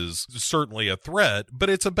shark is certainly a threat, but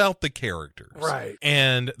it's about the characters. Right.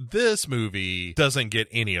 And this movie doesn't get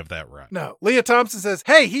any of that right. No. Leah Thompson says,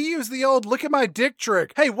 hey, he used the old look at my dick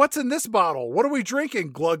trick. Hey, what's in this bottle? What are we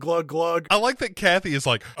drinking? Glug, glug, glug. I like that Kathy is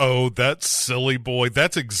like, oh, that silly boy.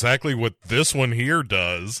 That's exactly what this one here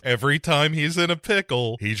does. Every time he's in a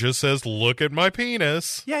pickle, he just says, look at my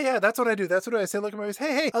penis. Yeah, that's what I do. That's what I say. Look at my penis.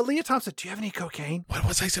 Hey, Leah Thompson, do you have any cocaine? What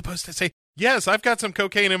was I supposed to say? Yes, I've got some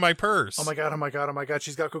cocaine in my purse. Oh my God.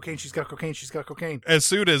 She's got cocaine. As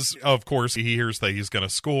soon as, of course, he hears that he's going to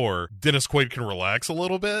score, Dennis Quaid can relax a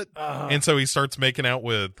little bit. And so he starts making out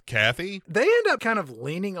with Kathy. They end up kind of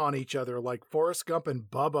leaning on each other like Forrest Gump and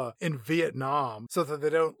Bubba in Vietnam so that they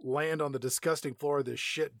don't land on the disgusting floor of this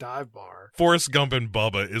shit dive bar. Forrest Gump and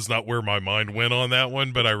Bubba is not where my mind went on that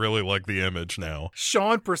one, but I really like the image now.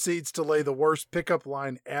 Sean proceeds to lay the worst pickup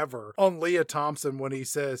line ever on Leah Thompson when he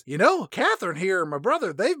says, you know, Catherine here and my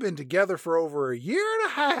brother, they've been together for over a year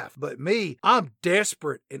and a half. But me, I'm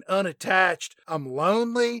desperate and unattached. I'm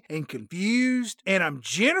lonely and confused, and I'm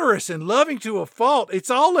generous and loving to a fault.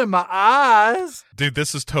 It's all in my eyes. Dude,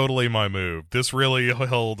 this is totally my move. This really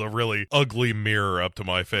held a really ugly mirror up to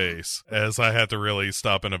my face as I had to really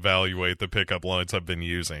stop and evaluate the pickup lines I've been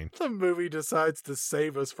using. The movie decides to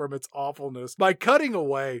save us from its awfulness by cutting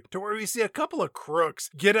away to where we see a couple of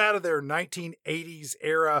crooks get out of their 1980s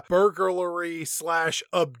era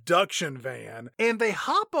burglary/abduction van, and they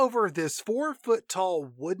hop over this 4-foot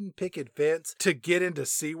tall wooden picket fence to get into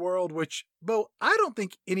SeaWorld, which Bo, I don't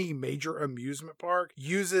think any major amusement park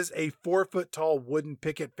uses a 4-foot-tall wooden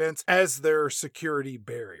picket fence as their security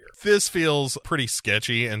barrier. This feels pretty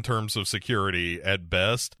sketchy in terms of security at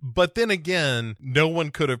best. But then again, no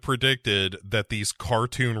one could have predicted that these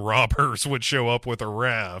cartoon robbers would show up with a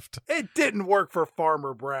raft. It didn't work for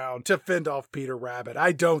Farmer Brown to fend off Peter Rabbit.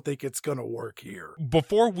 I don't think it's going to work here.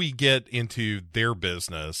 Before we get into their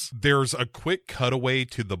business, there's a quick cutaway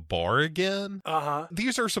to the bar again. Uh-huh.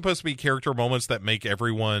 These are supposed to be character moments that make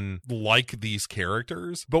everyone like these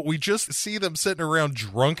characters, but we just see them sitting around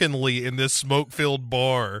drunkenly in this smoke-filled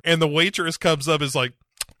bar, and the waitress comes up and is like,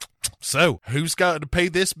 so, who's got to pay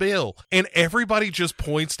this bill? And everybody just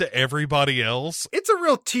points to everybody else. It's a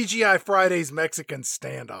real TGI Fridays Mexican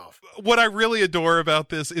standoff. What I really adore about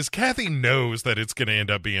this is Kathy knows that it's going to end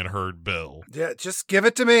up being her bill. Yeah, just give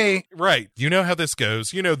it to me. Right. You know how this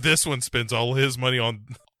goes. You know this one spends all his money on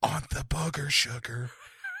the booger sugar.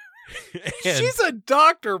 She's a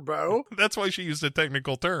doctor, Bo. That's why she used a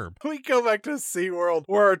technical term. We go back to SeaWorld,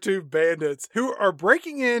 where our two bandits, who are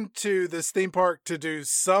breaking into this theme park to do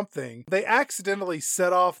something, they accidentally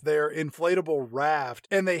set off their inflatable raft,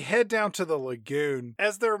 and they head down to the lagoon.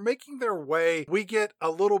 As they're making their way, we get a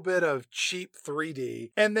little bit of cheap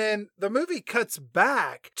 3D, and then the movie cuts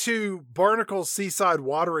back to Barnacle's seaside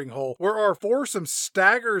watering hole, where our foursome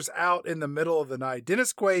staggers out in the middle of the night.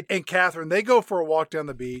 Dennis Quaid and Catherine, they go for a walk down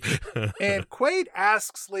the beach. And Quaid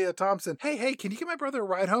asks Leah Thompson, hey, can you get my brother a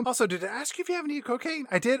ride home? Also, did I ask you if you have any cocaine?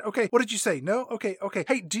 I did? Okay. What did you say? No? Okay.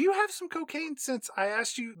 Hey, do you have some cocaine since I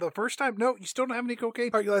asked you the first time? No, you still don't have any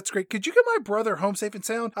cocaine? All right, that's great. Could you get my brother home safe and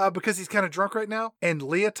sound? Because he's kind of drunk right now. And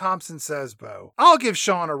Leah Thompson says, Bo, I'll give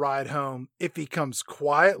Sean a ride home if he comes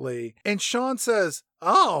quietly. And Sean says,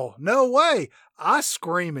 oh, no way. I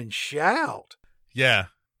scream and shout. Yeah,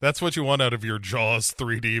 that's what you want out of your Jaws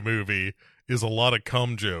 3D movie. Is a lot of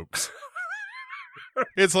cum jokes.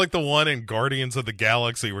 It's like the one in Guardians of the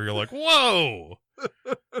Galaxy where you're like, whoa,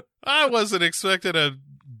 I wasn't expecting a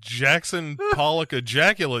Jackson Pollock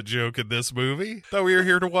ejaculate joke in this movie. Thought we were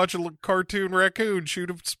here to watch a cartoon raccoon shoot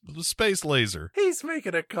a space laser. He's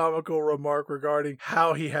making a comical remark regarding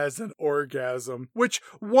how he has an orgasm, which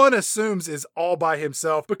one assumes is all by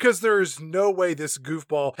himself because there is no way this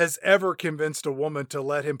goofball has ever convinced a woman to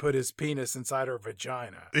let him put his penis inside her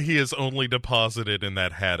vagina. He is only deposited in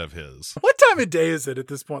that hat of his. What time of day is it at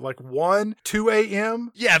this point? Like 1, 2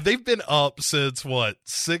 a.m.? Yeah, they've been up since,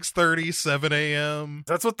 6:30, 7 a.m.?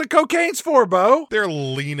 That's what the cocaine's for, Bo. They're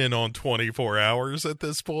leaning on 24 hours at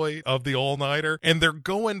this point of the all-nighter, and they're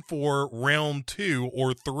going for round 2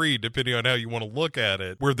 or 3, depending on how you want to look at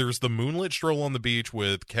it, where there's the moonlit stroll on the beach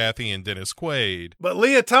with Kathy and Dennis Quaid. But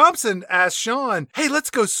Leah Thompson asks Sean, hey, let's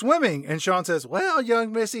go swimming. And Sean says, well,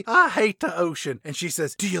 young missy, I hate the ocean. And she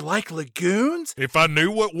says, do you like lagoons? If I knew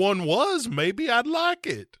what one was, maybe I'd like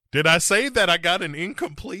it. Did I say that I got an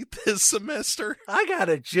incomplete this semester? I got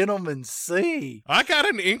a gentleman's C. I got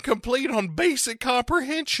an incomplete on basic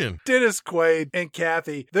comprehension. Dennis Quaid and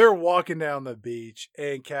Kathy, they're walking down the beach,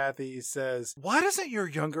 and Kathy says, why doesn't your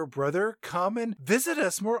younger brother come and visit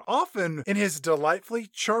us more often in his delightfully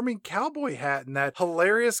charming cowboy hat and that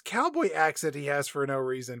hilarious cowboy accent he has for no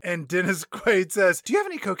reason? And Dennis Quaid says, do you have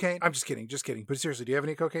any cocaine? I'm just kidding. But seriously, do you have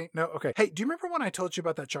any cocaine? No? Okay. Hey, do you remember when I told you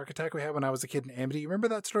about that shark attack we had when I was a kid in Amity? You remember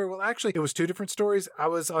that story? Well, actually, it was 2 different stories. I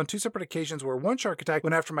was on 2 separate occasions where one shark attack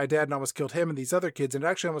went after my dad and almost killed him and these other kids, and it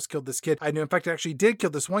actually almost killed this kid I knew. In fact, it actually did kill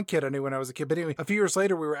this one kid I knew when I was a kid. But anyway, a few years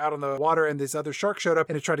later, we were out on the water and this other shark showed up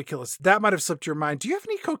and it tried to kill us. That might have slipped your mind. Do you have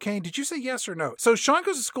any cocaine? Did you say yes or no? So Sean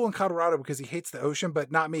goes to school in Colorado because he hates the ocean,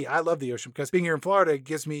 but not me. I love the ocean because being here in Florida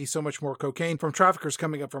gives me so much more cocaine from traffickers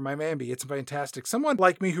coming up from Miami. It's fantastic. Someone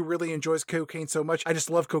like me who really enjoys cocaine so much, I just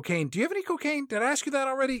love cocaine. Do you have any cocaine? Did I ask you that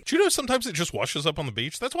already? Do you know sometimes it just washes up on the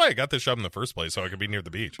beach? That's why I got this job in the first place, so I could be near the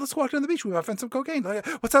beach. Let's walk down the beach. We might find some cocaine.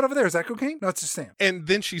 What's that over there? Is that cocaine? No, it's just sand. And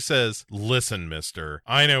then she says, listen, mister,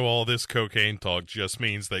 I know all this cocaine talk just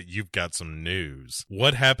means that you've got some news.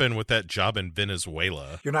 What happened with that job in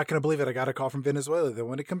Venezuela? You're not going to believe it. I got a call from Venezuela. They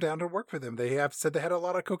want to come down to work for them. They have said they had a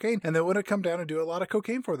lot of cocaine and they want to come down and do a lot of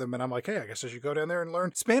cocaine for them. And I'm like, hey, I guess I should go down there and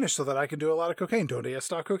learn Spanish so that I can do a lot of cocaine. Donde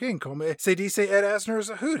está cocaine? Como se dice Ed Asner's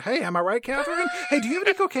a hoot. Hey, am I right, Catherine? Hey, do you have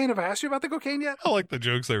any cocaine? Have I asked you about the cocaine yet? I like the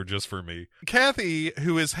joke. jokes there just for me. Kathy,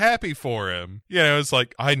 who is happy for him, is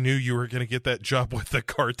like, I knew you were going to get that job with the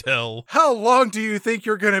cartel. How long do you think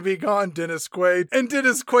you're going to be gone, Dennis Quaid? And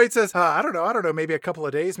Dennis Quaid says, I don't know, maybe a couple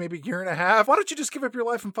of days, maybe a year and a half. Why don't you just give up your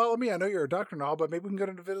life and follow me? I know you're a doctor and all, but maybe we can go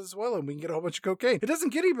to Venezuela and we can get a whole bunch of cocaine. It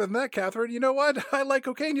doesn't get even than that, Catherine. You know what? I like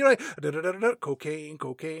cocaine. You know, cocaine,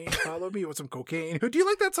 follow me with some cocaine. Do you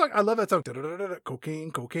like that song? I love that song.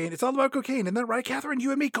 Cocaine. It's all about cocaine. Isn't that right, Catherine?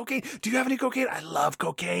 You and me, cocaine. Do you have any cocaine? I love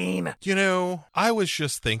cocaine. I was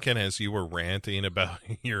just thinking as you were ranting about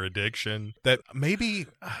your addiction that maybe,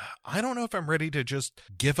 I don't know if I'm ready to just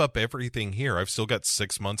give up everything here. I've still got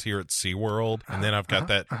 6 months here at SeaWorld, and then I've got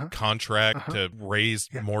that contract to raise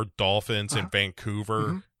more dolphins in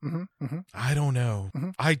Vancouver. I don't know.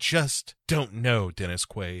 I just don't know, Dennis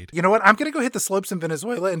Quaid. You know what? I'm going to go hit the slopes in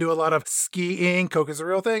Venezuela and do a lot of skiing. Coke is a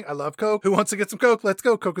real thing. I love Coke. Who wants to get some Coke? Let's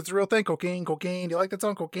go. Coke is a real thing. Cocaine. Do you like that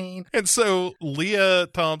song? Cocaine. And so Leah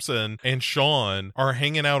Thompson and Sean are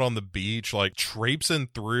hanging out on the beach, like traipsing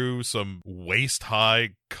through some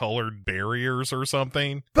waist-high colored barriers or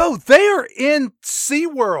something. Bo, they are in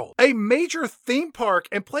SeaWorld, a major theme park,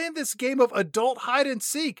 and playing this game of adult hide and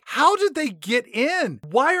seek. How did they get in?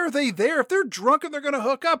 Why are they there? If they're drunk and they're going to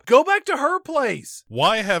hook up, go back to her place.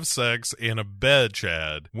 Why have sex in a bed,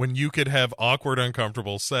 Chad, when you could have awkward,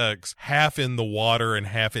 uncomfortable sex half in the water and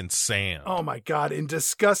half in sand? Oh my God, in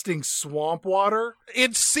disgusting swamp water?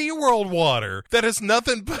 In SeaWorld water that is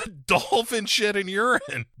nothing but dolphin shit and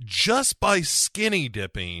urine. Just by skinny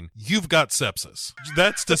dipping, you've got sepsis.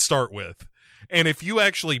 That's to start with. And if you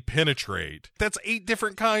actually penetrate, that's 8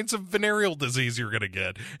 different kinds of venereal disease you're going to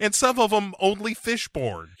get. And some of them only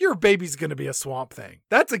fish-borne. Your baby's going to be a swamp thing.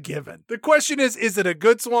 That's a given. The question is it a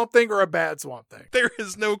good swamp thing or a bad swamp thing? There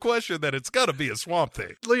is no question that it's got to be a swamp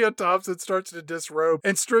thing. Leah Thompson starts to disrobe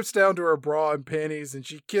and strips down to her bra and panties, and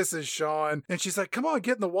she kisses Sean. And she's like, come on,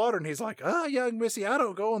 get in the water. And he's like, young missy, I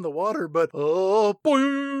don't go in the water, but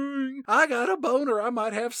boing, I got a boner. I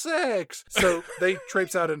might have sex. So they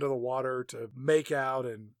traipse out into the water to make out,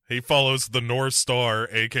 and he follows the North Star,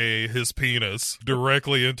 aka his penis,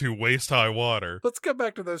 directly into waist-high water. Let's get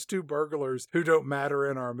back to those 2 burglars who don't matter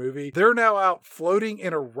in our movie. They're now out floating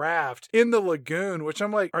in a raft in the lagoon, which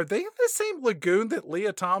I'm like, are they in the same lagoon that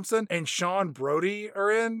Leah Thompson and Sean Brody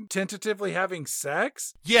are in, tentatively having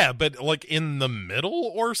sex? Yeah, but like in the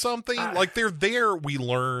middle or something? Like they're there, we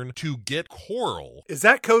learn, to get coral. Is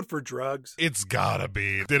that code for drugs? It's gotta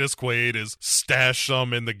be. Dennis Quaid has stashed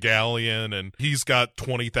some in the galleon, and he's got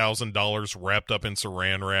 $20,000 wrapped up in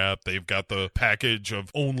saran wrap. They've got the package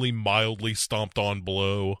of only mildly stomped on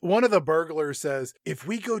blow. One of the burglars says, if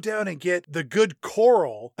we go down and get the good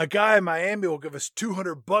coral, a guy in Miami will give us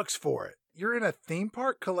 $200 for it. You're in a theme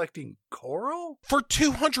park collecting coral? For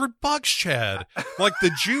 $200, Chad. Like, the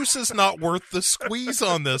juice is not worth the squeeze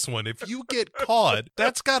on this one. If you get caught,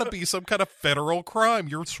 that's got to be some kind of federal crime.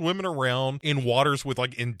 You're swimming around in waters with,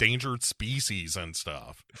 like, endangered species and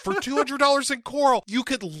stuff. For $200 in coral, you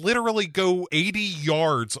could literally go 80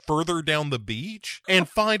 yards further down the beach and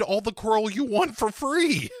find all the coral you want for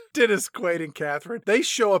free. Dennis Quaid and Catherine, they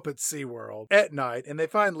show up at SeaWorld at night, and they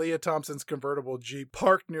find Leah Thompson's convertible Jeep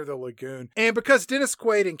parked near the lagoon. And because Dennis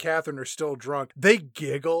Quaid and Catherine are still drunk, they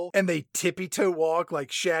giggle and they tippy-toe walk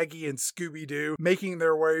like Shaggy and Scooby-Doo, making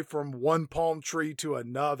their way from one palm tree to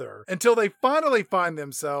another, until they finally find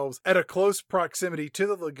themselves at a close proximity to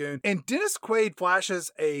the lagoon. And Dennis Quaid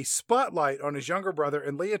flashes a spotlight on his younger brother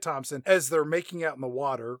and Leah Thompson as they're making out in the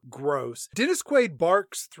water. Gross. Dennis Quaid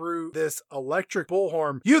barks through this electric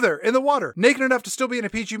bullhorn. You there, in the water, naked enough to still be in a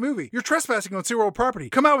PG movie. You're trespassing on SeaWorld property.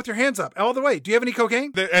 Come out with your hands up. All the way. Do you have any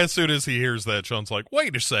cocaine? As soon as he hears that, Sean's like,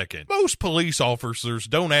 wait a second. Most police officers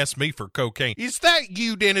don't ask me for cocaine. Is that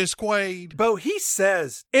you, Dennis Quaid? Bo, he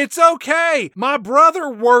says, it's okay. My brother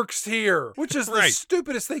works here. Which is the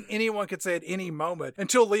stupidest thing anyone could say at any moment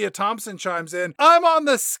until Leah Thompson chimes in, I'm on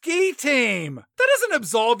the ski team. That doesn't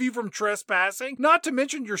absolve you from trespassing. Not to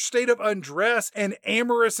mention your state of undress and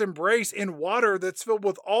amorous embrace in water that's filled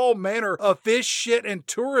with all manner of fish, shit, and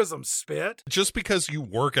tourism spit. Just because you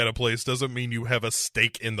work at a place doesn't mean you have a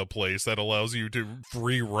stake in the place that allows you to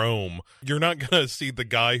free roam. You're not going to see the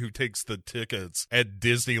guy who takes the tickets at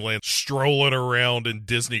Disneyland strolling around in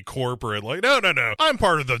Disney corporate like, no, I'm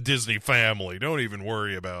part of the Disney family. Don't even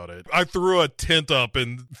worry about it. I threw a tent up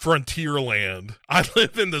in Frontierland. I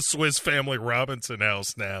live in the Swiss Family Robinson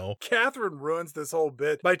house now. Catherine ruins this whole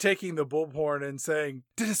bit by taking the bullhorn and saying,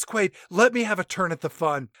 Dennis Quaid, let me have a turn at the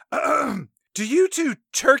fun. do you two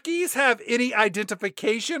turkeys have any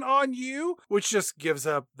identification on you? Which just gives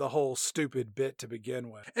up the whole stupid bit to begin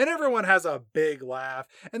with. And everyone has a big laugh.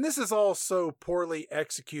 And this is all so poorly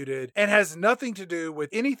executed and has nothing to do with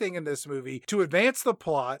anything in this movie to advance the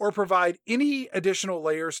plot or provide any additional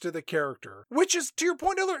layers to the character. Which is, to your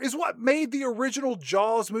point, Taylor, is what made the original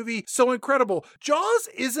Jaws movie so incredible. Jaws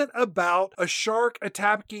isn't about a shark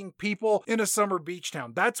attacking people in a summer beach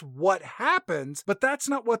town. That's what happens, but that's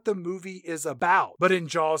not what the movie is about. But in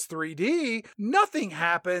Jaws 3D, nothing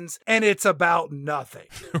happens and it's about nothing.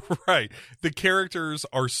 Right. The characters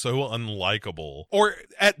are so unlikable, or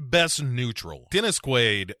at best neutral. Dennis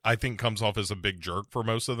Quaid, I think, comes off as a big jerk for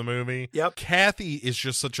most of the movie. Yep. Kathy is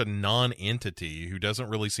just such a non-entity who doesn't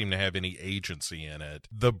really seem to have any agency in it.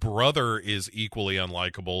 The brother is equally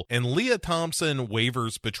unlikable, and Leah Thompson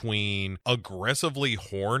wavers between aggressively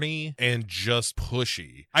horny and just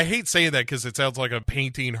pushy. I hate saying that because it sounds like I'm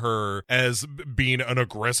painting her as being an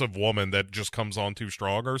aggressive woman that just comes on too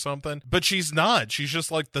strong or something, but she's not. She's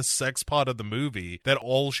just like the sex pot of the movie that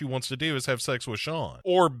all she wants to do is have sex with Sean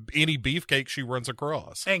or any beefcake she runs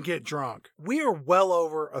across. And get drunk. We are well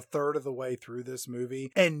over a third of the way through this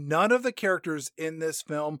movie, and none of the characters in this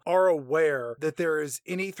film are aware that there is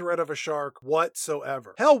any threat of a shark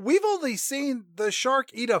whatsoever. Hell, we've only seen the shark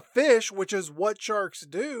eat a fish, which is what sharks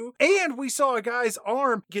do, and we saw a guy's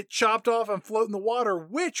arm get chopped off and float in the water,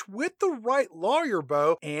 which, with the right lawyer,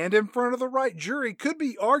 Bo, and in front of the right jury, could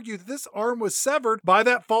be argued that this arm was severed by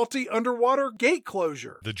that faulty underwater gate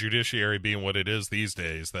closure. The judiciary being what it is these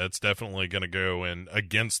days, that's definitely going to go in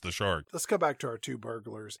against the shark. Let's go back to our two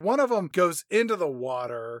burglars. One of them goes into the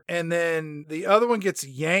water, and then the other one gets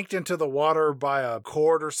yanked into the water by a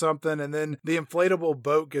cord or something, and then the inflatable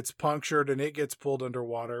boat gets punctured and it gets pulled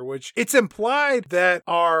underwater, which it's implied that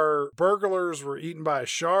our burglars were eaten by a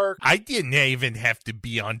shark. I didn't even have to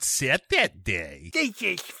be on set that day. They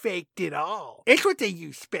just faked it all. It's what they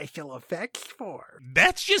use special effects for.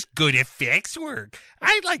 That's just good effects work.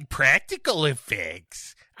 I like practical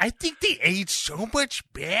effects. I think they age so much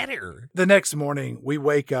better. The next morning, we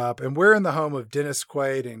wake up and we're in the home of Dennis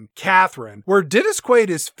Quaid and Catherine, where Dennis Quaid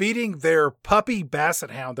is feeding their puppy basset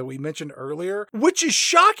hound that we mentioned earlier, which is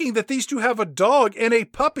shocking that these two have a dog and a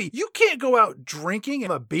puppy. You can't go out drinking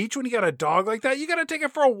on a beach when you got a dog like that. You got to take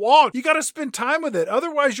it for a walk. You got to spend time with it.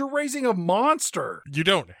 Otherwise, you're raising a monster. You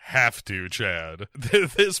don't have to, Chad.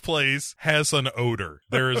 This place has an odor.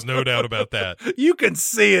 There is no doubt about that. You can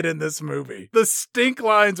see it in this movie. The stink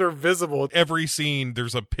lines are visible. Every scene,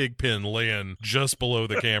 there's a pig pen laying just below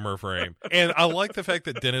the camera frame. And I like the fact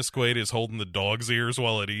that Dennis Quaid is holding the dog's ears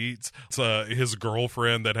while it eats. It's his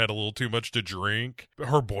girlfriend that had a little too much to drink.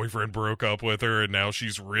 Her boyfriend broke up with her, and now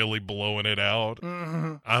she's really blowing it out.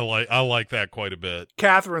 Mm-hmm. I like that quite a bit.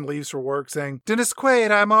 Catherine leaves for work saying, Dennis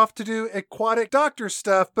Quaid, I'm off to do aquatic doctor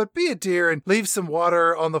stuff, but be a dear and leave some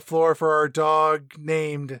water on the floor for our dog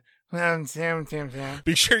named...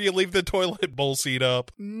 Be sure you leave the toilet bowl seat up.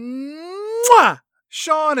 Mwah!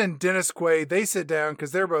 Sean and Dennis Quaid, they sit down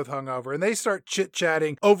because they're both hungover, and they start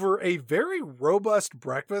chit-chatting over a very robust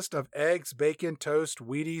breakfast of eggs, bacon, toast,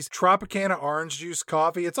 Wheaties, Tropicana orange juice,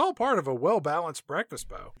 coffee. It's all part of a well-balanced breakfast,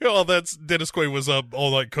 Bo. Well, that's Dennis Quaid was up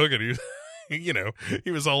all night cooking. You know,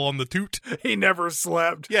 he was all on the toot. He never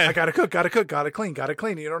slept. Yeah. I gotta cook, gotta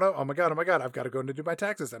clean. You don't know? Oh my God. I've got to go in to do my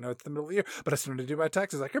taxes. I know it's the middle of the year, but I still need to do my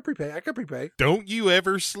taxes. I could prepay. Don't you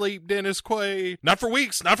ever sleep, Dennis Quaid. Not for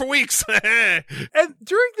weeks. And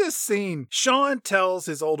during this scene, Sean tells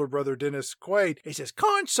his older brother, Dennis Quaid, he says,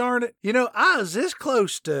 "Consarn it. You know, I was this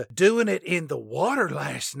close to doing it in the water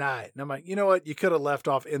last night." And I'm like, you know what? You could have left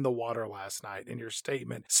off in the water last night, and your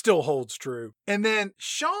statement still holds true. And then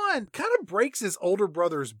Sean kind of breaks his older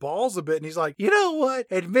brother's balls a bit, and he's like, you know what?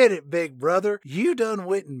 Admit it, big brother. You done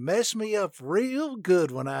went and messed me up real good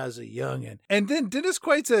when I was a youngin'. And then Dennis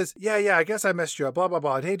Quaid says, yeah, I guess I messed you up, blah, blah,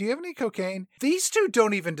 blah. Hey, do you have any cocaine? These two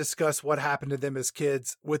don't even discuss what happened to them as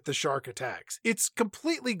kids with the shark attacks. It's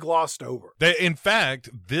completely glossed over. In fact,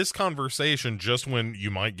 this conversation, just when you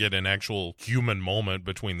might get an actual human moment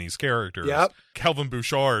between these characters, Yep. Calvin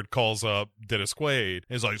Bouchard calls up Dennis Quaid.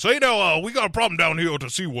 He's like, say now, we got a problem down here at the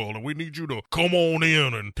SeaWorld, and we need you to come on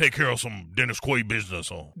in and take care of some Dennis Quaid business.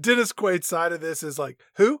 Dennis Quaid's side of this is like,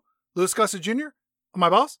 who? Louis Gossett Jr.? My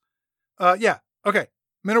boss? Yeah. Okay.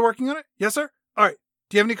 Men are working on it? Yes, sir. All right.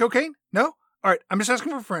 Do you have any cocaine? No? All right. I'm just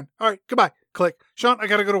asking for a friend. All right. Goodbye. Click. Sean, I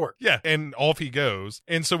gotta go to work. Yeah, and off he goes.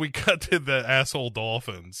 And so we cut to the asshole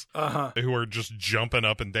dolphins who are just jumping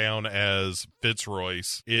up and down as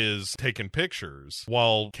Fitzroyce is taking pictures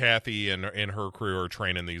while Kathy and her crew are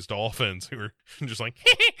training these dolphins who are just like,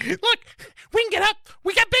 Look, we can get up.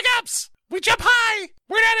 We got big ups. We jump high.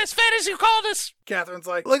 We're not as fat as you called us. Catherine's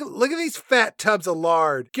like, look at these fat tubs of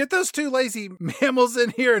lard. Get those two lazy mammals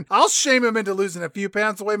in here and I'll shame them into losing a few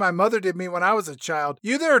pounds the way my mother did me when I was a child.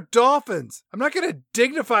 You there are dolphins. I'm not going to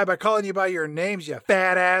dignify by calling you by your names, you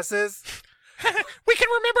fat asses. We can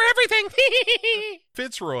remember everything.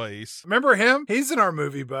 Fitzroyce. Remember him? He's in our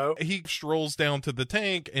movie, Bo. He strolls down to the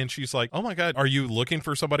tank and she's like, oh my God, are you looking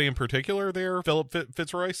for somebody in particular there, Philip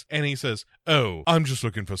Fitzroyce? And he says, oh, I'm just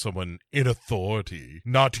looking for someone in authority,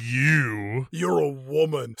 not you. You're a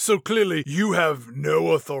woman, so clearly you have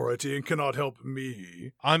no authority and cannot help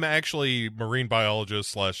me. I'm actually marine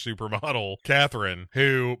biologist / supermodel Catherine,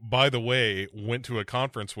 who, by the way, went to a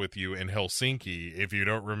conference with you in Helsinki, if you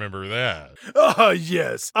don't remember that.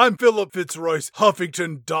 Yes, I'm Philip Fitzroyce,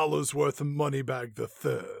 Huffington Dollarsworth Moneybag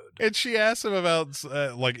III. And she asked him about,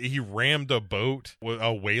 he rammed a boat,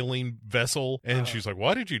 a whaling vessel. And she's like,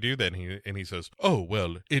 why did you do that? And he says, oh,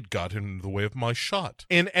 well, it got in the way of my shot.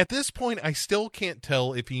 And at this point, I still can't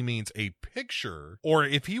tell if he means a picture or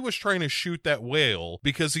if he was trying to shoot that whale,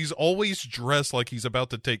 because he's always dressed like he's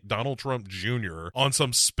about to take Donald Trump Jr. on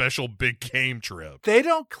some special big game trip. They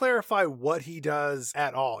don't clarify what he does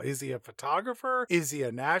at all. Is he a photographer? Is he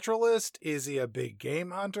a naturalist? Is he a big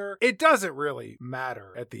game hunter? It doesn't really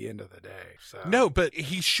matter at the end of the day. So. No, but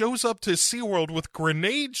he shows up to SeaWorld with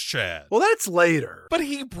grenades, Chad. Well, that's later. But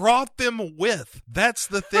he brought them with. That's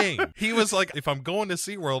the thing. He was like, if I'm going to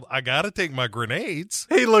SeaWorld, I gotta take my grenades.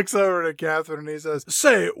 He looks over to Catherine and he says,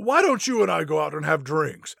 say, why don't you and I go out and have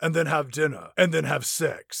drinks, and then have dinner, and then have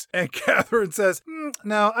sex? And Catherine says,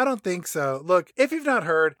 no, I don't think so. Look, if you've not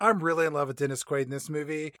heard, I'm really in love with Dennis Quaid in this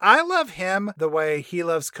movie. I love him the way he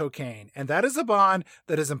loves cocaine, and that is a bond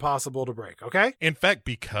that is impossible to break, okay? In fact,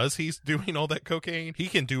 because he's doing all that cocaine, he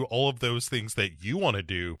can do all of those things that you want to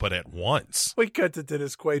do, but at once. We cut to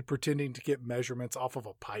Dennis Quaid pretending to get measurements off of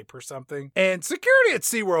a pipe or something. And security at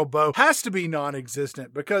SeaWorld, Bo, has to be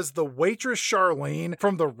non-existent because the waitress Charlene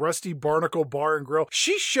from the Rusty Barnacle Bar and Grill,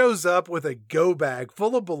 she shows up with a go bag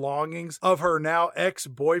full of belongings of her now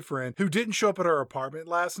ex-boyfriend who didn't show up at her apartment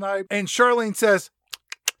last night. And Charlene says,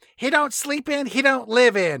 he don't sleep in, he don't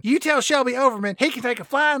live in. You tell Shelby Overman he can take a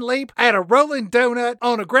flying leap at a rolling donut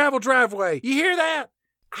on a gravel driveway. You hear that?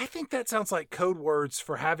 I think that sounds like code words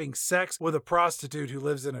for having sex with a prostitute who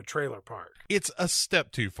lives in a trailer park. It's a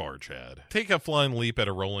step too far, Chad. Take a flying leap at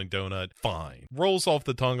a rolling donut, fine. Rolls off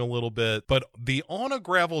the tongue a little bit, but the on a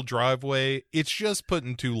gravel driveway, it's just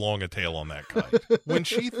putting too long a tail on that guy. When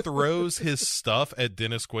she throws his stuff at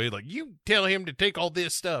Dennis Quaid, like, you tell him to take all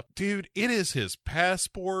this stuff. Dude, it is his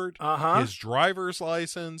passport, his driver's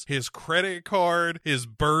license, his credit card, his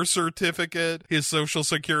birth certificate, his social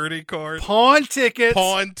security card. Pawn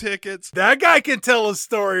tickets. That guy can tell a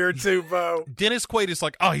story or two, Bo. Dennis Quaid is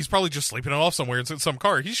like, oh, he's probably just sleeping it off somewhere in some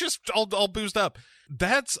car. He's just all boozed up.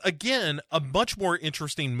 That's, again, a much more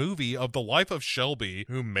interesting movie of the life of Shelby,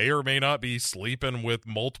 who may or may not be sleeping with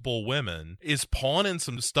multiple women, is pawning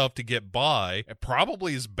some stuff to get by, and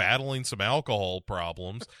probably is battling some alcohol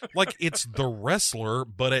problems. Like, it's The Wrestler,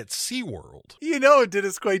 but at SeaWorld. You know,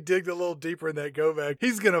 Dennis Quaid digged a little deeper in that go bag,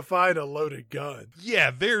 he's going to find a loaded gun. Yeah,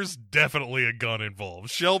 there's definitely a gun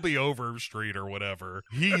involved. Shelby Overstreet or whatever,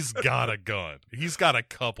 he's got a gun. He's got a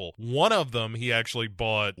couple. One of them he actually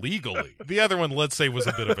bought legally. The other one, let's say, was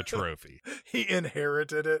a bit of a trophy. He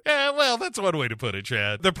inherited it. Yeah, well, that's one way to put it,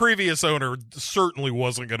 Chad. The previous owner certainly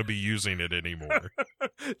wasn't going to be using it anymore.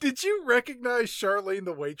 Did you recognize Charlene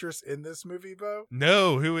the waitress in this movie, Bo?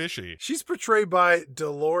 No, who is she? She's portrayed by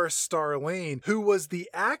Dolores Starling, who was the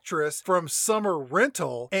actress from Summer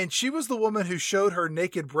Rental, and she was the woman who showed her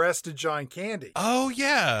naked breast to John Candy. Oh,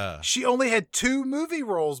 yeah. She only had 2 movie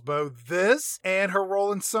roles, Bo. This and her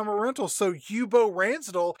role in Summer Rental. So you, Bo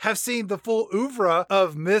Ransdell, have seen the full oeuvre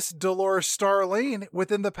of Miss Dolores Starling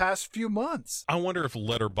within the past few months. I wonder if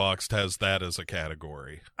Letterboxd has that as a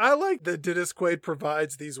category. I like that Dennis Quaid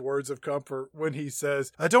provides these words of comfort when he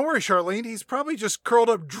says, don't worry, Charlene, he's probably just curled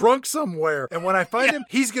up drunk somewhere. And when I find him,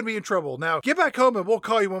 he's going to be in trouble. Now, get back home and we'll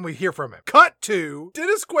call you when we hear from him. Cut to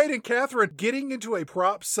Dennis Quaid and Catherine getting into a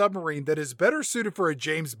prop submarine that is better suited for a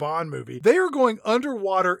James Bond movie. They are going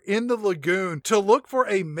underwater in the lagoon to look for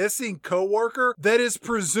a missing coworker that is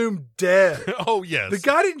presumed dead. Oh, Oh, yes. The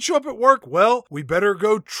guy didn't show up at work. Well, we better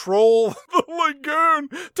go troll the lagoon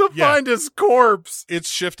to find his corpse. It's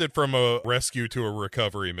shifted from a rescue to a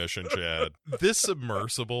recovery mission, Chad. This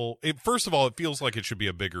submersible, first of all, it feels like it should be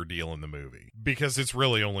a bigger deal in the movie because it's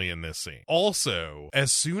really only in this scene. Also,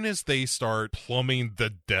 as soon as they start plumbing the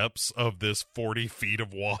depths of this 40 feet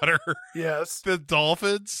of water, yes, the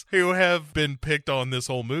dolphins who have been picked on this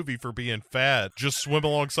whole movie for being fat just swim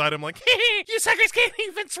alongside him like, you suckers can't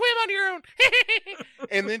even swim on your own.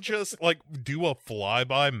 And then just like do a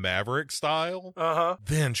flyby Maverick style.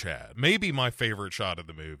 Then, Chad, maybe my favorite shot of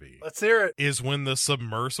the movie. Let's hear it. Is when the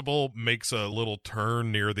submersible makes a little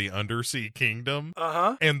turn near the undersea kingdom.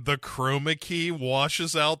 And the chroma key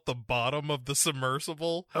washes out the bottom of the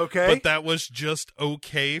submersible. Okay. But that was just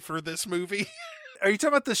okay for this movie. Are you talking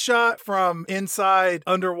about the shot from inside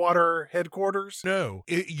underwater headquarters? No.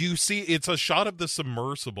 You see, it's a shot of the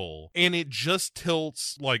submersible, and it just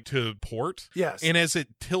tilts, like, to port. Yes. And as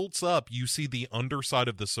it tilts up, you see the underside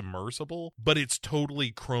of the submersible, but it's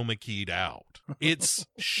totally chroma keyed out. It's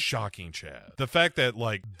shocking, Chad. The fact that,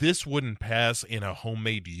 like, this wouldn't pass in a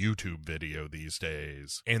homemade YouTube video these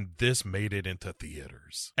days, and this made it into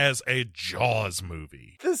theaters as a Jaws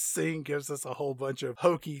movie. This scene gives us a whole bunch of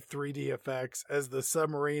hokey 3D effects as the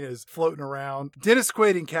submarine is floating around. Dennis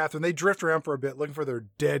Quaid and Catherine, they drift around for a bit looking for their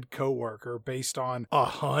dead coworker based on a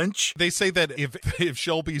hunch. They say that if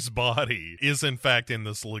Shelby's body is in fact in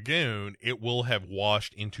this lagoon, it will have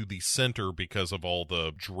washed into the center because of all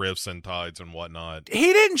the drifts and tides and whatnot.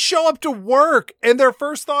 He didn't show up to work, and their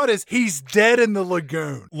first thought is he's dead in the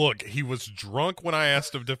lagoon. Look, he was drunk when I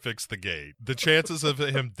asked him to fix the gate. The chances of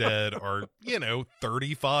him dead are,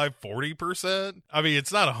 35, 40%. I mean,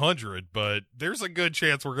 it's not 100, but there's a good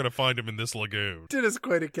chance we're going to find him in this lagoon. Dennis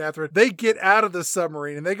Quaid and Catherine, they get out of the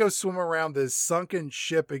submarine and they go swim around this sunken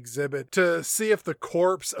ship exhibit to see if the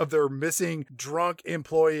corpse of their missing drunk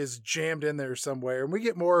employee is jammed in there somewhere. And we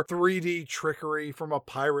get more 3D trickery from a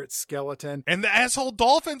pirate skeleton. And the asshole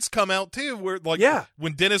dolphins come out too, where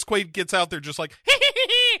when Dennis Quaid gets out, they're just like,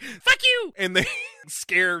 fuck you! And they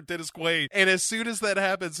scare Dennis Quaid. And as soon as that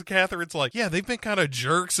happens, Catherine's like, yeah, they've been kind of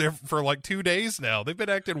jerks for like 2 days now. They've been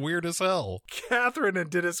acting weird as hell. Catherine and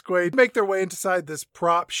Dennis Quaid make their way inside this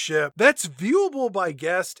prop ship that's viewable by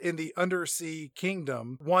guests in the undersea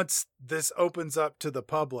kingdom once this opens up to the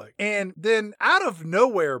public. And then out of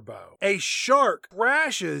nowhere, Bo, a shark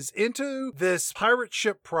crashes into this pirate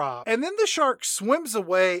ship prop, and then the shark swims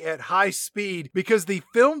away at high speed because the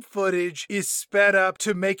film footage is sped up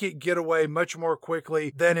to make it get away much more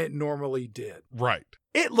quickly than it normally did. Right.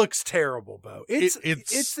 It looks terrible, Bo.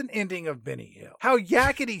 It's an ending of Benny Hill. How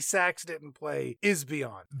Yakety Sax didn't play is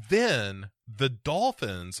beyond. Then the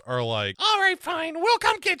dolphins are like, all right, fine, we'll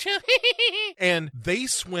come get you. And they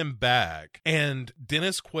swim back, and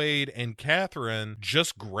Dennis Quaid and Catherine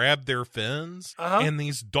just grab their fins, and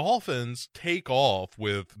these dolphins take off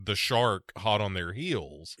with the shark hot on their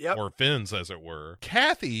heels, or fins, as it were.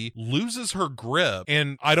 Kathy loses her grip,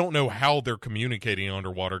 and I don't know how they're communicating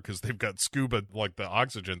underwater because they've got scuba, like the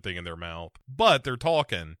oxygen thing in their mouth, but they're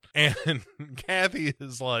talking. And Kathy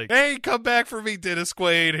is like, hey, come back for me, Dennis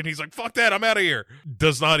Quaid. And he's like, fuck that, I'm out of here.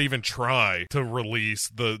 Does not even try to release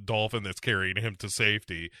the dolphin that's carrying him to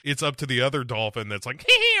safety. It's up to the other dolphin that's like,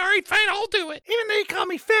 hey, all right, fine, I'll do it. Even though you call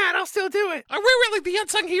me fat, I'll still do it. We're really the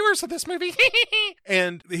unsung heroes of this movie.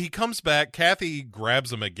 And he comes back, Kathy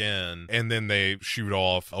grabs him again, and then they shoot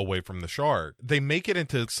off away from the shark. They make it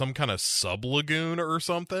into some kind of sub-lagoon or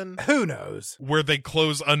something. Who knows? Where they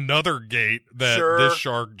close another gate that this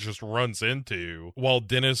shark just runs into, while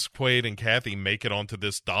Dennis Quaid and Kathy make it onto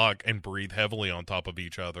this dock and breathe heavily on top of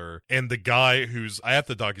each other. And the guy who's at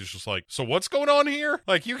the dock is just like, so what's going on here?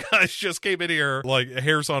 Like, you guys just came in here like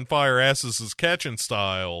hairs on fire, asses is catching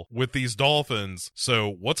style with these dolphins. So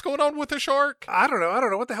what's going on with the shark? I don't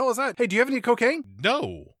know. What the hell is that? Hey, do you have any cocaine?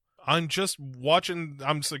 No. I'm just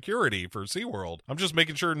I'm security for SeaWorld. I'm just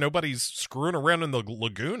making sure nobody's screwing around in the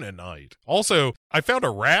lagoon at night. Also, I found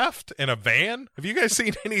a raft and a van. Have you guys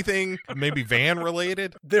seen anything maybe van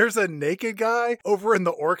related? There's a naked guy over in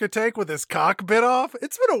the orca tank with his cock bit off.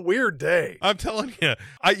 It's been a weird day. I'm telling you,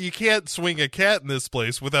 you can't swing a cat in this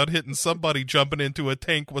place without hitting somebody jumping into a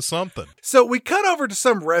tank with something. So we cut over to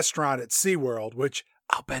some restaurant at SeaWorld, which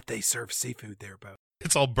I'll bet they serve seafood there, Bo.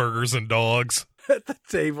 It's all burgers and dogs. At the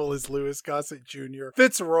table is Louis Gossett Jr.,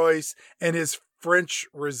 Fitzroyce, and his French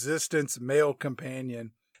resistance male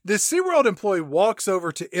companion. This SeaWorld employee walks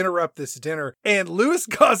over to interrupt this dinner, and Louis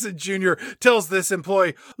Gossett Jr. tells this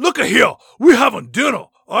employee, Look at here, we having dinner.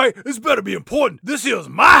 All right, this better be important. This here's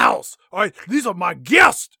my house. All right, these are my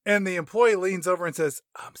guests. and the employee leans over and says,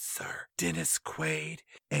 sir, Dennis Quaid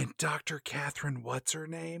and Dr. Catherine, what's her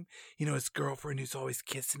name? You know, his girlfriend who's always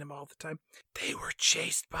kissing him all the time. They were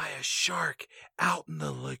chased by a shark out in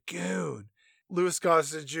the lagoon. Louis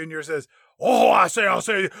Gossett Jr. says, Oh, I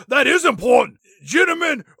say, that is important.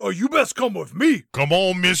 Gentlemen, you best come with me. Come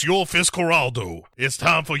on, Monsieur Fitzcarraldo. It's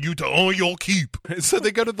time for you to earn your keep. So they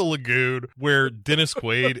go to the lagoon where Dennis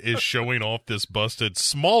Quaid is showing off this busted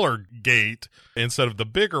smaller gate instead of the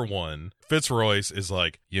bigger one. Fitzroyce is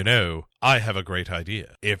like, I have a great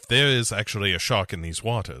idea. If there is actually a shark in these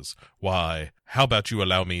waters, why, how about you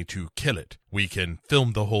allow me to kill it? We can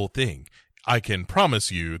film the whole thing. I can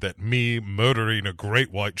promise you that me murdering a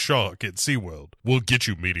great white shark at SeaWorld will get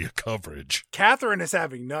you media coverage. Catherine is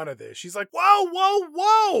having none of this. She's like,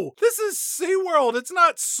 whoa. This is SeaWorld. It's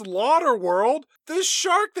not Slaughter World. This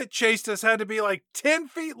shark that chased us had to be like 10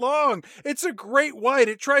 feet long. It's a great white.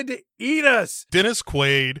 It tried to eat us. Dennis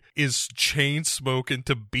Quaid is chain smoking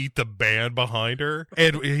to beat the band behind her.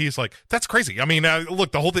 And he's like, that's crazy. I mean,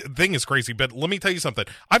 look, the whole thing is crazy, but let me tell you something.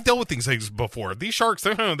 I've dealt with these things before. These sharks,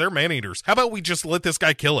 they're man-eaters. How about we just let this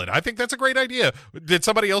guy kill it? I think that's a great idea. Did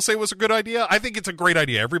somebody else say it was a good idea? I think it's a great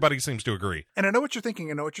idea. Everybody seems to agree. And I know what you're thinking.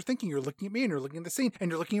 You're looking at me and you're looking at the scene and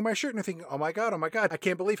you're looking at my shirt and you're thinking, oh my God. I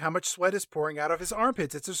can't believe how much sweat is pouring out of his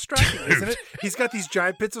armpits. It's distracting, isn't it? He's got these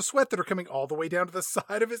giant pits of sweat that are coming all the way down to the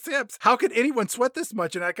side of his hips. How could anyone sweat this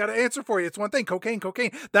much? And I got to answer for you. It's one thing, cocaine.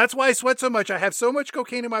 That's why I sweat so much. I have so much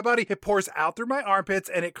cocaine in my body. It pours out through my armpits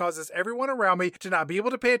and it causes everyone around me to not be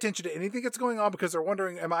able to pay attention to anything that's going on because they're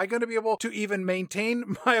wondering, am I going to be able to even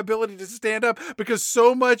maintain my ability to stand up because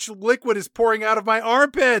so much liquid is pouring out of my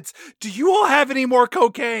armpits? Do you all have any more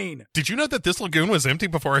cocaine? Did you know that this lagoon was empty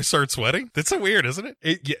before I started sweating? That's so weird, isn't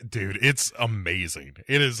it? Yeah, dude, it's amazing.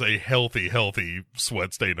 It is a healthy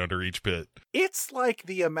sweat stain under each pit. It's like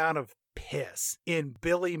the amount of piss in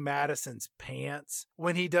Billy Madison's pants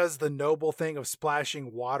when he does the noble thing of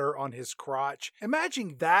splashing water on his crotch.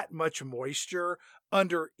 Imagine that much moisture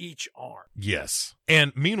under each arm. Yes.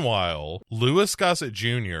 And meanwhile, Louis Gossett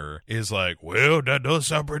Jr. is like, well, that does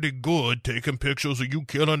sound pretty good, taking pictures of you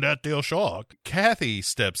killing that there shark. Kathy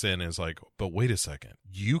steps in and is like, but wait a second.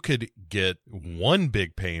 You could get one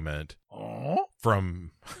big payment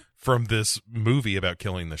from this movie about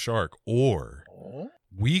killing the shark, or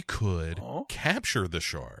we could capture the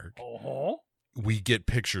shark. We get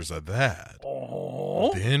pictures of that.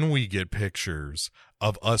 Then we get pictures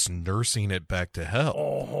of us nursing it back to health.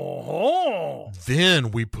 Then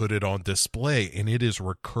we put it on display, and it is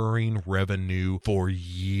recurring revenue for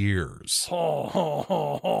years.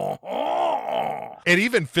 And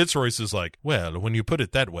even Fitzroyce is like, well, when you put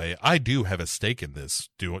it that way, I do have a stake in this,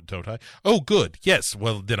 don't I? Oh, good. Yes.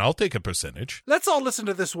 Well, then I'll take a percentage. Let's all listen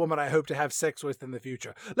to this woman I hope to have sex with in the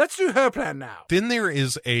future. Let's do her plan now. Then there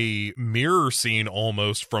is a mirror scene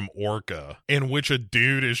almost from Orca in which a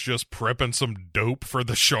dude is just prepping some dope for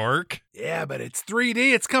the shark. Yeah, but it's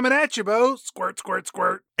 3D. It's coming at you, Bo. Squirt, squirt,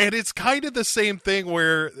 squirt. And it's kind of the same thing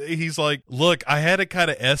where he's like, look, I had to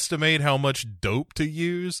kind of estimate how much dope to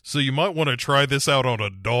use, so you might want to try this out on a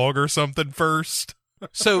dog or something first.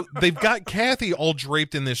 So they've got Kathy all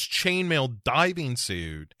draped in this chainmail diving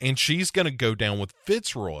suit, and she's going to go down with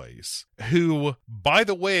Fitzroyce, who, by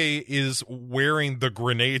the way, is wearing the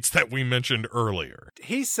grenades that we mentioned earlier.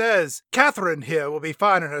 He says, Catherine here will be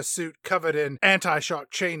fine in her suit covered in anti-shock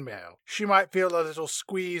chainmail. She might feel a little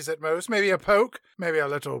squeeze at most, maybe a poke, maybe a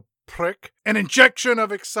little prick, an injection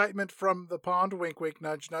of excitement from the pond, wink, wink,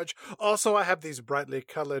 nudge, nudge. Also, I have these brightly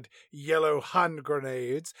colored yellow hand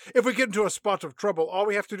grenades. If we get into a spot of trouble, all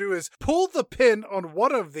we have to do is pull the pin on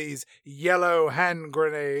one of these yellow hand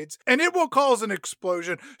grenades, and it will cause an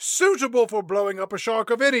explosion suitable for blowing up a shark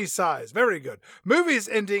of any size. Very good. Movie's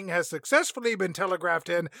ending has successfully been telegraphed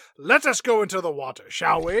in. Let us go into the water,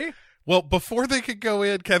 shall we? Well, before they could go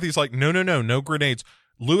in, Kathy's like, no grenades.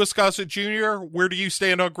 Louis Gossett Jr., where do you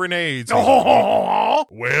stand on grenades? Well,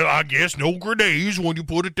 I guess no grenades when you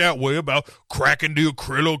put it that way about cracking the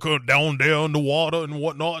acrylic down there in the water and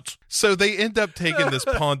whatnot. So they end up taking this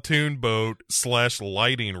pontoon boat /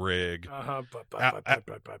 lighting rig out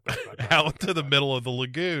to the middle of the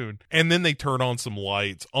lagoon. And then they turn on some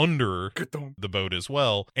lights under the boat as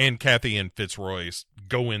well. And Kathy and Fitzroyce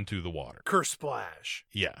go into the water. Kersplash.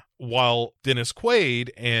 Yeah. while Dennis Quaid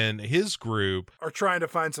and his group are trying to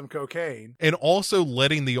find some cocaine. And also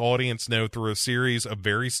letting the audience know through a series of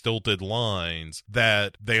very stilted lines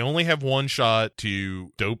that they only have one shot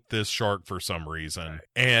to dope this shark for some reason,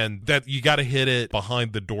 and that you got to hit it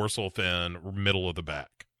behind the dorsal fin, middle of the back.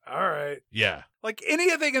 All right. Yeah. Like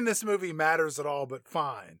anything in this movie matters at all, but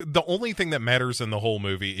fine. The only thing that matters in the whole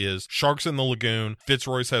movie is sharks in the lagoon,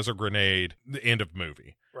 Fitzroyce has a grenade, the end of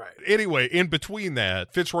movie. Right. Anyway, in between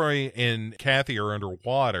that, Fitzroy and Kathy are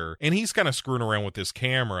underwater, and he's kind of screwing around with this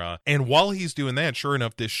camera. And while he's doing that, sure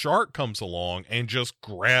enough, this shark comes along and just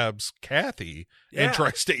grabs Kathy and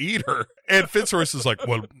tries to eat her. And Fitzroyce is like,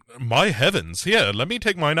 well, my heavens, yeah, let me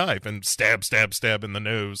take my knife and stab in the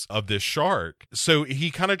nose of this shark. So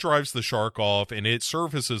he kind of drives the shark off, and it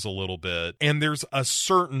surfaces a little bit. And there's a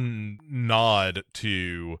certain nod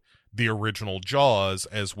to the original Jaws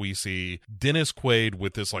as we see Dennis Quaid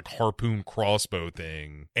with this like harpoon crossbow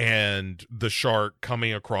thing and the shark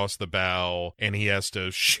coming across the bow, and he has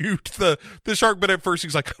to shoot the shark. But at first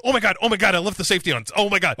he's like, oh my god, I left the safety on. Oh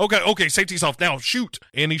my god, okay, safety's off now, shoot.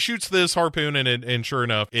 And he shoots this harpoon, and sure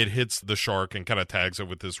enough, it hits the shark and kind of tags it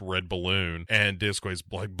with this red balloon. And Dennis Quaid's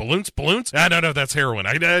like, balloons? No, that's heroin.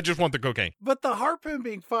 I just want the cocaine. But the harpoon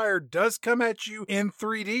being fired does come at you in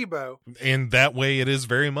 3D, Bo. And that way it is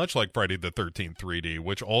very much like Friday the 13th 3D,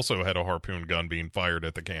 which also had a harpoon gun being fired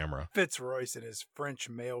at the camera. Fitzroyce and his French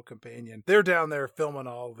male companion, they're down there filming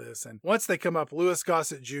all this, and once they come up, Louis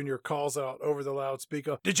Gossett Jr. calls out over the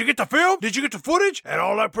loudspeaker, "Did you get the film? Did you get the footage? And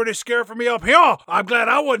all that pretty scary for me up here. I'm glad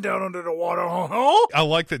I wasn't down under the water, huh?" I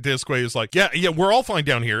like that Dennis Quaid is like, yeah, we're all fine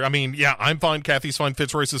down here. I mean, yeah, I'm fine, Kathy's fine,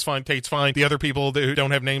 Fitzroyce is fine, Tate's fine, the other people who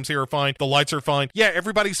don't have names here are fine, the lights are fine. Yeah,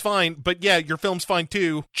 everybody's fine, but yeah, your film's fine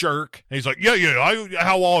too, jerk. And he's like,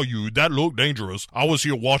 how are you? That looked dangerous. I was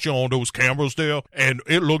here watching all those cameras there, and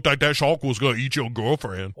it looked like that shark was gonna eat your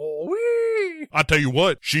girlfriend. Oh, wee. I tell you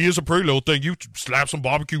what, she is a pretty little thing. You slap some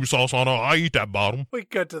barbecue sauce on her, I eat that bottom. We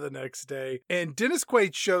cut to the next day, and Dennis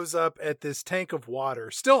Quaid shows up at this tank of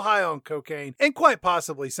water, still high on cocaine, and quite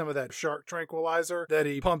possibly some of that shark tranquilizer that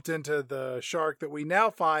he pumped into the shark that we now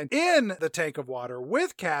find in the tank of water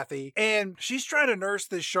with Kathy, and she's trying to nurse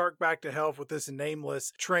this shark back to health with this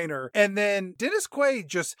nameless trainer, and then Dennis Quaid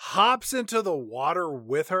just hops into the water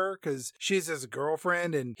with her because she's his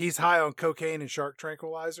girlfriend and he's high on cocaine and shark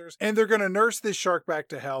tranquilizers, and they're going to nurse this shark back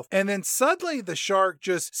to health, and then suddenly the shark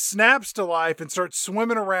just snaps to life and starts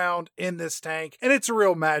swimming around in this tank, and it's a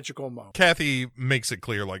real magical moment. Kathy makes it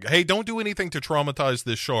clear, like, hey, don't do anything to traumatize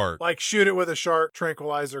this shark. Like shoot it with a shark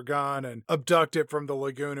tranquilizer gun and abduct it from the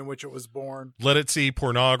lagoon in which it was born. Let it see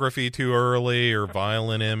pornography too early or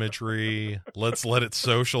violent imagery. Let's let it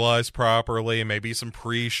socialize properly, maybe some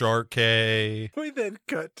pre-Shark K. We then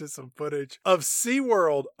cut to some footage of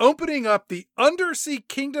SeaWorld opening up the Undersea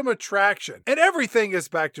Kingdom attraction, and everything is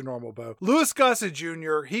back to normal, Bo. Louis Gossett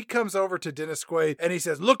Jr., he comes over to Dennis Quaid and he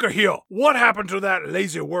says, "Look here, what happened to that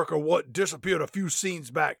lazy worker what disappeared a few scenes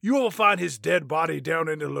back? You will find his dead body down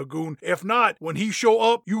in the lagoon. If not, when he show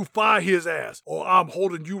up, you fire his ass, or I'm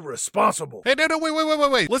holding you responsible." Hey, no,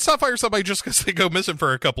 wait. Let's not fire somebody just because they go missing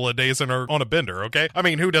for a couple of days and are on a bender, okay? I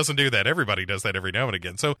mean, who doesn't do that? Everybody does that every now and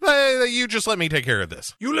again. So you just let me take care of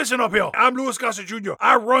this. You listen up here. I'm Louis Gossett Jr.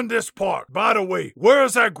 I run this park. By the way,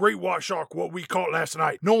 where's that great white shark what we caught last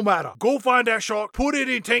night? No matter. Go find that shark, put it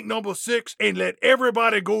in tank number 6, and let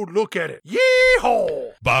everybody go look at it.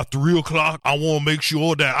 Yeehaw! By 3 o'clock, I want to make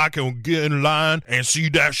sure that I can get in line and see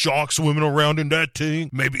that shark swimming around in that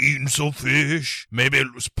tank, maybe eating some fish, maybe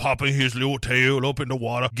popping his little tail up in the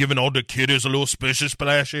water, giving all the kiddies a little spishy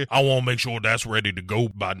splashy. I want to make sure that's ready to go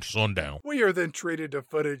by sundown. We are then treated to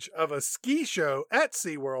footage of a ski show at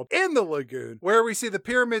SeaWorld in the lagoon, where we see the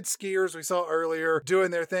pyramid skiers we saw earlier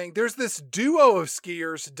doing their thing. There's this duo of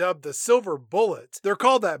skiers dubbed the Silver Bullets. They're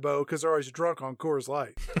called that, Bo, because they're always drunk on Coors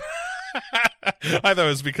Light. I thought it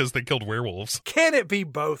was because they killed werewolves. Can it be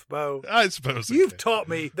both, Bo? I suppose You've taught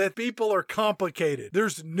me that people are complicated.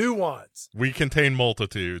 There's nuance. We contain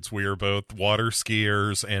multitudes. We are both water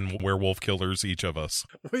skiers and werewolf killers, each of us.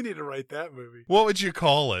 We need to write that movie. What would you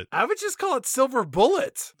call it? I would just call it Silver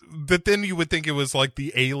Bullets. But then you would think it was like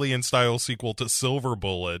the Alien-style sequel to Silver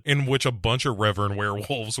Bullet, in which a bunch of reverend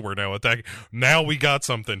werewolves were now attacking. Now we got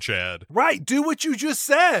something, Chad. Right, do what you just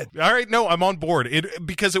said. All right, no, I'm on board.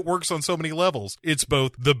 Because it works on so many levels. It's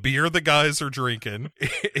both the beer the guys are drinking,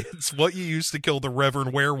 it's what you use to kill the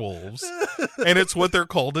reverend werewolves, and it's what they're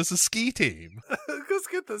called as a ski team. Because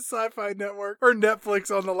get the Sci-Fi Network or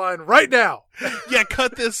Netflix on the line right now. Yeah,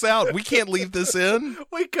 cut this out. We can't leave this in.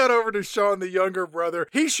 We cut over to Sean, the younger brother.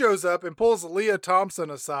 He shows up and pulls Leah Thompson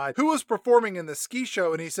aside, who was performing in the ski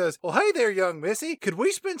show, and he says, well, hey there, young missy. Could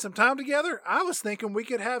we spend some time together? I was thinking we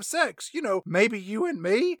could have sex. You know, maybe you and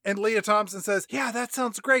me? And Leah Thompson says, yeah, that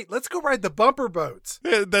sounds great. Let's go ride the bumper boats.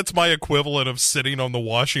 That's my equivalent of sitting on the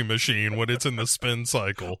washing machine when it's in the spin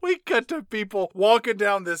cycle. We cut to people walking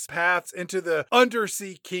down this path into the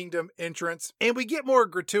Undersea Kingdom entrance, and we get more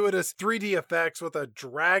gratuitous 3D effects with a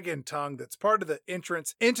dragon tongue that's part of the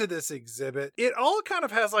entrance into this exhibit. It all kind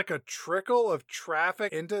of has like a trickle of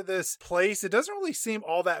traffic into this place. It doesn't really seem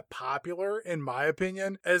all that popular, in my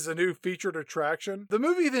opinion, as a new featured attraction. The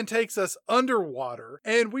movie then takes us underwater,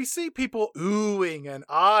 and we see people oohing and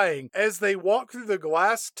eyeing as they walk through the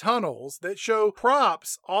glass tunnels that show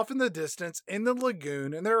props off in the distance in the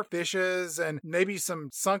lagoon, and there are fishes and maybe some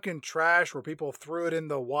sunken trash where people threw it in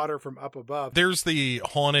the water from up above. There's the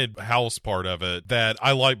haunted house part of it that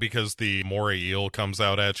I like because the moray eel comes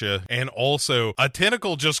out at you, and also a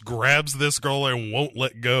tentacle just grabs this girl and won't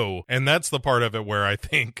let go, and that's the part of it where I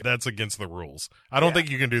think that's against the rules. I don't think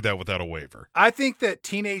you can do that without a waiver. I think that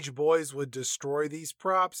teenage boys would destroy these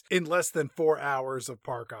props in less than 4 hours of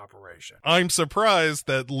park operation. I'm surprised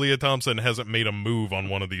that Leah Thompson hasn't made a move on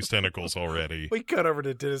one of these tentacles already. We cut over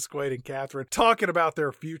to Dennis Quaid and Catherine talking about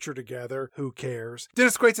their future together. Who cares?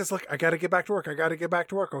 Dennis Quaid says, look, I gotta get back to work. Okay, I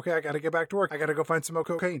gotta get back to work. I gotta go find some more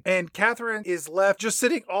cocaine. And Catherine is left just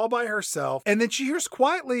sitting all by herself. And then she hears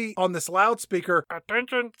quietly on this loudspeaker,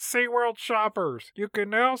 attention SeaWorld shoppers. You can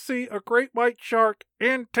now see a great white shark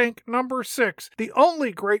in tank number 6. The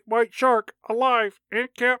only great white shark alive in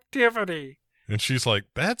captivity. And she's like,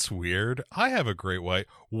 that's weird. I have a great white.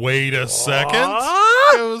 Wait a second.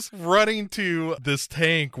 Goes running to this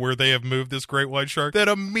tank where they have moved this great white shark that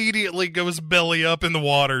immediately goes belly up in the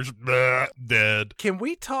waters. Blah, dead. Can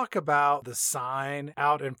we talk about the sign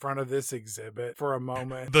out in front of this exhibit for a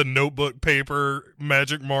moment? The notebook paper,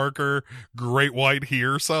 magic marker, great white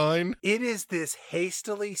here sign. It is this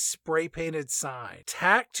hastily spray painted sign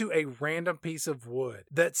tacked to a random piece of wood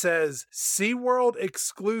that says SeaWorld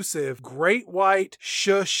exclusive great white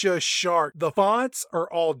shark. The fonts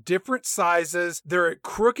are all different sizes. They're at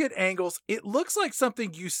crooked angles. It looks like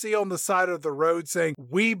something you see on the side of the road saying,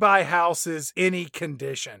 we buy houses any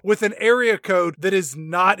condition, with an area code that is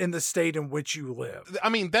not in the state in which you live. I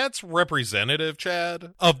mean, that's representative,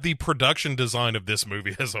 Chad, of the production design of this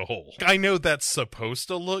movie as a whole. I know that's supposed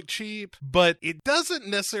to look cheap, but it doesn't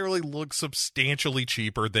necessarily look substantially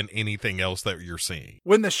cheaper than anything else that you're seeing.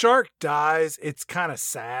 When the shark dies, it's kind of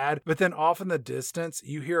sad, but then off in the distance,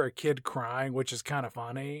 you hear a kid crying, which is kind of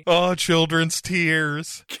funny. Oh, children's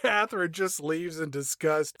tears. Catherine just leaves in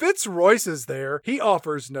disgust. Fitzroyce is there. He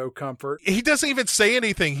offers no comfort. He doesn't even say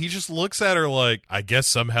anything. He just looks at her like, I guess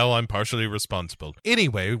somehow I'm partially responsible.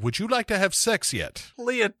 Anyway, would you like to have sex yet?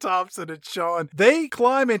 Leah Thompson and Sean, they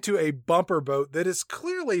climb into a bumper boat that is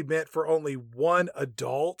clearly meant for only one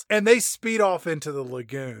adult, and they speed off into the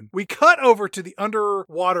lagoon. We cut over to the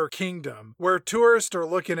underwater kingdom where tourists are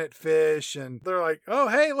looking at fish, and they're like, oh,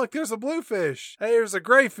 hey, look, there's a bluefish. Hey, there's a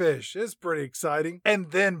gray fish. It's pretty exciting.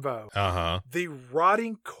 And then, Bo, the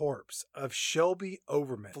rotting corpse of Shelby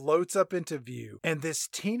Overman floats up into view, and this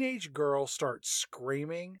teenage girl starts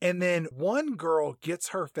screaming, and then one girl gets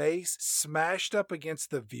her face smashed up against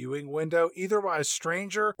the viewing window, either by a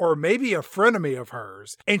stranger or maybe a frenemy of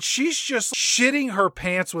hers, and she's just shitting her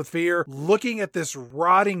pants with fear, looking at this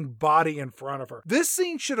rotting body in front of her. This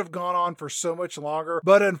scene should have gone on for so much longer,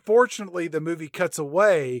 but unfortunately the movie cuts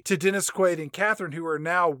away to Dennis Quaid and Catherine, who are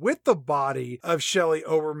now with the body of Shelley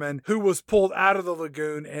Overman, who was pulled out of the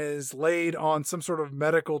lagoon and is laid on some sort of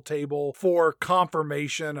medical table for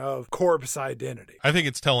confirmation of corpse identity. I think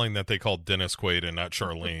it's telling that they called Dennis Quaid and not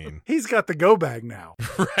Charlene. He's got the go bag now.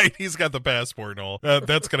 Right, he's got the passport and all.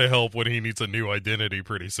 That's going to help when he needs a new identity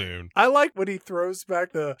pretty soon. I like when he throws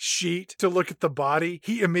back the sheet to look at the body,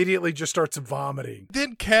 he immediately just starts vomiting.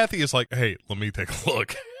 Then Kathy is like, hey, let me take a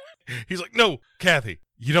look. He's like, no, Kathy,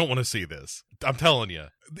 you don't want to see this. I'm telling you,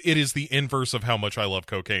 it is the inverse of how much I love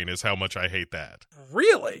cocaine is how much I hate that.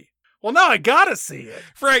 Really? Well, now I gotta see it.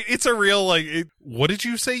 Right, it's a real, what did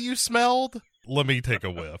you say you smelled? Let me take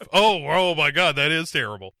a whiff. Oh my God, that is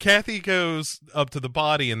terrible. Kathy goes up to the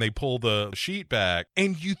body and they pull the sheet back.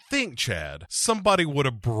 And you think, Chad, somebody would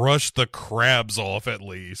have brushed the crabs off at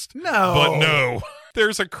least. No. But no.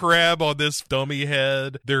 There's a crab on this dummy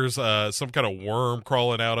head. There's some kind of worm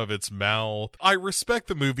crawling out of its mouth. I respect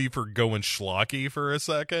the movie for going schlocky for a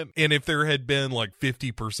second. And if there had been like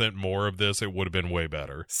 50% more of this, it would have been way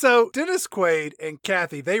better. So Dennis Quaid and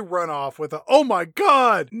Kathy, they run off with a, oh my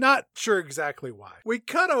God, not sure exactly why. We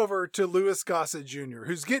cut over to Louis Gossett Jr.,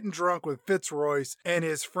 who's getting drunk with Fitzroyce and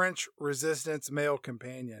his French resistance male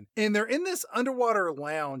companion. And they're in this underwater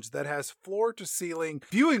lounge that has floor-to-ceiling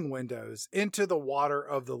viewing windows into the water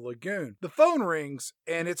of the lagoon. The phone rings,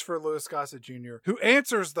 and it's for Louis Gossett Jr., who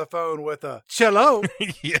answers the phone with a, cello.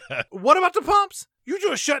 Yeah. What about the pumps? You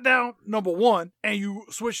just shut down number 1 and you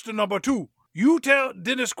switch to number 2. You tell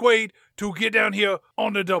Dennis Quaid to get down here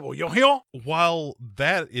on the double. You hear? While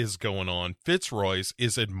that is going on, Fitzroyce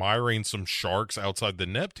is admiring some sharks outside the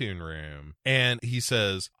Neptune room. And he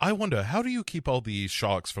says, I wonder, how do you keep all these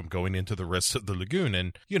sharks from going into the rest of the lagoon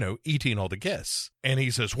and, eating all the guests? And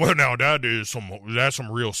he says, well, now that's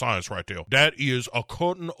some real science right there. That is a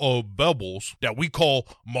curtain of bubbles that we call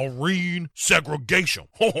marine segregation.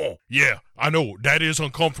 Yeah, I know. That is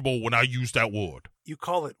uncomfortable when I use that word. You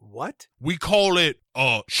call it what? We call it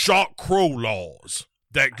shark crow laws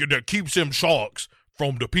that keeps them sharks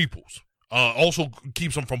from the peoples. Also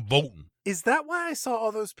keeps them from voting. Is that why I saw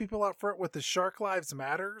all those people out front with the Shark Lives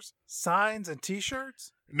Matters signs and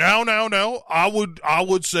T-shirts? No. I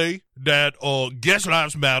would say that guest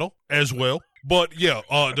lives matter as well. But yeah,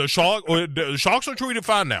 the sharks are treated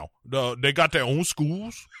fine now. They got their own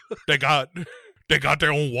schools. They got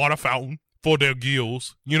their own water fountain for their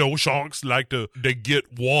gills. Sharks they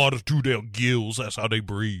get water to their gills. That's how they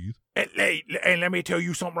breathe. And let me tell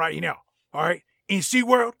you something right now. All right? In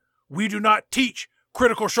SeaWorld, we do not teach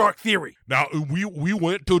critical shark theory. Now, we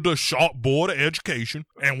went to the Shark Board of Education,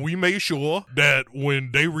 and we made sure that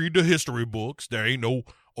when they read the history books, there ain't no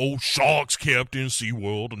old sharks kept in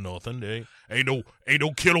SeaWorld or nothing. There ain't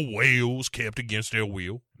no killer whales kept against their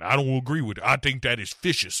will. I don't agree with it. I think that is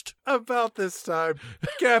fishist. About this time,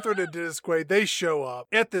 Catherine and Dennis Quaid, they show up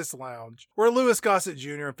at this lounge where Louis Gossett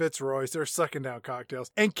Jr. and Fitzroyce, they're sucking down cocktails.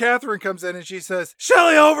 And Catherine comes in and she says,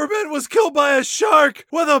 Shelley Overman was killed by a shark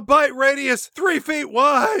with a bite radius 3 feet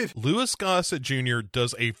wide. Louis Gossett Jr.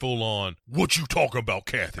 does a full-on, what you talking about,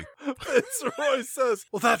 Kathy? Fitzroyce says,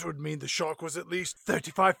 well, that would mean the shark was at least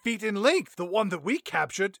 35 feet in length. The one that we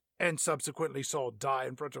captured and subsequently saw die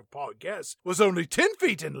in front of Paul Guest was only 10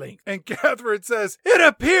 feet in length. And Catherine says, it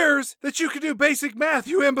appears that you can do basic math,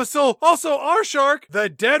 you imbecile. Also, our shark, the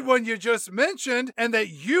dead one you just mentioned, and that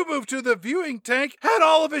you moved to the viewing tank, had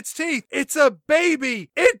all of its teeth. It's a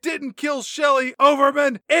baby. It didn't kill Shelley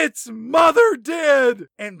Overman. Its mother did.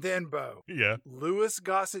 And then, Bo, yeah, Louis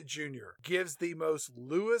Gossett Jr. gives the most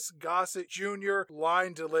Louis Gossett Jr.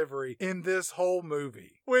 line delivery in this whole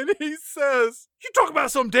movie. When he says, you talk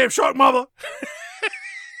about some damn shark, mother.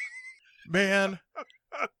 Man.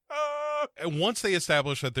 And once they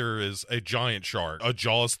establish that there is a giant shark, a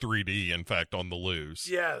Jaws 3D, in fact, on the loose.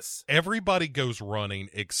 Yes. Everybody goes running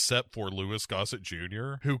except for Louis Gossett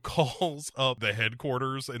Jr., who calls up the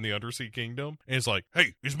headquarters in the Undersea Kingdom and is like,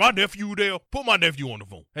 hey, is my nephew there? Put my nephew on the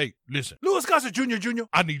phone. Hey, listen. Louis Gossett Jr.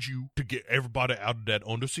 I need you to get everybody out of that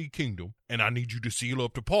Undersea Kingdom, and I need you to seal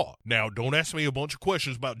up the park. Now, don't ask me a bunch of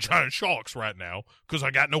questions about giant sharks right now, because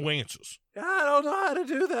I got no answers. I don't know how to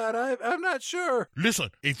do that. I'm not sure.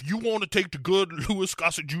 Listen, if you want to take the good Louis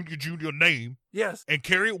Gossett Jr. name, yes, and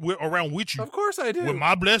carry it around with you, of course I do. With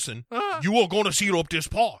my blessing, you are going to seal up this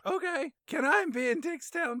park. Okay. Can I be in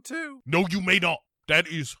Dickstown too? No, you may not. That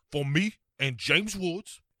is for me and James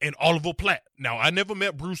Woods and Oliver Platt. Now, I never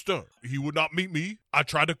met Bruce Dern. He would not meet me. I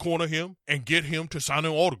tried to corner him and get him to sign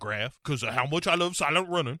an autograph because of how much I love silent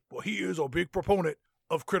running. Well, he is a big proponent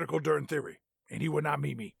of critical Dern theory, and he would not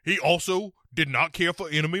meet me. He also did not care for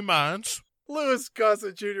enemy mines. Louis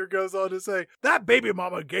Gossett Jr. goes on to say, that baby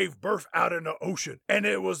mama gave birth out in the ocean, and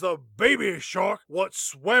it was the baby shark what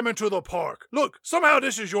swam into the park. Look, somehow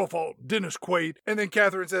this is your fault, Dennis Quaid. And then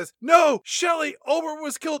Catherine says, no, Shelley Overman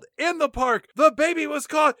was killed in the park. The baby was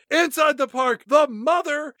caught inside the park. The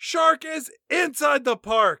mother shark is inside the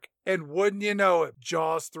park. And wouldn't you know it,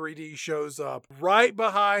 Jaws 3D shows up right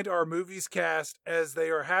behind our movie's cast as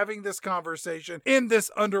they are having this conversation in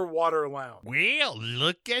this underwater lounge. Well,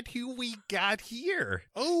 look at who we got here.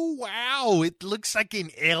 Oh, wow, it looks like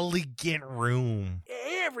an elegant room.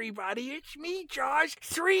 Hey, everybody, it's me, Jaws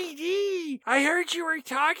 3D. I heard you were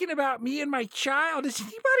talking about me and my child. Has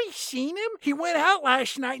anybody seen him? He went out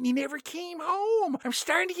last night and he never came home. I'm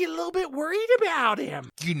starting to get a little bit worried about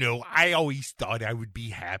him. You know, I always thought I would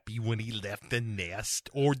be happy when he left the nest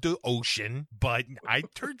or the ocean, but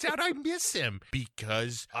it turns out I miss him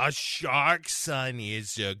because a shark's son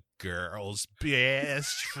is a girl's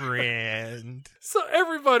best friend. So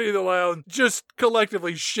everybody in the lounge just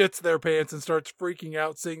collectively shits their pants and starts freaking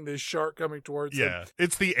out seeing this shark coming towards them. Yeah,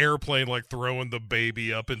 it's the airplane like throwing the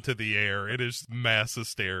baby up into the air. It is mass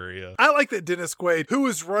hysteria. I like that Dennis Quaid, who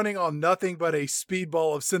is running on nothing but a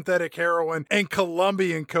speedball of synthetic heroin and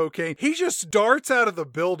Colombian cocaine, he just darts out of the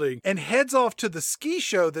building and heads off to the ski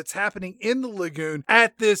show that's happening in the lagoon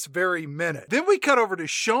at this very minute. Then we cut over to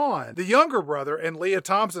Sean, the younger brother, and Leah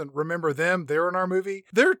Thompson. Remember them? They're in our movie.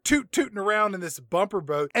 They're tooting around in this bumper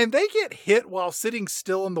boat, and they get hit while sitting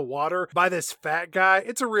still in the water by this fat guy.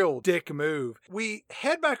 It's a real dick move. We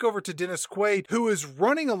head back over to Dennis Quaid, who is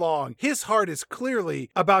running along. His heart is clearly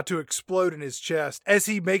about to explode in his chest. As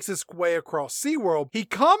he makes his way across SeaWorld, he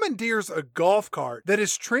commandeers a golf cart that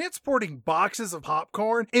is transporting boxes of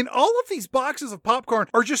popcorn, and all of these boxes of popcorn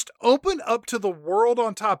are just open up to the world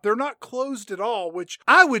on top. They're not closed at all, which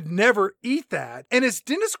I would never eat that. And as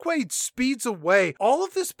Dennis Quaid speeds away, all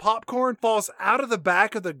of this popcorn falls out of the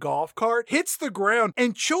back of the golf cart, hits the ground,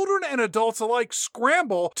 and children and adults alike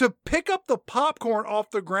scramble to pick up the popcorn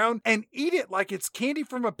off the ground and eat it like it's candy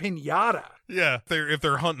from a piñata. Yeah, if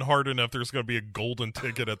they're hunting hard enough, there's going to be a golden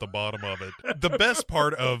ticket at the bottom of it. The best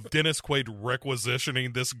part of Dennis Quaid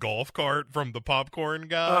requisitioning this golf cart from the popcorn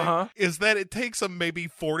guy is that it takes him maybe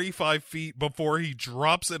 45 feet before he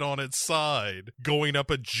drops it on its side, going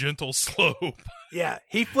up a gentle slope. Yeah,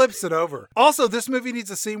 he flips it over. Also, this movie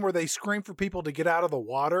needs a scene where they scream for people to get out of the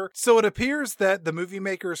water. So it appears that the movie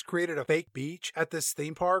makers created a fake beach at this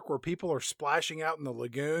theme park where people are splashing out in the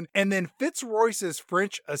lagoon. And then Fitzroyce's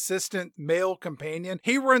French assistant male companion,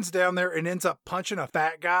 he runs down there and ends up punching a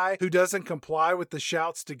fat guy who doesn't comply with the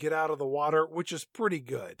shouts to get out of the water, which is pretty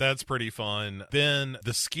good. That's pretty fun. Then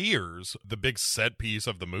the skiers, the big set piece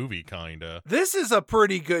of the movie, kinda. This is a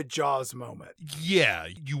pretty good Jaws moment. Yeah,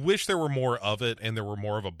 you wish there were more of it and there were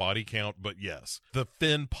more of a body count, but yes. The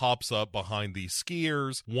fin pops up behind these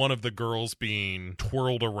skiers. One of the girls being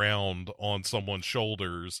twirled around on someone's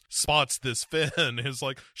shoulders spots this fin, is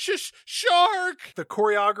like, shush, shark! The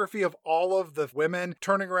choreography of all of the women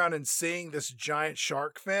turning around and seeing this giant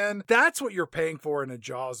shark fin, that's what you're paying for in a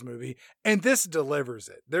Jaws movie, and this delivers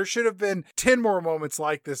it. There should have been 10 more moments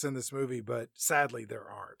like this in this movie, but sadly there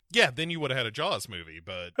aren't. Yeah, then you would have had a Jaws movie,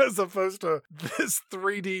 but... As opposed to this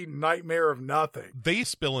 3D nightmare of nothing. They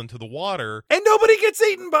spill into the water. And nobody gets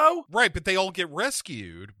eaten, Bo! Right, but they all get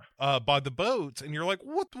rescued by the boats, and you're like,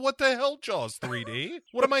 what the hell, Jaws 3D?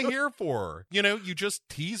 What am I here for? You know, you just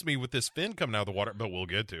tease me with this fin coming out of the water, but we'll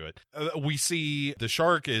get to it. We see the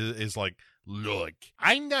shark is like, look,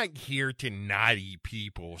 I'm not here to naughty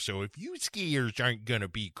people, so if you skiers aren't gonna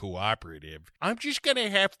be cooperative, I'm just gonna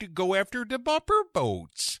have to go after the bumper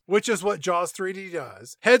boats. Which is what Jaws 3D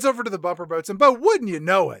does. Heads over to the bumper boats, and Bo, wouldn't you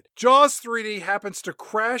know it, Jaws 3D happens to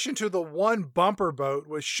crash into the one bumper boat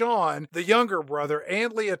with Sean, the younger brother,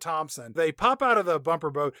 and Leah Thompson. They pop out of the bumper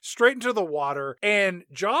boat straight into the water, and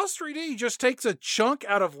Jaws 3D just takes a chunk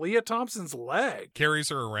out of Leah Thompson's leg. Carries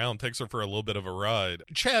her around, takes her for a little bit of a ride.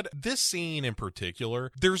 Chad, this scene in particular,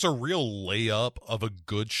 there's a real layup of a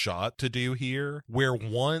good shot to do here, where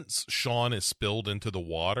once Sean is spilled into the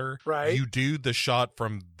water, right, you do the shot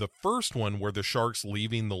from the first one where the shark's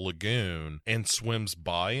leaving the lagoon and swims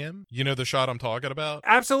by him. You know the shot I'm talking about?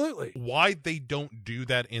 Absolutely. Why they don't do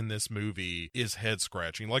that in this movie is head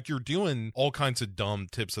scratching. Like, you're doing all kinds of dumb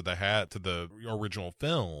tips of the hat to the original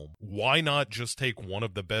film. Why not just take one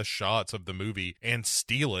of the best shots of the movie and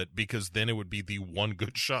steal it, because then it would be the one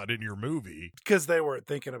good shot in your movie? Because they weren't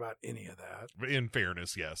thinking about any of that. In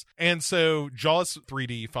fairness, yes. And so Jaws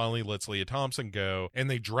 3D finally lets Leah Thompson go, and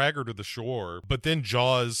they drag her to the shore. But then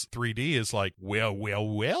Jaws 3D is like, well,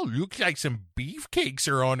 looks like some beefcakes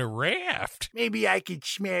are on a raft. Maybe I could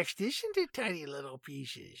smash this into tiny little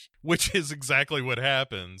pieces. Which is exactly what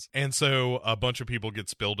happens. And so a bunch of people get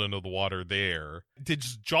spilled into the water there. Did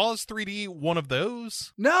Jaws 3D one of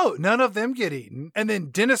those? No, none of them get eaten. And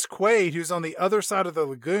then Dennis Quaid, who's on the other side of the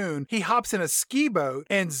lagoon, he hops in a ski boat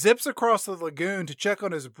and zips across the lagoon to check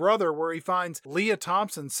on his brother, where he finds Leah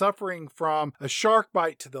Thompson suffering from a shark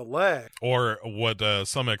bite to the leg. Or what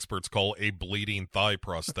some experts call a bleeding thigh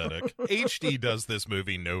prosthetic. HD does this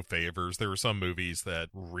movie no favors. There are some movies that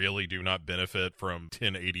really do not benefit from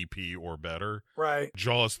 1080p or better. Right.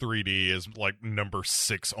 Jaws 3D is like number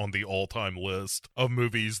 6 on the all-time list of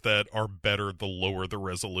movies that are better the lower the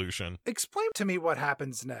resolution. Explain to me what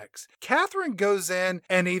happens next. Catherine goes in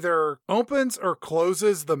and either opens or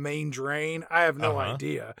closes the main drain. I have no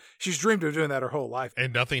idea. She's dreamed of doing that her whole life.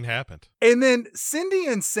 And nothing happened. And then Cindy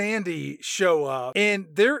and Sandy show up, and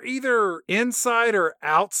they're either inside or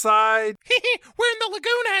outside. We're in the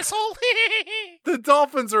lagoon, asshole. The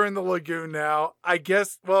dolphins are in the lagoon now. I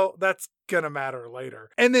guess, well, that's gonna matter later.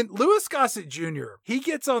 And then Louis Gossett Jr., he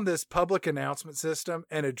gets on this public announcement system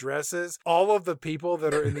and addresses all of the people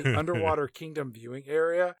that are in the Underwater Kingdom viewing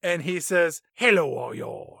area. And he says, Hello, all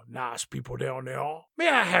y'all nice people down there. May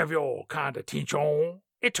I have your kind attention?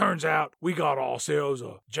 It turns out we got ourselves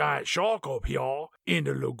a giant shark up here in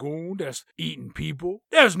the lagoon that's eating people.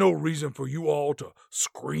 There's no reason for you all to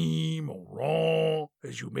scream or run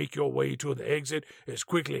as you make your way to the exit as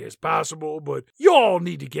quickly as possible, but you all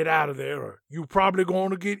need to get out of there or you're probably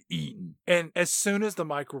going to get eaten. and as soon as the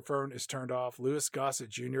microphone is turned off, Louis Gossett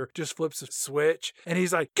Jr. just flips a switch and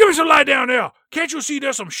he's like, Give me some light down there. Can't you see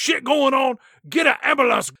there's some shit going on? Get an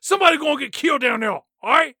ambulance. Somebody gonna get killed down there. All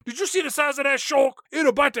right? Did you see the size of that shark?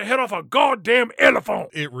 It'll bite the head off a goddamn elephant.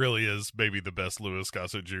 It really is maybe the best Louis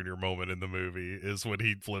Gossett Jr. moment in the movie is when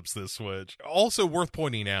he flips this switch. Also worth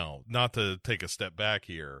pointing out, not to take a step back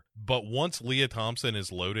here, but once Leah Thompson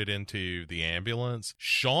is loaded into the ambulance,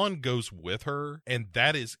 Sean goes with her, and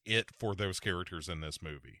that is it for those characters in this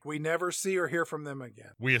movie. we never see or hear from them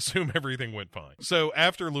again. We assume everything went fine. So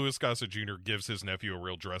after Louis Gossett Jr. gives his nephew a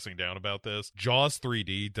real dressing down about this, Jaws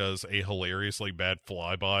 3D does a hilariously bad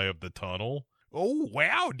flyby of the tunnel. Oh,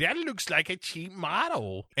 wow, that looks like a cheap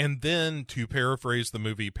model. And then, to paraphrase the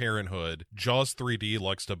movie Parenthood, Jaws 3D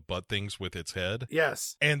likes to butt things with its head.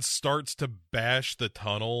 Yes. And starts to bash the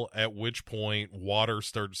tunnel, at which point water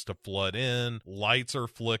starts to flood in, lights are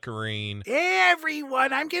flickering.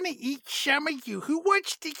 Everyone, I'm gonna eat some of you. Who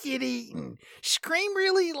wants to get eaten? Scream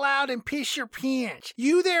really loud and piss your pants.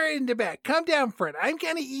 You there in the back, come down front. I'm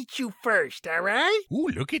gonna eat you first, all right? Ooh,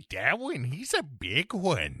 look at that one. He's a big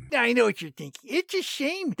one. I know what you're thinking. It's a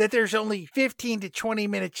shame that there's only 15 to 20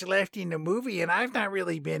 minutes left in the movie, and I've not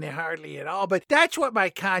really been in hardly at all, but that's what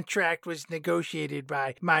my contract was negotiated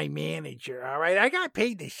by my manager, all right? I got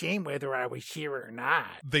paid the same whether I was here or not.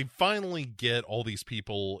 They finally get all these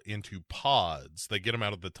people into pods. They get them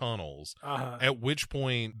out of the tunnels, at which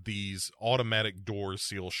point these automatic doors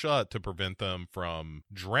seal shut to prevent them from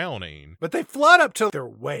drowning. But they flood up to their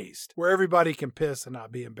waist, where everybody can piss and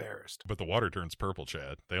not be embarrassed. But the water turns purple,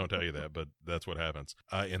 Chad. They don't tell you that, but that's what happens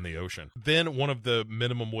in the ocean. Then one of the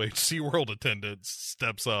minimum wage SeaWorld attendants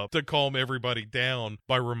steps up to calm everybody down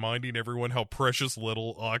by reminding everyone how precious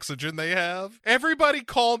little oxygen they have. Everybody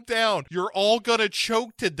calm down. You're all gonna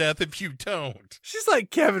choke to death if you don't. She's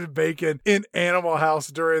like Kevin Bacon in Animal House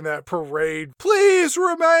during that parade. Please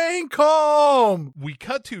remain calm. We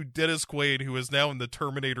cut to Dennis Quaid, who is now in the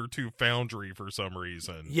Terminator 2 Foundry for some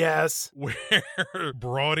reason. Yes. Where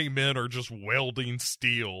brawny men are just welding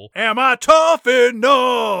steel. Am I tough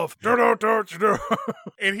enough?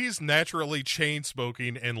 And he's naturally chain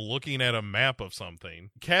smoking and looking at a map of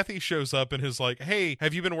something. Kathy shows up and is like, hey,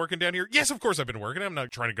 have you been working down here? Yes, of course I've been working. I'm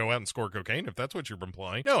not trying to go out and score cocaine if that's what you're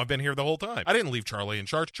implying. No, I've been here the whole time. I didn't leave Charlie in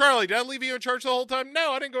charge. Charlie, did I leave you in charge the whole time?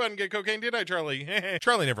 No, I didn't go out and get cocaine, did I, Charlie?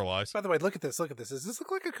 Charlie never lies. By the way, look at this. Look at this. Does this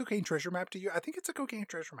look like a cocaine treasure map to you? I think it's a cocaine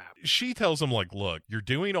treasure map. She tells him, like, look, you're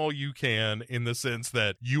doing all you can in the sense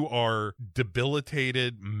that you are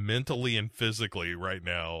debilitated mentally and physically right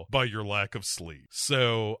now by your lack of sleep.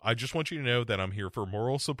 So I just want you to know that I'm here for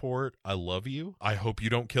moral support. I love you. I hope you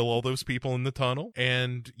don't kill all those people in the tunnel.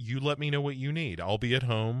 And you let me know what you need. I'll be at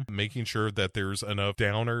home making sure that there's enough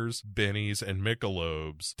Downers, Bennies, and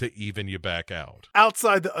Michelobes to even you back out.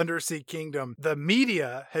 Outside the Undersea Kingdom, the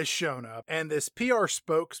media has shown up and this PR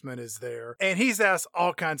spokesman is there and he's asked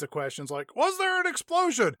all kinds of questions like, was there an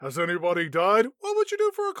explosion? Has anybody died? What would you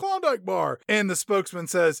do for a Klondike bar? And the spokesman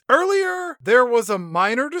says, earlier there was a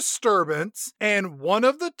minor disturbance and one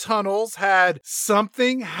of the tunnels had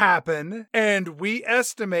something happen, and we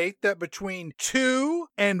estimate that between 2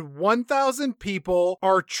 and 1,000 people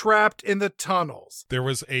are trapped in the tunnels. There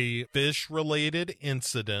was a fish-related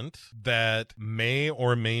incident that may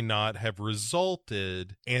or may not have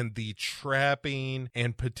resulted in the trapping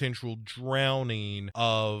and potential drowning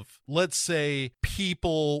of, let's say,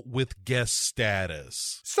 people with guest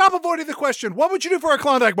status. Stop avoiding the question. What would you do for a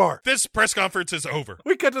Klondike bar? This press conference is over.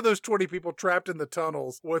 We cut to those 20 people trapped in the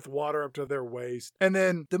tunnels with water up to their waist. And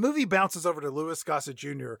then the movie bounces over to Louis Gossett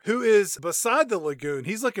Jr., who is beside the lagoon.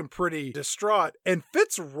 He's looking pretty distraught. And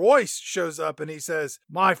Fitzroyce shows up and he says,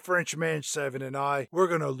 my French man Seven and I, we're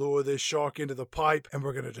going to lure this shark into the pipe and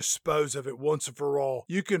we're going to dispose of it once and for all.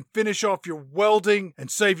 You can finish off your welding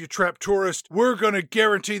and save your trapped tourist. We're going to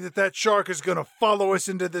guarantee that shark is going to follow us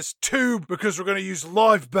into this tube because we're going to use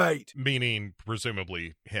live bait. Meaning,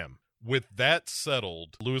 presumably, him. with that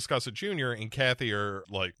settled, Louis Gossett Jr. and Kathy are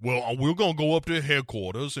like, well, we're going to go up to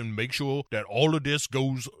headquarters and make sure that all of this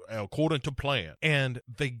goes according to plan. And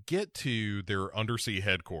they get to their undersea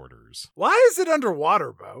headquarters. Why is it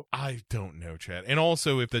underwater, Bo? I don't know, Chad. And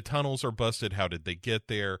also, if the tunnels are busted, how did they get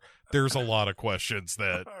there? There's a lot of questions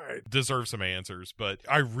that deserve some answers, but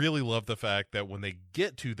I really love the fact that when they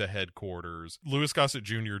get to the headquarters, Louis Gossett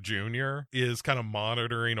Jr. is kind of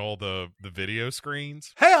monitoring all the video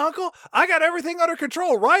screens. Hey, Uncle, I got everything under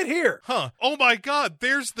control right here. Huh. Oh my God,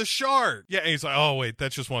 there's the shark. Yeah, and he's like, oh wait,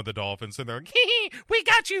 that's just one of the dolphins. And they're like, We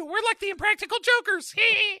got you. We're like the Impractical Jokers.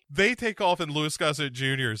 They take off and Louis Gossett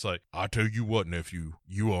Jr. is like, I tell you what, nephew,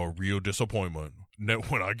 you are a real disappointment.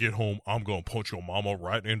 When I get home, I'm going to punch your mama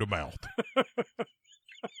right in the mouth.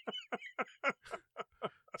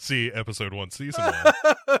 See episode 1, season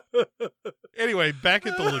 1. Anyway, back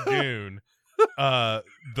at the lagoon,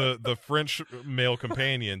 the French male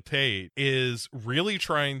companion, Tate, is really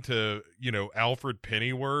trying to, Alfred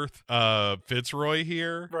Pennyworth, Fitzroy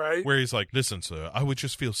here. Right. Where he's like, listen, sir, I would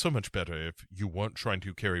just feel so much better if you weren't trying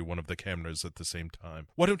to carry one of the cameras at the same time.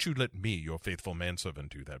 Why don't you let me, your faithful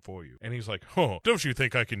manservant, do that for you? And he's like, don't you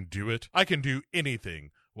think I can do it? I can do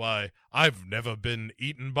anything. Why, I've never been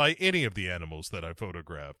eaten by any of the animals that I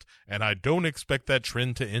photographed, and I don't expect that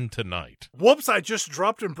trend to end tonight. Whoops, I just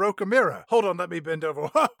dropped and broke a mirror. Hold on, let me bend over.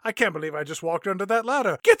 I can't believe I just walked under that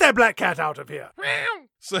ladder. Get that black cat out of here.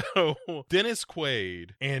 So, Dennis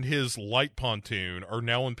Quaid and his light pontoon are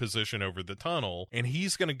now in position over the tunnel, and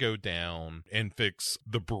he's going to go down and fix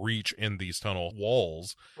the breach in these tunnel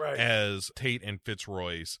walls as Tate and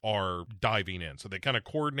Fitzroy are diving in. So they kind of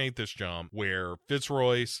coordinate this jump where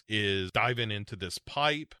Fitzroy is diving into this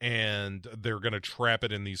pipe, and they're going to trap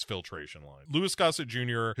it in these filtration lines. Louis Gossett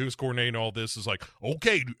Jr., who's coordinating all this, is like,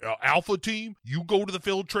 okay, Alpha team, you go to the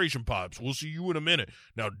filtration pipes. We'll see you in a minute.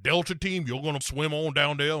 Now, Delta team, you're going to swim on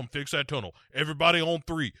down there and fix that tunnel. Everybody on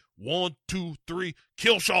 3. 1, 2, 3,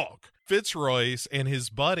 kill shark. Fitzroy and his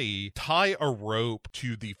buddy tie a rope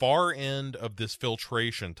to the far end of this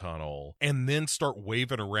filtration tunnel and then start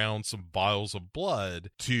waving around some vials of blood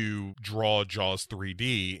to draw Jaws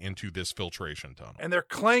 3D into this filtration tunnel. And they're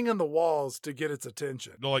clanging the walls to get its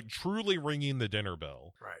attention. They're like truly ringing the dinner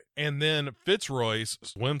bell. Right. And then Fitzroy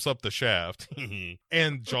swims up the shaft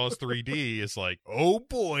and Jaws 3D is like, oh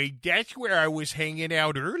boy, that's where I was hanging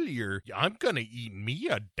out earlier. I'm gonna eat me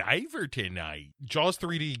a diver tonight. Jaws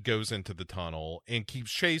 3D goes into the tunnel and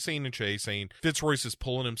keeps chasing and chasing. Fitzroy is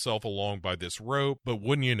pulling himself along by this rope, but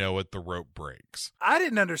wouldn't you know it, the rope breaks. I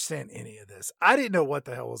didn't understand any of this. I didn't know what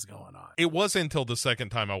the hell was going on. It wasn't until the second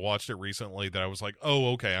time I watched it recently that I was like,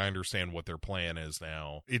 oh, okay, I understand what their plan is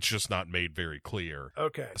now. It's just not made very clear.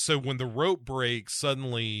 Okay. So when the rope breaks,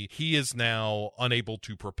 suddenly he is now unable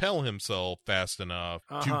to propel himself fast enough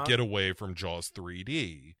to get away from Jaws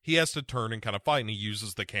 3D. He has to turn and kind of fight, and he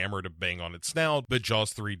uses the camera to bang on its snout, but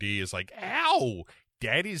Jaws 3D is like, ow!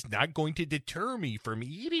 That is not going to deter me from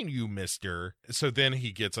eating you, mister. So then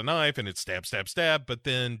he gets a knife and it's stab, stab, stab, but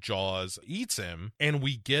then Jaws eats him, and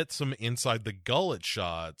we get some inside the gullet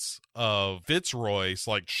shots of Fitzroy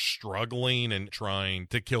like struggling and trying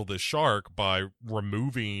to kill this shark by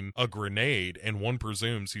removing a grenade, and one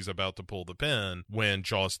presumes he's about to pull the pin when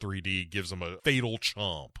Jaws 3D gives him a fatal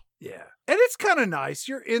chomp. Yeah. And it's kind of nice.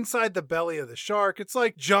 You're inside the belly of the shark. It's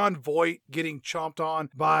like John Voight getting chomped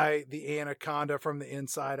on by the anaconda from the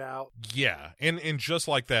inside out. Yeah. And just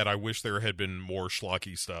like that, I wish there had been more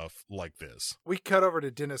schlocky stuff like this. We cut over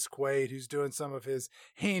to Dennis Quaid, who's doing some of his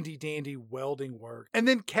handy-dandy welding work. And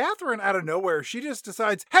then Catherine, out of nowhere, she just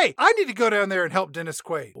decides, hey, I need to go down there and help Dennis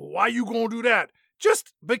Quaid. Why you gonna do that?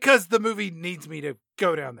 Just because the movie needs me to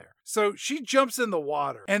go down there. So she jumps in the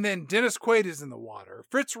water, and then Dennis Quaid is in the water.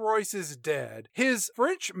 Fitzroy is dead. His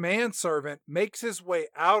French manservant makes his way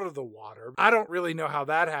out of the water. I don't really know how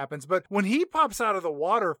that happens, but when he pops out of the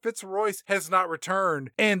water, Fitzroy has not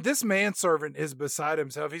returned, and this manservant is beside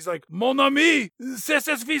himself. He's like, Mon ami, c'est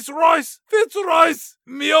Fitzroy! Fitzroy!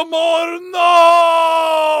 Mi amor,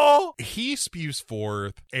 no! He spews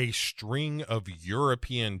forth a string of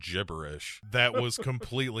European gibberish that was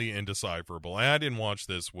completely indecipherable. And I didn't watch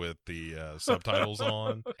this with the subtitles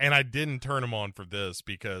on, and I didn't turn them on for this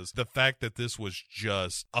because the fact that this was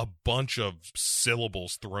just a bunch of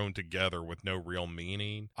syllables thrown together with no real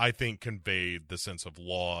meaning, I think conveyed the sense of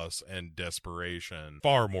loss and desperation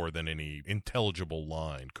far more than any intelligible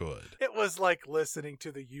line could. It was like listening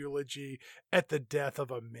to the eulogy at the death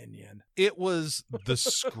of a minion. It was the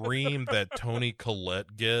scream that Toni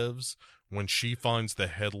Collette gives when she finds the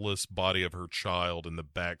headless body of her child in the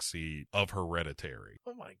backseat of Hereditary.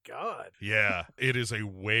 Oh my God. Yeah, it is a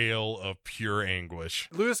wail of pure anguish.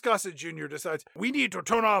 Louis Gossett Jr. decides, We need to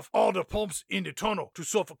turn off all the pumps in the tunnel to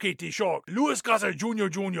suffocate the shark. Louis Gossett Jr.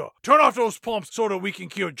 Turn off those pumps so that we can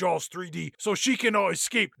kill Jaws 3D so she can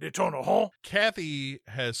escape the tunnel, huh? Kathy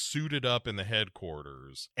has suited up in the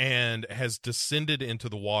headquarters and has descended into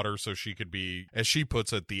the water so she could be, as she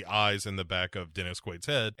puts it, the eyes in the back of Dennis Quaid's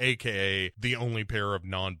head, aka the only pair of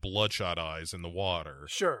non-bloodshot eyes in the water.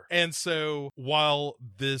 sure. And so while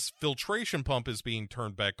this filtration pump is being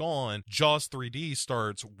turned back on, Jaws 3D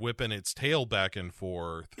starts whipping its tail back and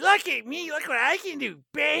forth. Look at me. Look what I can do.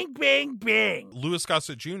 Bang, bang, bang. Louis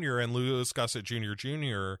Gossett Jr. and Louis Gossett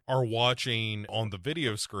Jr. are watching on the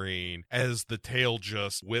video screen as the tail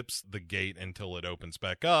just whips the gate until it opens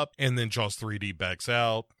back up, and then Jaws 3D backs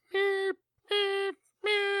out.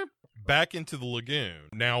 Back into the lagoon.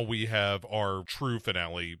 Now we have our true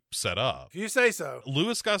finale set up. If you say so.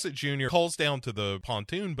 Louis Gossett Jr. calls down to the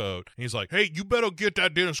pontoon boat. And he's like, hey, you better get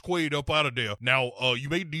that Dennis Quaid up out of there. Now, you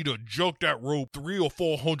may need to junk that rope 300 or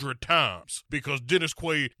 400 times because Dennis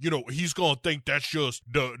Quaid, he's going to think that's just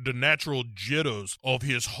the natural jitters of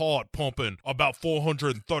his heart pumping about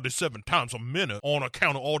 437 times a minute on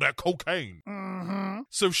account of all that cocaine. Mm-hmm.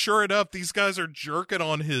 So sure enough, these guys are jerking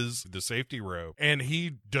on the safety rope, and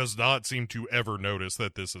he does not seem to ever notice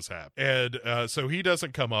that this has happened. And so he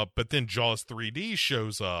doesn't come up, but then Jaws 3D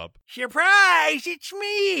shows up. Surprise! It's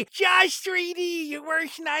me, Jaws 3D, your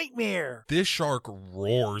worst nightmare. This shark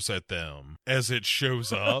roars at them as it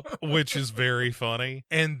shows up, which is very funny.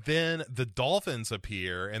 And then the dolphins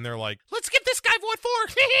appear, and they're like, let's give this guy what for.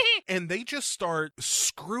 And they just start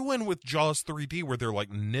screwing with Jaws 3D, where they're like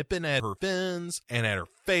nipping at her fins and at her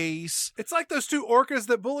face. It's like those two orcas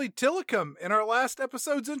that bullied Tilikum in our last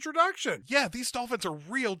episode's introduction. Yeah, these dolphins are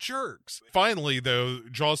real jerks. Finally, though,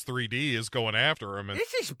 Jaws 3D is going after him. And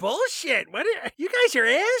This is bullshit. You guys are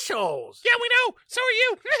assholes. Yeah, we know. So are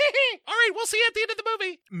you. All right, we'll see you at the end of the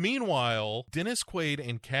movie. Meanwhile, Dennis Quaid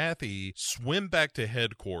and Kathy swim back to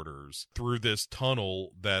headquarters through this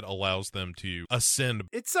tunnel that allows them to ascend.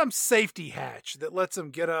 It's some safety hatch that lets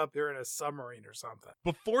them get up. They're in a submarine or something.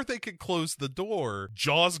 Before they could close the door,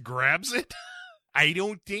 Jaws grabs it. I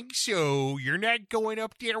don't think so. You're not going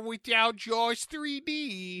up there without Jaws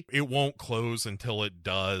 3D. It won't close until it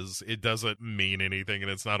does. It doesn't mean anything,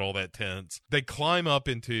 and it's not all that tense. They climb up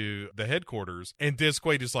into the headquarters, and Dennis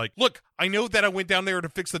Quaid is like, look, I know that I went down there to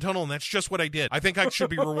fix the tunnel, and that's just what I did. I think I should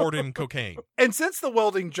be rewarded in cocaine. And since the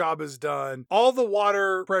welding job is done, all the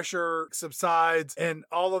water pressure subsides, and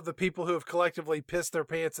all of the people who have collectively pissed their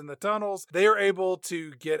pants in the tunnels, they are able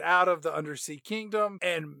to get out of the undersea kingdom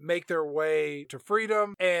and make their way to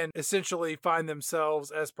freedom and essentially find themselves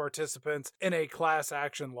as participants in a class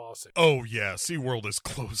action lawsuit. Oh, yeah. SeaWorld is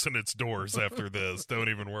closing its doors after this. Don't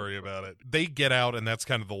even worry about it. They get out, and that's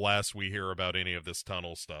kind of the last we hear about any of this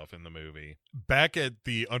tunnel stuff in the movie. Back at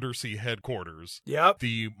the undersea headquarters, Yep.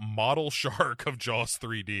 the model shark of Jaws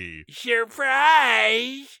 3D,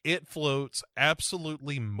 Surprise! it floats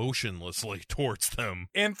absolutely motionlessly towards them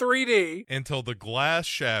In 3D. until the glass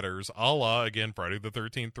shatters, a la, again, Friday the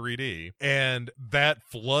 13th 3D, and that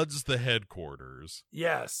floods the headquarters.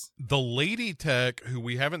 Yes. The lady tech, who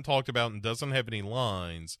we haven't talked about and doesn't have any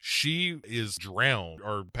lines, she is drowned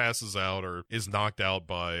or passes out or is knocked out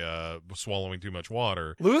by swallowing too much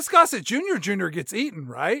water. Louis Gossett Jr. gets eaten,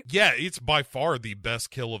 right? Yeah, it's by far the best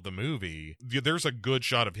kill of the movie. There's a good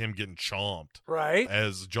shot of him getting chomped Right.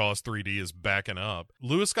 as Jaws 3D is backing up.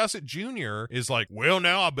 Louis Gossett Jr. is like, well,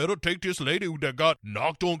 now I better take this lady that got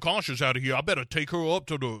knocked unconscious out of here. I better take her up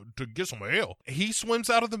to get some help. He swims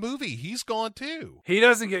out of the movie. He's gone too. He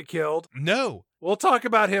doesn't get killed. No. We'll talk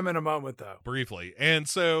about him in a moment, though. Briefly. And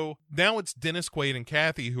so now it's Dennis Quaid and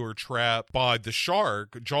Kathy who are trapped by the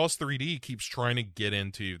shark. Jaws 3D keeps trying to get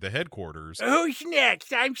into the headquarters. Who's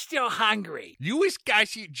next? I'm still hungry. Louis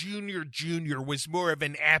Gossett Jr. was more of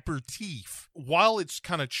an aperitif. While it's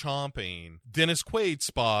kind of chomping, Dennis Quaid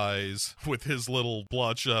spies, with his little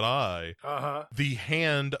bloodshot eye, Uh-huh. the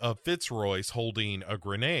hand of Fitzroy's holding a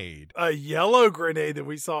grenade. A yellow grenade that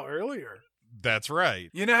we saw earlier. That's right.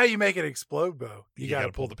 You know how you make it explode, Bo? You got to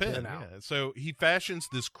gotta pull the pin out. Yeah. So he fashions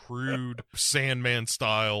this crude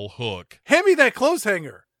Sandman-style hook. Hand me that clothes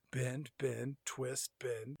hanger. Bend, bend, twist,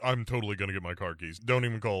 bend. I'm totally going to get my car keys. Don't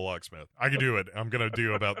even call a locksmith. I can do it. I'm going to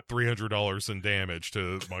do about $300 in damage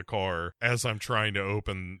to my car as I'm trying to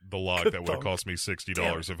open the lock that would have cost me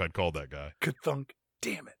 $60 if I'd called that guy. Ka-thunk.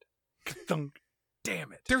 Damn it. Ka-thunk.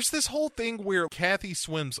 damn it. There's this whole thing where Kathy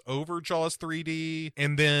swims over Jaws 3D,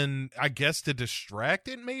 and then I guess to distract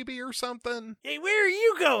it maybe or something. Hey, where are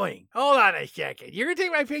you going? Hold on a second. You're going to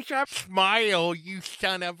take my picture? Smile, you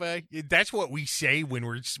son of a... That's what we say when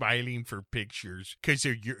we're smiling for pictures, because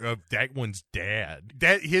of that one's dad.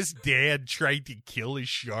 His dad tried to kill a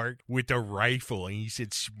shark with a rifle, and he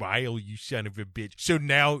said, smile, you son of a bitch. So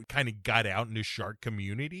now kind of got out in the shark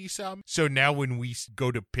community some. So now when we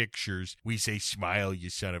go to pictures, we say, smile, you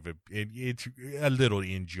son of a... It's a little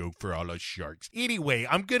in-joke for all us sharks. Anyway,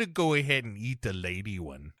 I'm going to go ahead and eat the lady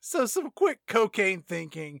one. So some quick cocaine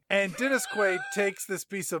thinking, and Dennis Quaid takes this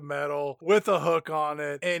piece of metal with a hook on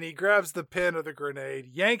it, and he grabs the pin of the grenade,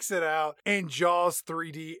 yanks it out, and Jaws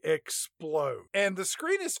 3D explode. And the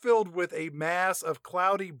screen is filled with a mass of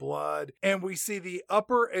cloudy blood, and we see the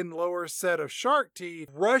upper and lower set of shark teeth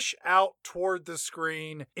rush out toward the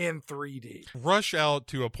screen in 3D. Rush out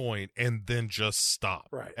to a point and then just stop.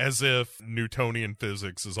 Right. As if Newtonian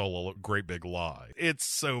physics is all a great big lie. It's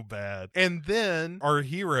so bad. And then our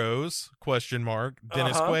heroes, Dennis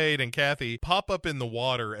Quaid and Kathy, pop up in the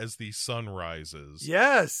water as the sun rises.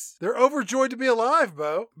 Yes. They're overjoyed to be alive,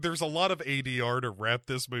 Bo. There's a lot of ADR to wrap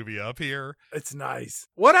this movie up here. It's nice.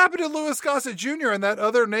 What happened to Louis Gossett Jr. and that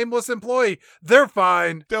other nameless employee? They're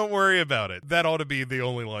fine. Don't worry about it. That ought to be the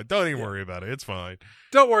only line. Don't even worry about it. It's fine.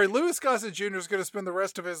 Don't worry, Louis Gossett Jr. is going to spend the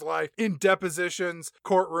rest of his life in depositions,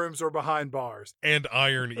 courtrooms, or behind bars. And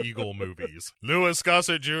Iron Eagle movies. Louis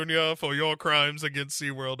Gossett Jr., for your crimes against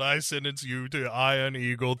SeaWorld, I sentence you to Iron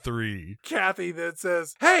Eagle 3. Kathy then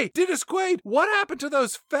says, hey, Dennis Quaid, what happened to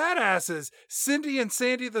those fat asses, Cindy and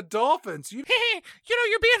Sandy the dolphins? You're being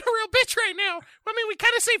a real bitch right now. I mean, we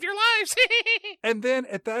kind of saved your lives. And then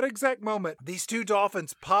at that exact moment, these two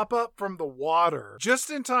dolphins pop up from the water just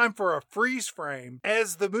in time for a freeze frame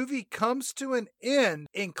as the movie comes to an end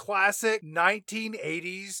in classic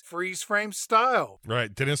 1980s freeze frame style.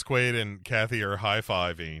 Right. Dennis Quaid and Kathy are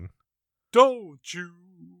high-fiving. Don't you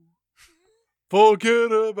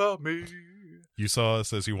forget about me. You saw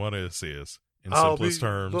us as you wanted to see us. In I'll simplest be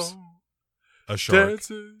terms, a shark,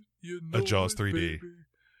 dancing, a Jaws 3D, baby.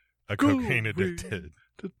 a cocaine-addicted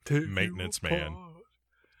maintenance man,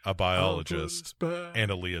 a biologist, and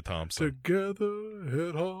a Leah Thompson. Together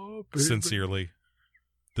at all, baby. Sincerely,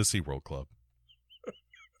 the SeaWorld Club.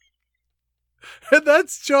 And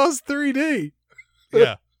that's Jaws 3D.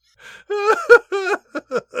 Yeah.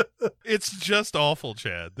 It's just awful,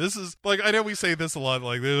 Chad. This is, like, I know we say this a lot,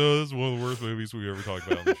 like, oh, this is one of the worst movies we've ever talked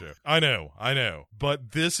about on the show. I know.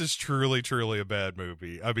 But this is truly, truly a bad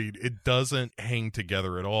movie. I mean, it doesn't hang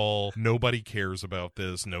together at all. Nobody cares about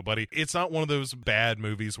this. It's not one of those bad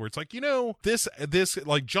movies where it's like, this,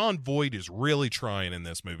 like, Jon Voight is really trying in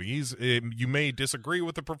this movie. You may disagree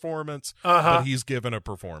with the performance, but he's given a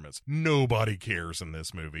performance. Nobody cares in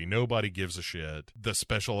this movie. Nobody gives a shit. The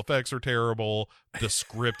special effects are terrible. The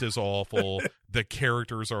script is awful. The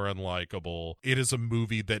characters are unlikable. It is a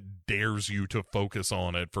movie that dares you to focus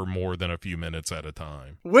on it for more than a few minutes at a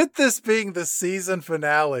time. With this being the season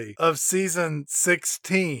finale of season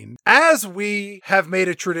 16, as we have made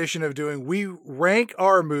a tradition of doing, we rank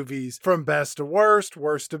our movies from best to worst,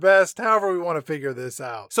 worst to best, however we want to figure this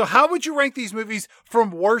out. So how would you rank these movies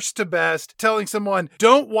from worst to best, telling someone,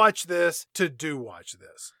 don't watch this, to do watch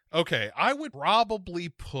this? Okay, I would probably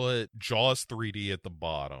put Jaws 3D at the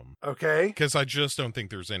bottom. Okay. Because I just don't think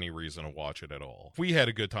there's any reason to watch it at all. We had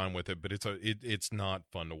a good time with it, but it's not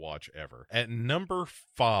fun to watch ever. At number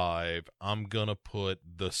 5, I'm gonna put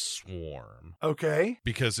The Swarm. Okay.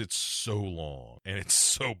 Because it's so long and it's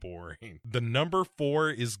so boring. The number 4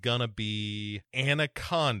 is gonna be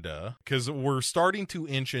Anaconda, because we're starting to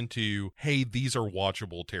inch into, hey, these are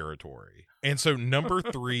watchable territory. And so number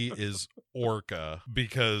 3 is Orca,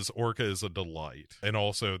 because Orca is a delight. And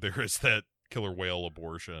also there is that killer whale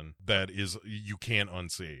abortion that is, you can't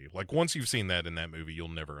unsee. Like, once you've seen that in that movie, you'll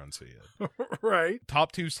never unsee it. Right.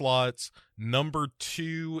 Top 2 slots. Number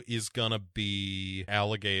 2 is gonna be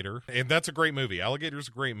Alligator. And that's a great movie. Alligator's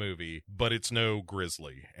a great movie, but it's no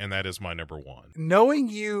Grizzly. And that is my number 1. Knowing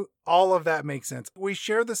you, all of that makes sense. We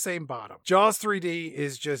share the same bottom. Jaws 3D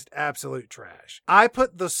is just absolute trash. I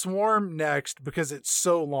put The Swarm next because it's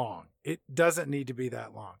so long. It doesn't need to be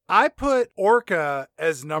that long. I put Orca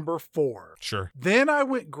as number 4. Sure. Then I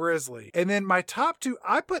went Grizzly. And then my top 2,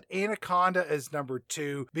 I put Anaconda as number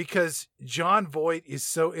 2 because Jon Voight is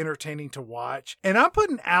so entertaining to watch. And I'm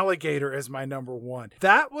putting Alligator as my number one.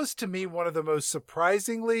 That was to me one of the most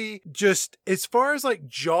surprisingly, just as far as like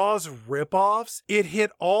Jaws ripoffs, it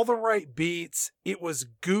hit all the right beats. It was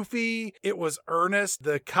goofy. It was earnest.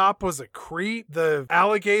 The cop was a creep. The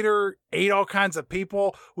alligator ate all kinds of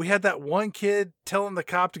people. We had that one kid telling the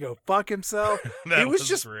cop to go fuck himself. That was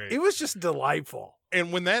just great. It was just delightful.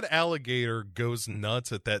 And when that alligator goes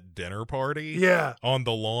nuts at that dinner party, Yeah. on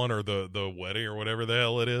the lawn or the wedding or whatever the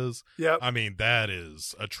hell it is, Yep. I mean, that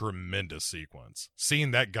is a tremendous sequence.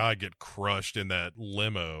 Seeing that guy get crushed in that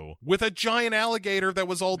limo with a giant alligator that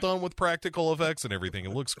was all done with practical effects and everything,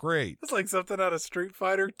 it looks great. It's like something out of Street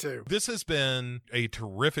Fighter 2. This has been a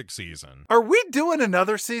terrific season. Are we doing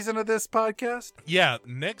another season of this podcast? Yeah,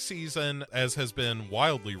 next season, as has been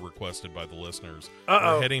wildly requested by the listeners,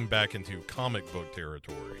 Uh-oh. we're heading back into comic book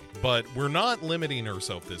territory. But we're not limiting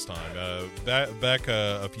ourselves this time. Back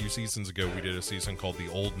a few seasons ago, we did a season called The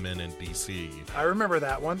Old Men in DC I remember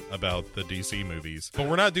that one. about the DC movies. But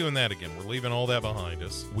we're not doing that again. We're leaving all that behind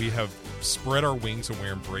us. We have spread our wings and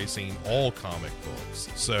we're embracing all comic books.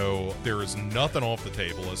 So there is nothing off the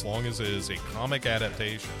table. As long as it is a comic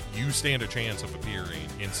adaptation, you stand a chance of appearing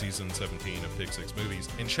in season 17 of Pick Six Movies.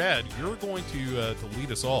 And Chad, you're going to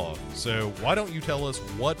lead us off. So why don't you tell us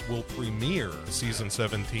what will premiere season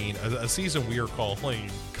 17, a season we are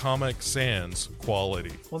calling Comic Sans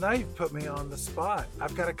Quality. Well, now you've put me on the spot.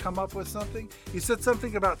 I've got to come up with something. You said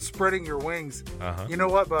something about spreading your wings. Uh-huh. You know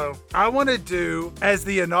what, Bo? I want to do, as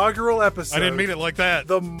the inaugural episode, I didn't mean it like that.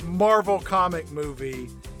 the Marvel comic movie,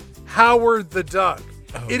 Howard the Duck.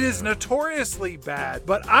 It is notoriously bad,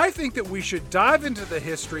 but I think that we should dive into the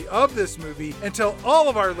history of this movie and tell all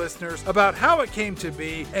of our listeners about how it came to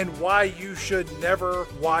be and why you should never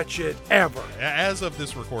watch it ever. As of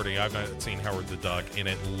this recording, I've not seen Howard the Duck in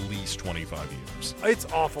at least 25 years. It's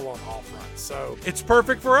awful on all fronts, so it's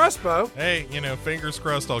perfect for us, Bo. Hey, fingers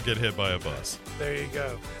crossed I'll get hit by a bus. There you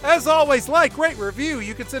go. As always, like, rate, review.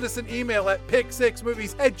 You can send us an email at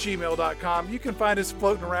pick6movies@gmail.com. You can find us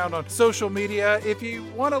floating around on social media. If you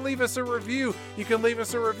want to leave us a review, you can leave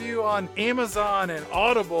us a review on Amazon and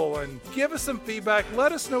Audible and give us some feedback.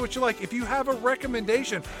 Let us know what you like. If you have a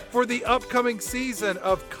recommendation for the upcoming season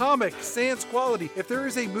of Comic Sans Quality, if there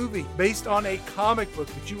is a movie based on a comic book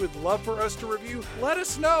that you would love for us to review, let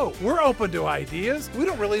us know. We're open to ideas. We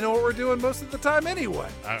don't really know what we're doing most of the time anyway.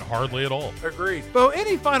 Hardly at all. Agreed. Bo,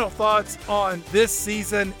 any final thoughts on this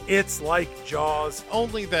season? It's like Jaws.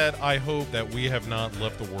 Only that I hope that we have not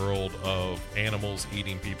left the world of animals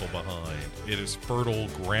eating people behind. It is fertile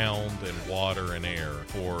ground and water and air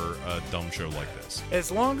for a dumb show like this.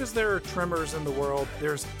 As long as there are trimmers in the world,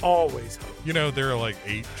 there's always hope. There are like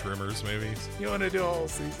 8 Trimmers movies. You want to do a whole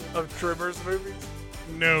season of trimmers movies?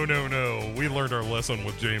 No. We learned our lesson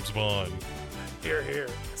with James Bond. Hear, hear.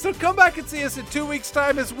 So come back and see us in 2 weeks'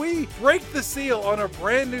 time as we break the seal on a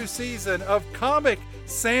brand new season of Comic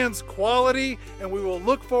Sans Quality, and we will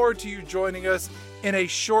look forward to you joining us in a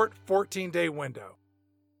short 14-day window.